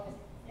 always,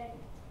 yeah.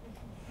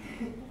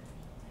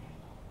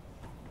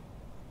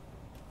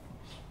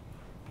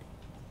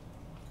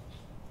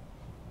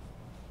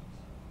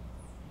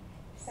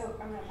 So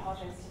I'm going to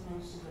apologize to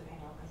most of the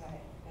panel because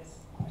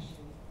this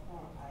question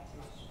won't apply to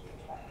most of you.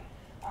 But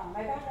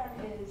my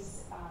background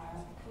is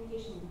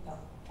communication and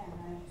film, and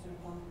I've been a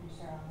film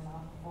producer on and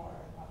off for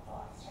about the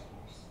last 10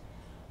 years.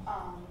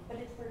 But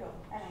it's brutal,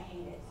 and I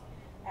hate it.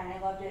 And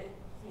I loved it,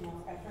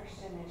 at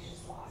first, and it's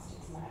just lost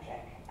its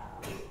magic.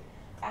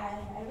 And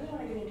I really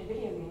want to get into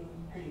video game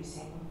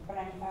producing, but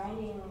I'm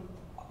finding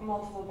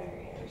multiple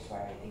barriers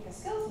where I think the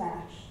skills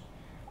match.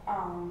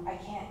 I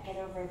can't get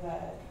over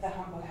the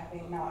hump of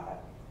having not a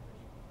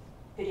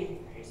video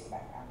game producing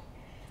background.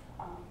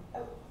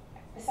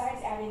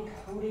 Besides adding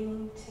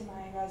coding to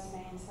my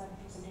resume and some of the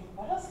things I'm doing,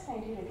 what else can I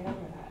do to get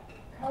over that?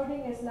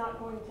 Coding is not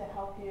going to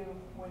help you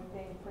with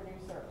being a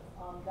producer.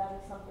 That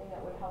is something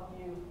that would help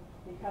you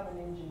become an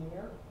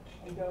engineer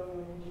and go to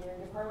an engineering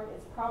department.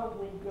 It's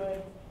probably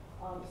good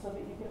so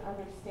that you can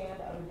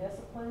understand other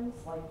disciplines,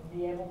 like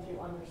be able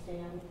to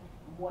understand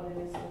what it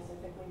is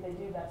specifically they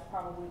do. That's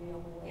probably the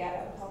only way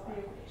that would help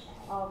you.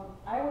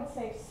 I would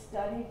say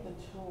study the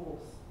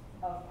tools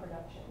of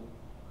production.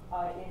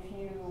 If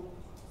you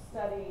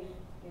study,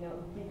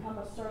 become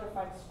a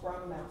certified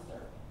Scrum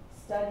Master,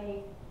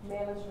 study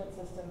management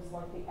systems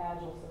like the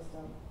Agile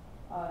system,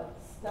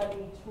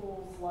 study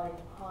tools like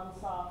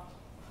Consoft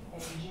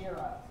and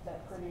Jira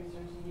that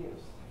producers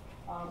use.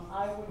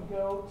 I would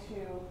go to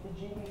the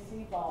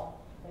GBC Vault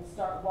and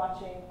start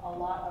watching a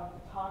lot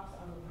of talks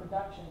on the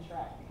production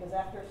track, because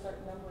after a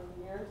certain number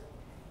of years,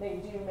 they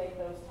do make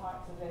those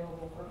talks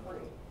available for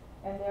free.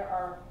 And there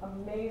are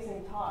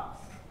amazing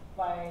talks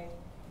by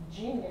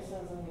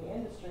geniuses in the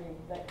industry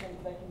that can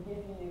give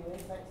you new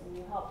insights and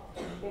new help.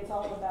 It's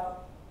all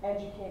about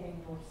educating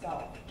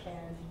yourself.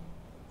 And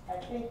I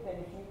think that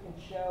if you can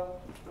show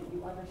that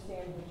you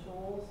understand the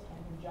tools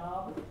and the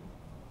job,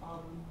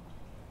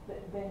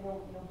 then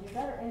you'll do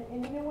better.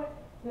 And you know what?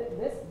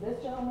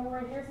 This gentleman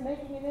right here is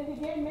making an indie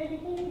game. Maybe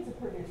he needs a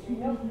producer.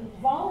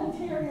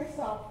 Volunteer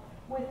yourself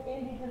with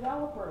indie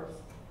developers.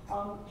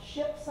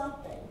 Ship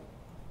something,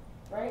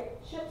 right?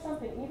 Ship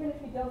something. Even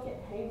if you don't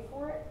get paid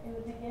for it in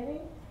the beginning,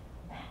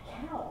 that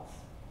counts.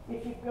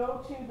 If you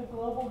go to the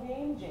Global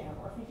Game Jam,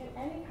 or if you do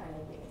any kind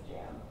of game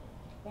jam,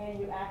 and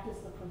you act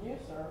as the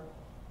producer,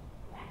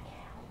 that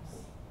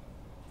counts.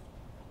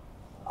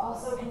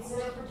 Also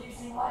consider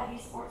producing live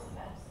eSports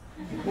events.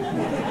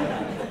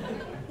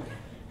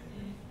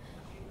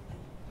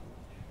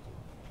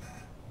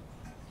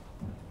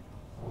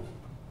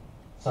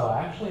 So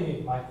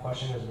actually, my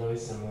question is really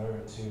similar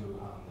to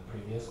the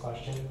previous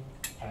question.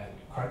 And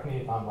correct me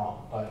if I'm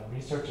wrong, but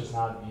research is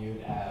not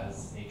viewed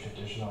as a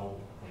traditional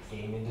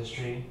game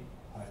industry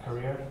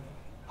career.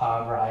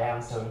 However, I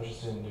am still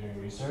interested in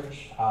doing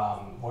research.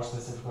 More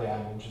specifically,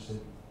 I'm interested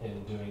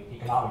in doing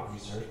economic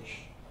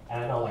research.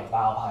 And I know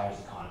Valve hires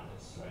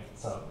economists, right?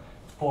 So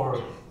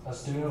for a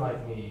student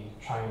like me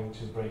trying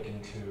to break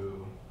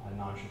into a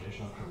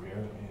non-traditional career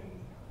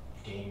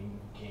in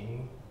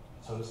gaming,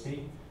 so to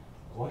speak,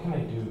 what can I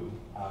do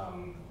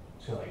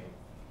to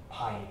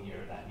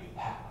pioneer that new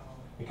path?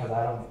 Because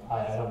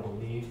I don't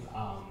believe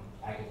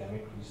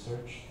academic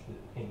research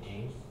in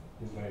games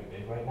is very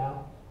big right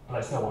now, but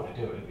I still want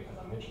to do it because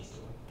I'm interested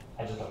in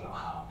it. I just don't know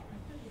how.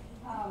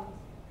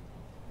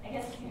 I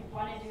guess if you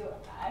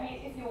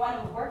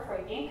want to work for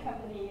a game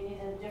company, you need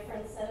a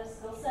different set of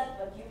skill set,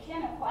 but you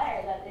can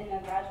acquire that in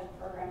a graduate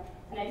program.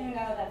 And I do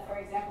know that, for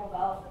example,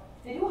 Valve,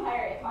 they do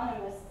hire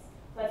economists,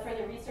 but for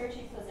the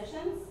researchy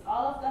positions,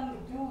 all of them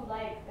do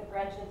like the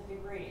graduate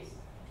degrees.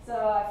 So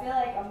I feel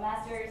like a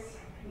master's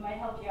might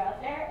help you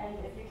out there, and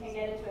if you can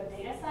get into a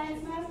data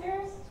science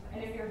master's,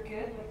 and if you're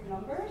good with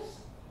numbers,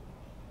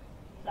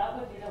 that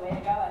would be the way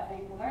to go, I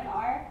think. Learn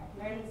R,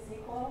 learn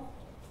SQL,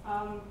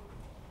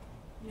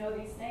 know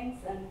these things,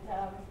 and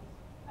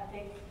I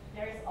think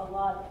there's a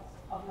lot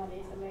of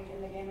money to make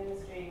in the game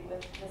industry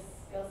with this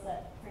skill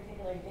set,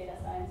 particularly data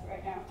science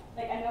right now.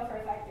 I know for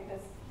a fact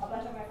because a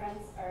bunch of my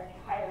friends are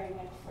hiring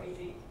like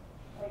crazy.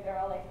 They're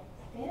all like,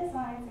 data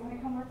science, you want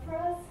to come work for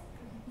us?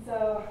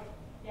 So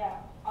yeah,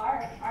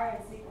 R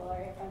and SQL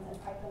are your friends, and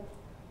Python,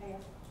 I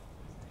guess.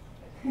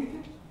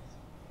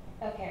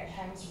 Okay, our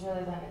time's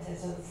really limited,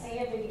 so see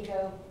if we can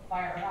go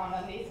fire around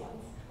on these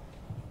ones.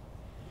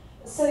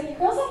 So you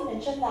girls have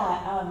mentioned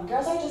that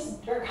girls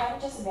are kind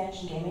of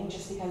disadvantaged in gaming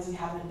just because we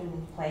haven't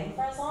been playing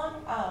for as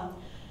long.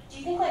 Do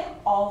you think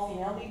all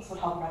female leagues would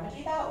help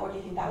remedy that, or do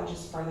you think that would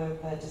just further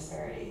the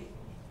disparity?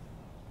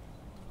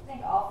 I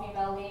think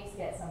all-female leagues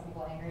get some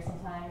people angry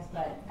sometimes,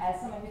 but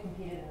as someone who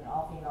competed in an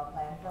all-female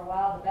clan for a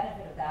while, the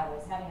benefit of that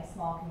was having a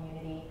small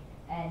community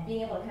and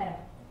being able to kind of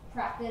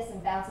practice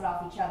and bounce it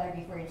off each other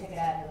before you took it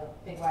out into the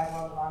big wide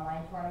world of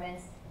online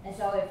tournaments. And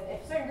so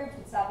if certain groups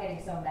could stop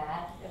getting so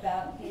mad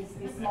about these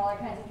smaller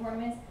kinds of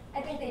tournaments, I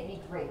think they'd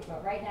be great.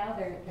 But right now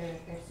they're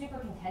super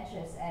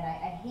contentious, and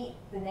I hate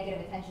the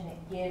negative attention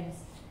it gives,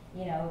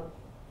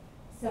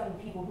 some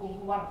people who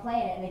want to play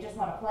in it and they just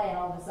want to play, and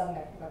all of a sudden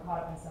they're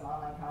caught up in some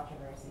online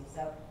controversy.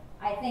 So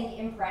I think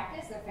in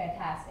practice they're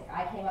fantastic.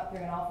 I came up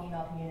through an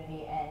all-female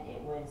community and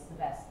it was the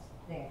best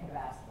thing I could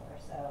have asked for.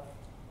 So,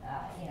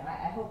 you know,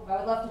 I would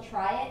love to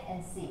try it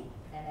and see.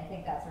 And I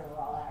think that's where we're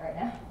all at right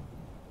now.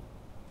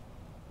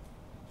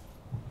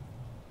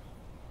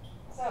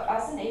 So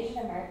as an Asian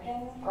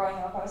American, growing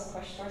up, I was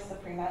pushed towards the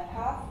pre-med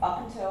path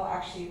up until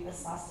actually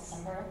this last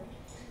December.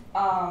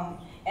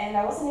 And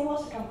I wasn't able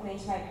to complain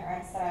to my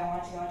parents that I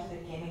wanted to go into the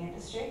gaming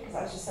industry because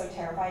I was just so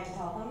terrified to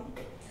tell them.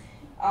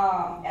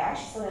 And I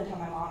actually still didn't tell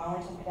my mom, I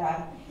only told my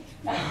dad.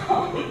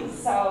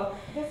 So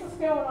this is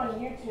going on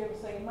YouTube,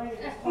 so you might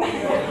have just told me.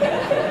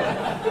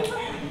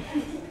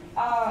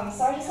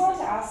 So I just wanted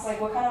to ask,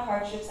 like, what kind of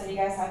hardships that you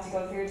guys had to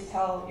go through to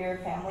tell your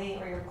family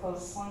or your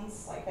closest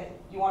ones, like, that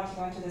you wanted to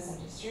go into this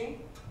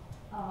industry?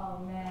 Oh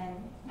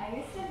man, I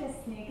used to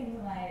just sneak into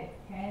my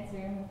parents'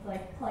 room and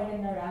like plug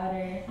in the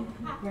router,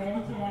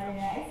 branch and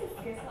everything. I used to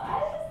skip school. I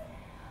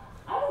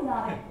was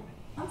not a,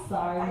 I'm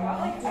sorry. I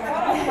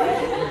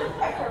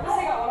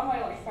purposely got one of my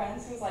like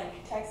friends who's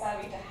like tech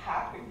savvy to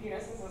hack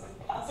computers because it was like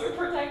password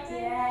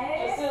protected.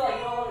 Yeah, just to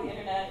like go on the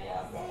internet,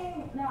 yeah.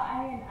 Same. No,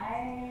 I mean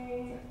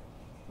I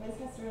was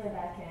just a really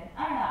bad kid. I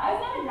don't know. I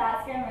was never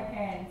that scared of my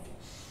parents.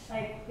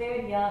 Like they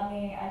would yell at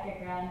me, I'd get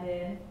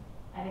grounded.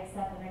 I'd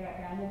accept that I got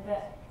grounded,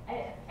 but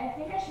I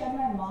think I showed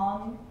my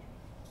mom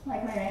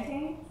like my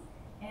rankings,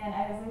 and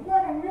I was like,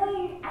 look, I'm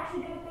really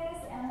actually good at this,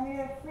 and we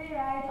have free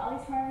ride to all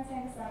these tournaments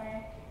during the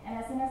summer. And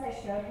as soon as I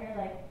showed her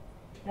like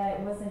that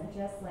it wasn't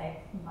just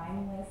like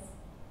mindlessness,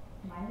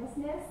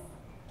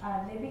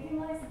 they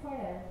became really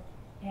supportive,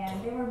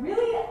 and they were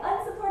really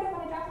unsupportive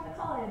when I dropped into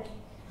college.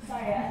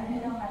 Sorry, I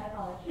didn't know I'm at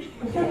college.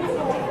 But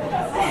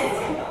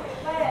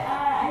I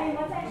mean,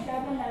 once I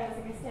showed them that it was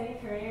like a steady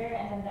career,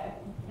 and then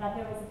that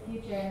there was a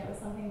future, and it was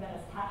something that I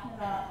was passionate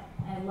about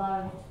and I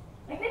loved.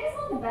 Like they just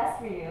want the best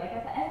for you. Like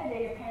at the end of the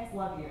day, your parents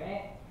love you,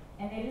 right?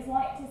 And they just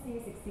want to see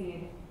you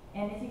succeed.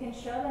 And if you can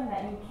show them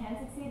that you can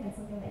succeed in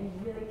something that you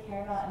really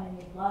care about and then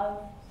you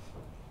love,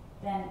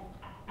 then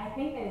I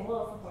think they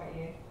will support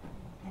you.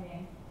 I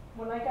mean,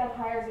 when I got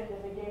hired into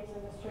the games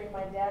industry,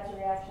 my dad's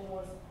reaction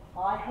was,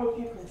 I hope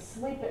you can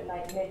sleep at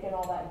night making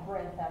all that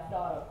Grand Theft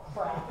Auto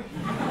crap.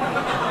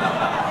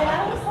 And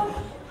I was like,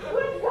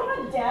 good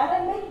God,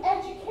 Dad, I make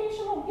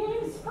educational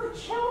games for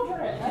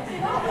children. That's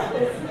not what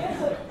this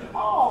is at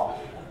all.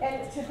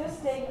 And to this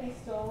day, he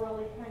still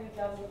really kind of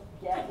doesn't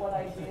get what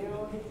I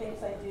do. He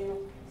thinks I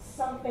do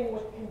something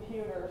with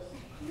computers.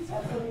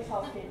 That's what he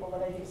tells people,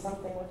 that I do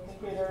something with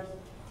computers.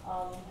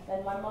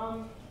 And my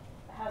mom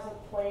hasn't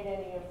played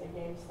any of the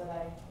games that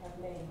I have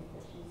made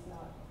because she's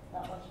not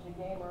that much of a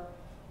gamer.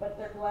 But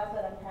they're glad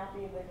that I'm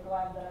happy, they're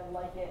glad that I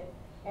like it,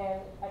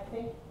 and I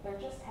think they're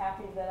just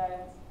happy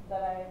that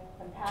I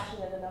am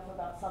passionate enough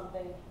about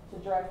something to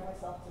drive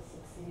myself to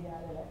succeed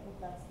at it. I think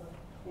that's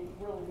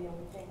really the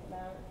only thing that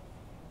matters.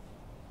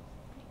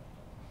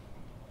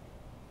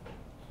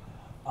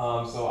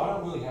 So I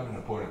don't really have an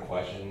important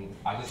question.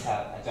 I was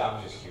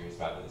just curious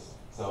about this.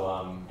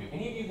 So do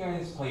any of you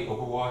guys play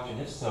Overwatch,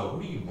 and if so, who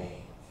do you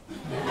main?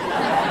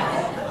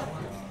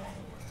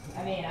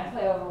 I mean, I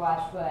play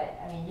Overwatch, but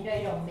I mean, you know,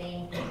 you don't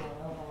main people in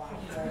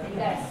Overwatch. So you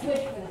gotta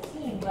switch for the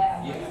team, but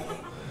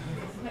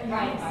I'm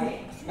right.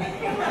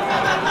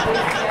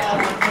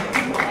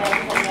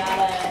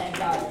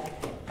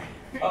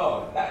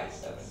 Oh, nice.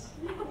 That's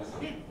cool.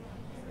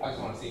 I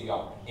just want to see if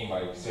y'all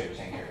anybody consider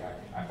Chiang character.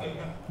 I play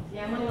that.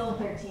 Yeah, I'm only level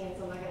 13,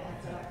 so I'm not gonna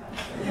answer that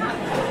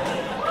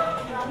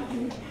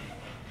question.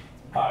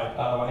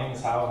 Hi, my name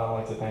is Hal, and I'd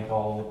like to thank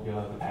all the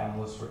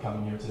panelists for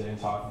coming here today and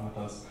talking with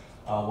us.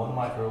 One of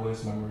my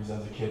earliest memories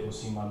as a kid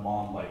was seeing my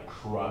mom like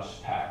crush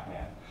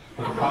Pac-Man.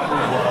 But the problem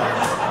was,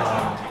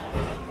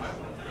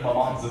 my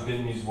mom's a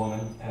Vietnamese woman,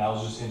 and I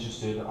was just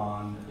interested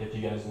on if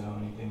you guys know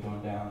anything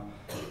going down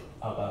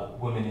about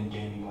women in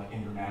gaming, like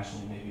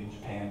internationally, maybe in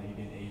Japan,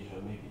 maybe in Asia,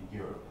 maybe in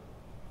Europe.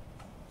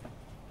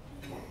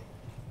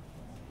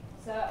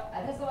 So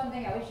this is the one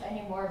thing I wish I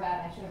knew more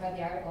about, and I should have read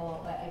the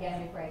article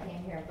again before I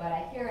came here, but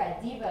I hear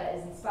DIVA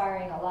is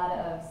inspiring a lot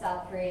of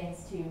South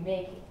Koreans to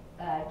make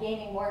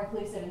gaming more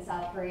inclusive in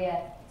South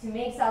Korea, to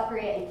make South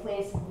Korea a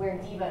place where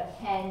DIVA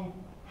can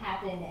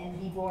happen and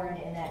be born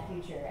in that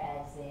future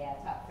as a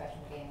top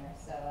professional gamer.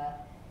 So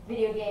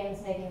video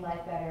games making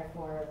life better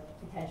for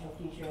potential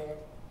future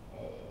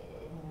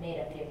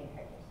made-up video game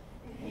characters.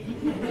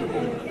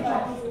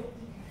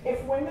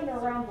 If women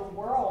around the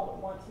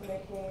world want to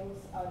make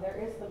games, there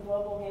is the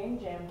Global Game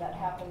Jam that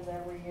happens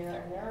every year,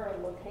 and there are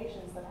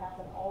locations that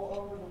happen all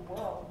over the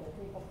world that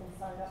people can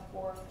sign up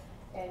for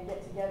and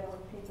get together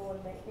with people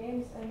and make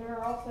games. And there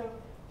are also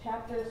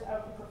chapters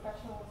of the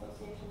professional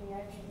association, the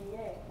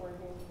IGDA, where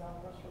game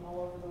developers from all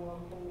over the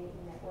world can meet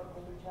and network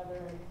with each other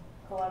and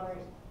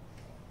collaborate.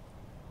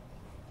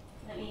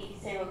 Let me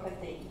say real quick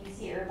that UC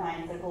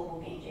Irvine is a global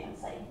game jam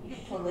site. You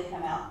should totally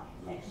come out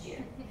next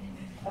year.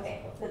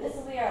 Okay, so this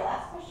will be our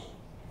last question.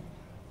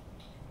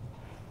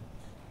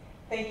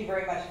 Thank you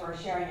very much for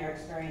sharing your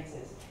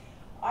experiences.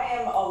 I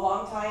am a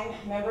longtime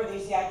member of the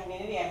UCI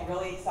community. I'm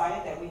really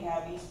excited that we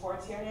have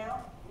eSports here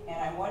now. And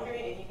I'm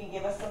wondering if you can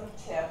give us some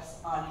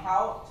tips on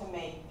how to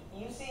make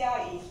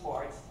UCI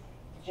eSports,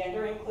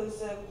 gender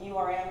inclusive,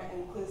 URM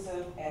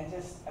inclusive, and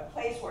just a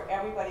place where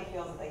everybody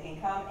feels that they can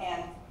come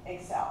and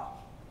excel?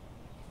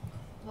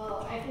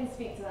 Well, I can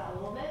speak to that a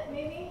little bit,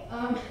 maybe.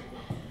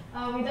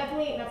 We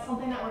definitely, that's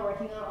something that we're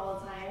working on all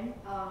the time.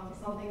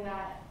 Something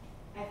that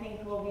I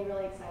think we'll be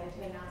really excited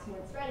to announce when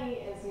it's ready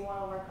is we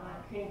want to work on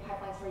creating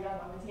pipelines for young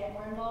women to get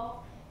more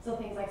involved. So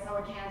things like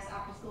summer camps,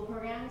 after school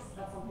programs,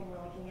 that's something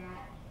we're looking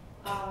at.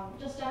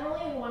 Just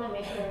generally, we want to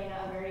make the arena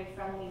a very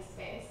friendly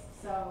space.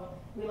 So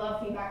we love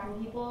feedback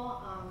from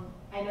people.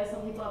 I know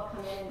some people have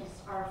come in and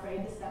just are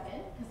afraid to step in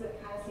because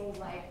it kind of seems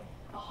like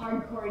a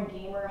hardcore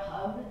gamer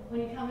hub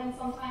when you come in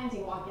sometimes.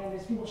 You walk in and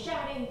there's people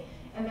shouting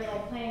and they're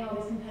like playing all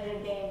these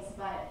competitive games,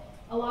 but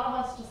a lot of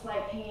us just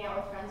like hanging out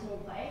with friends when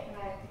we play, and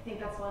I think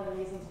that's one of the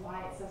reasons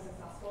why it's so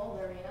successful,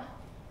 the arena.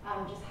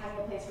 Just having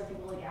a place for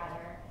people to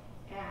gather.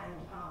 And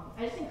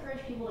I just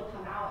encourage people to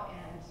come out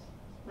and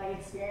like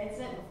experience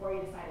it before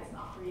you decide it's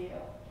not for you.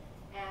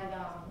 And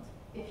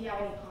if you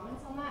have any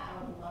comments on that, I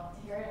would love to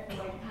hear it. And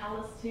like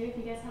panelists too, if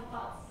you guys have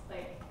thoughts,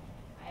 like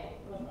I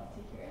would love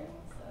to hear it.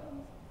 So.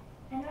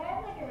 And I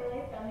have like a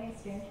really friendly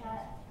stream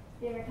chat.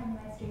 If you ever come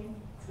to my stream,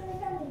 it's really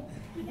friendly.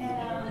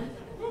 And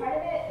part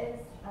of it is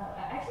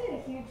actually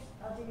a huge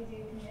LGBT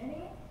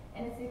community,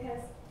 and it's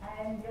because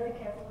I'm really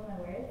careful with my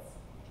words.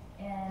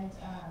 And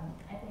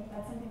I think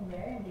that's something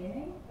rare in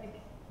gaming. Like,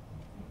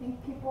 I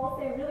think people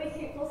say really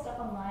hateful stuff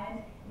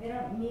online. They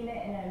don't mean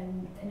it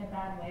in a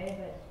bad way,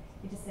 but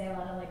you just say a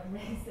lot of like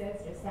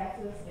racist or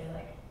sexist or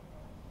like,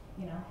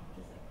 you know,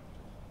 just like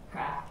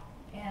crap.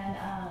 And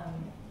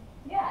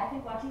yeah, I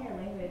think watching your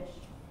language.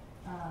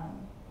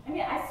 I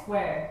mean, I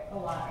swear a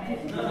lot, right?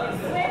 Like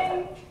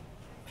swearing,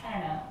 I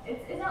don't know.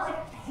 It's not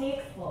like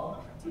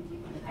hateful.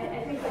 I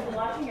think like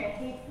watching your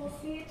hateful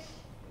speech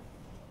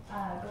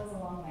goes a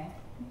long way.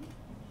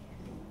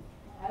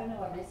 I don't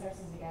know what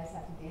resources you guys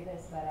have to do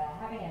this, but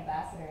having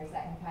ambassadors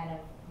that can kind of,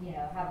 you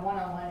know, have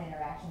one-on-one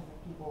interactions with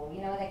people,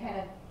 you know, and they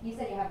kind of, you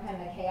said you have kind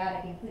of a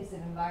chaotic,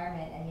 inclusive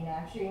environment, and, you know,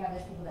 I'm sure you have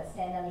those people that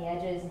stand on the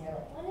edges, and you're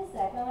like, what is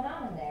that going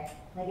on in there?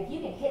 Like, if you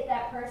can hit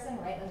that person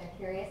right when they're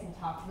curious and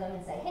talk to them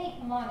and say, hey,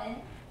 come on in,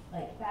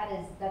 like,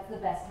 that's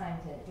the best time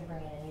to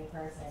bring in a new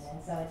person.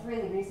 And so it's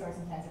really resource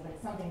intensive, but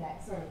it's something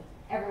that sort of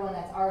everyone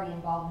that's already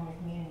involved in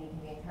your community can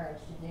be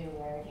encouraged to do,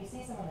 where if you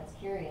see someone that's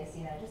curious,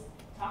 you know, just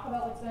talk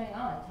about what's going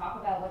on, talk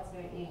about what's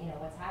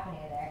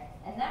happening in there,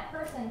 and that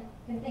person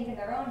can think in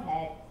their own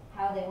head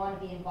how they want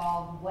to be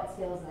involved, what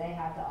skills they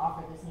have to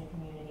offer this new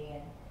community,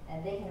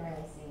 and they can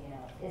really see, you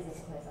know, is this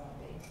a place I want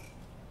to be?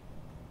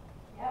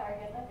 Yeah, or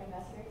get like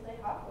ambassadors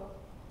like Haku.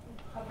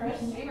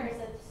 Approach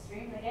streamers that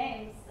stream the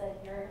games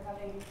that you're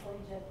having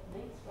collegiate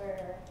leagues for,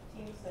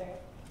 teams for,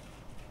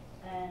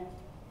 and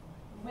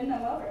win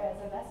them over as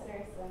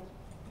ambassadors and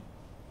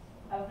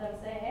have them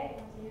say, hey,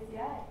 come to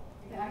UCI.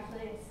 You can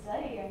actually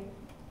study and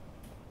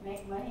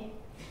make money.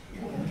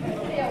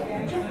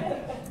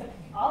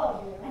 All of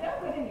you. I don't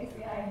live in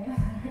UCI.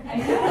 I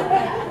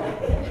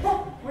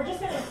know. We're just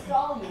going to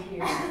install you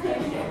here.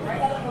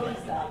 Right out of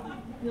the stuff.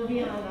 You'll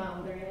be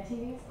on the arena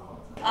TVs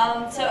all the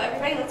time. So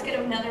everybody, let's give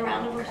another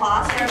round of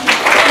applause.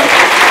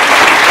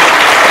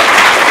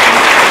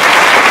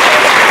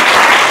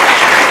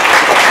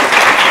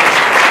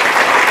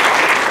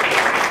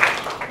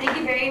 Thank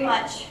you very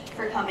much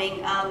for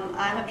coming.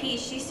 I'm a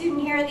PhD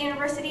student here at the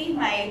university.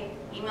 My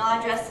email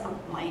address,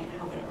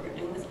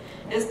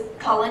 is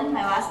Cullen,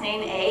 my last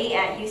name,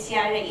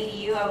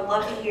 a@uci.edu. I would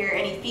love to hear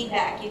any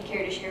feedback you'd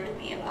care to share with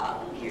me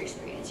about your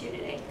experience here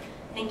today.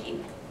 Thank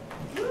you.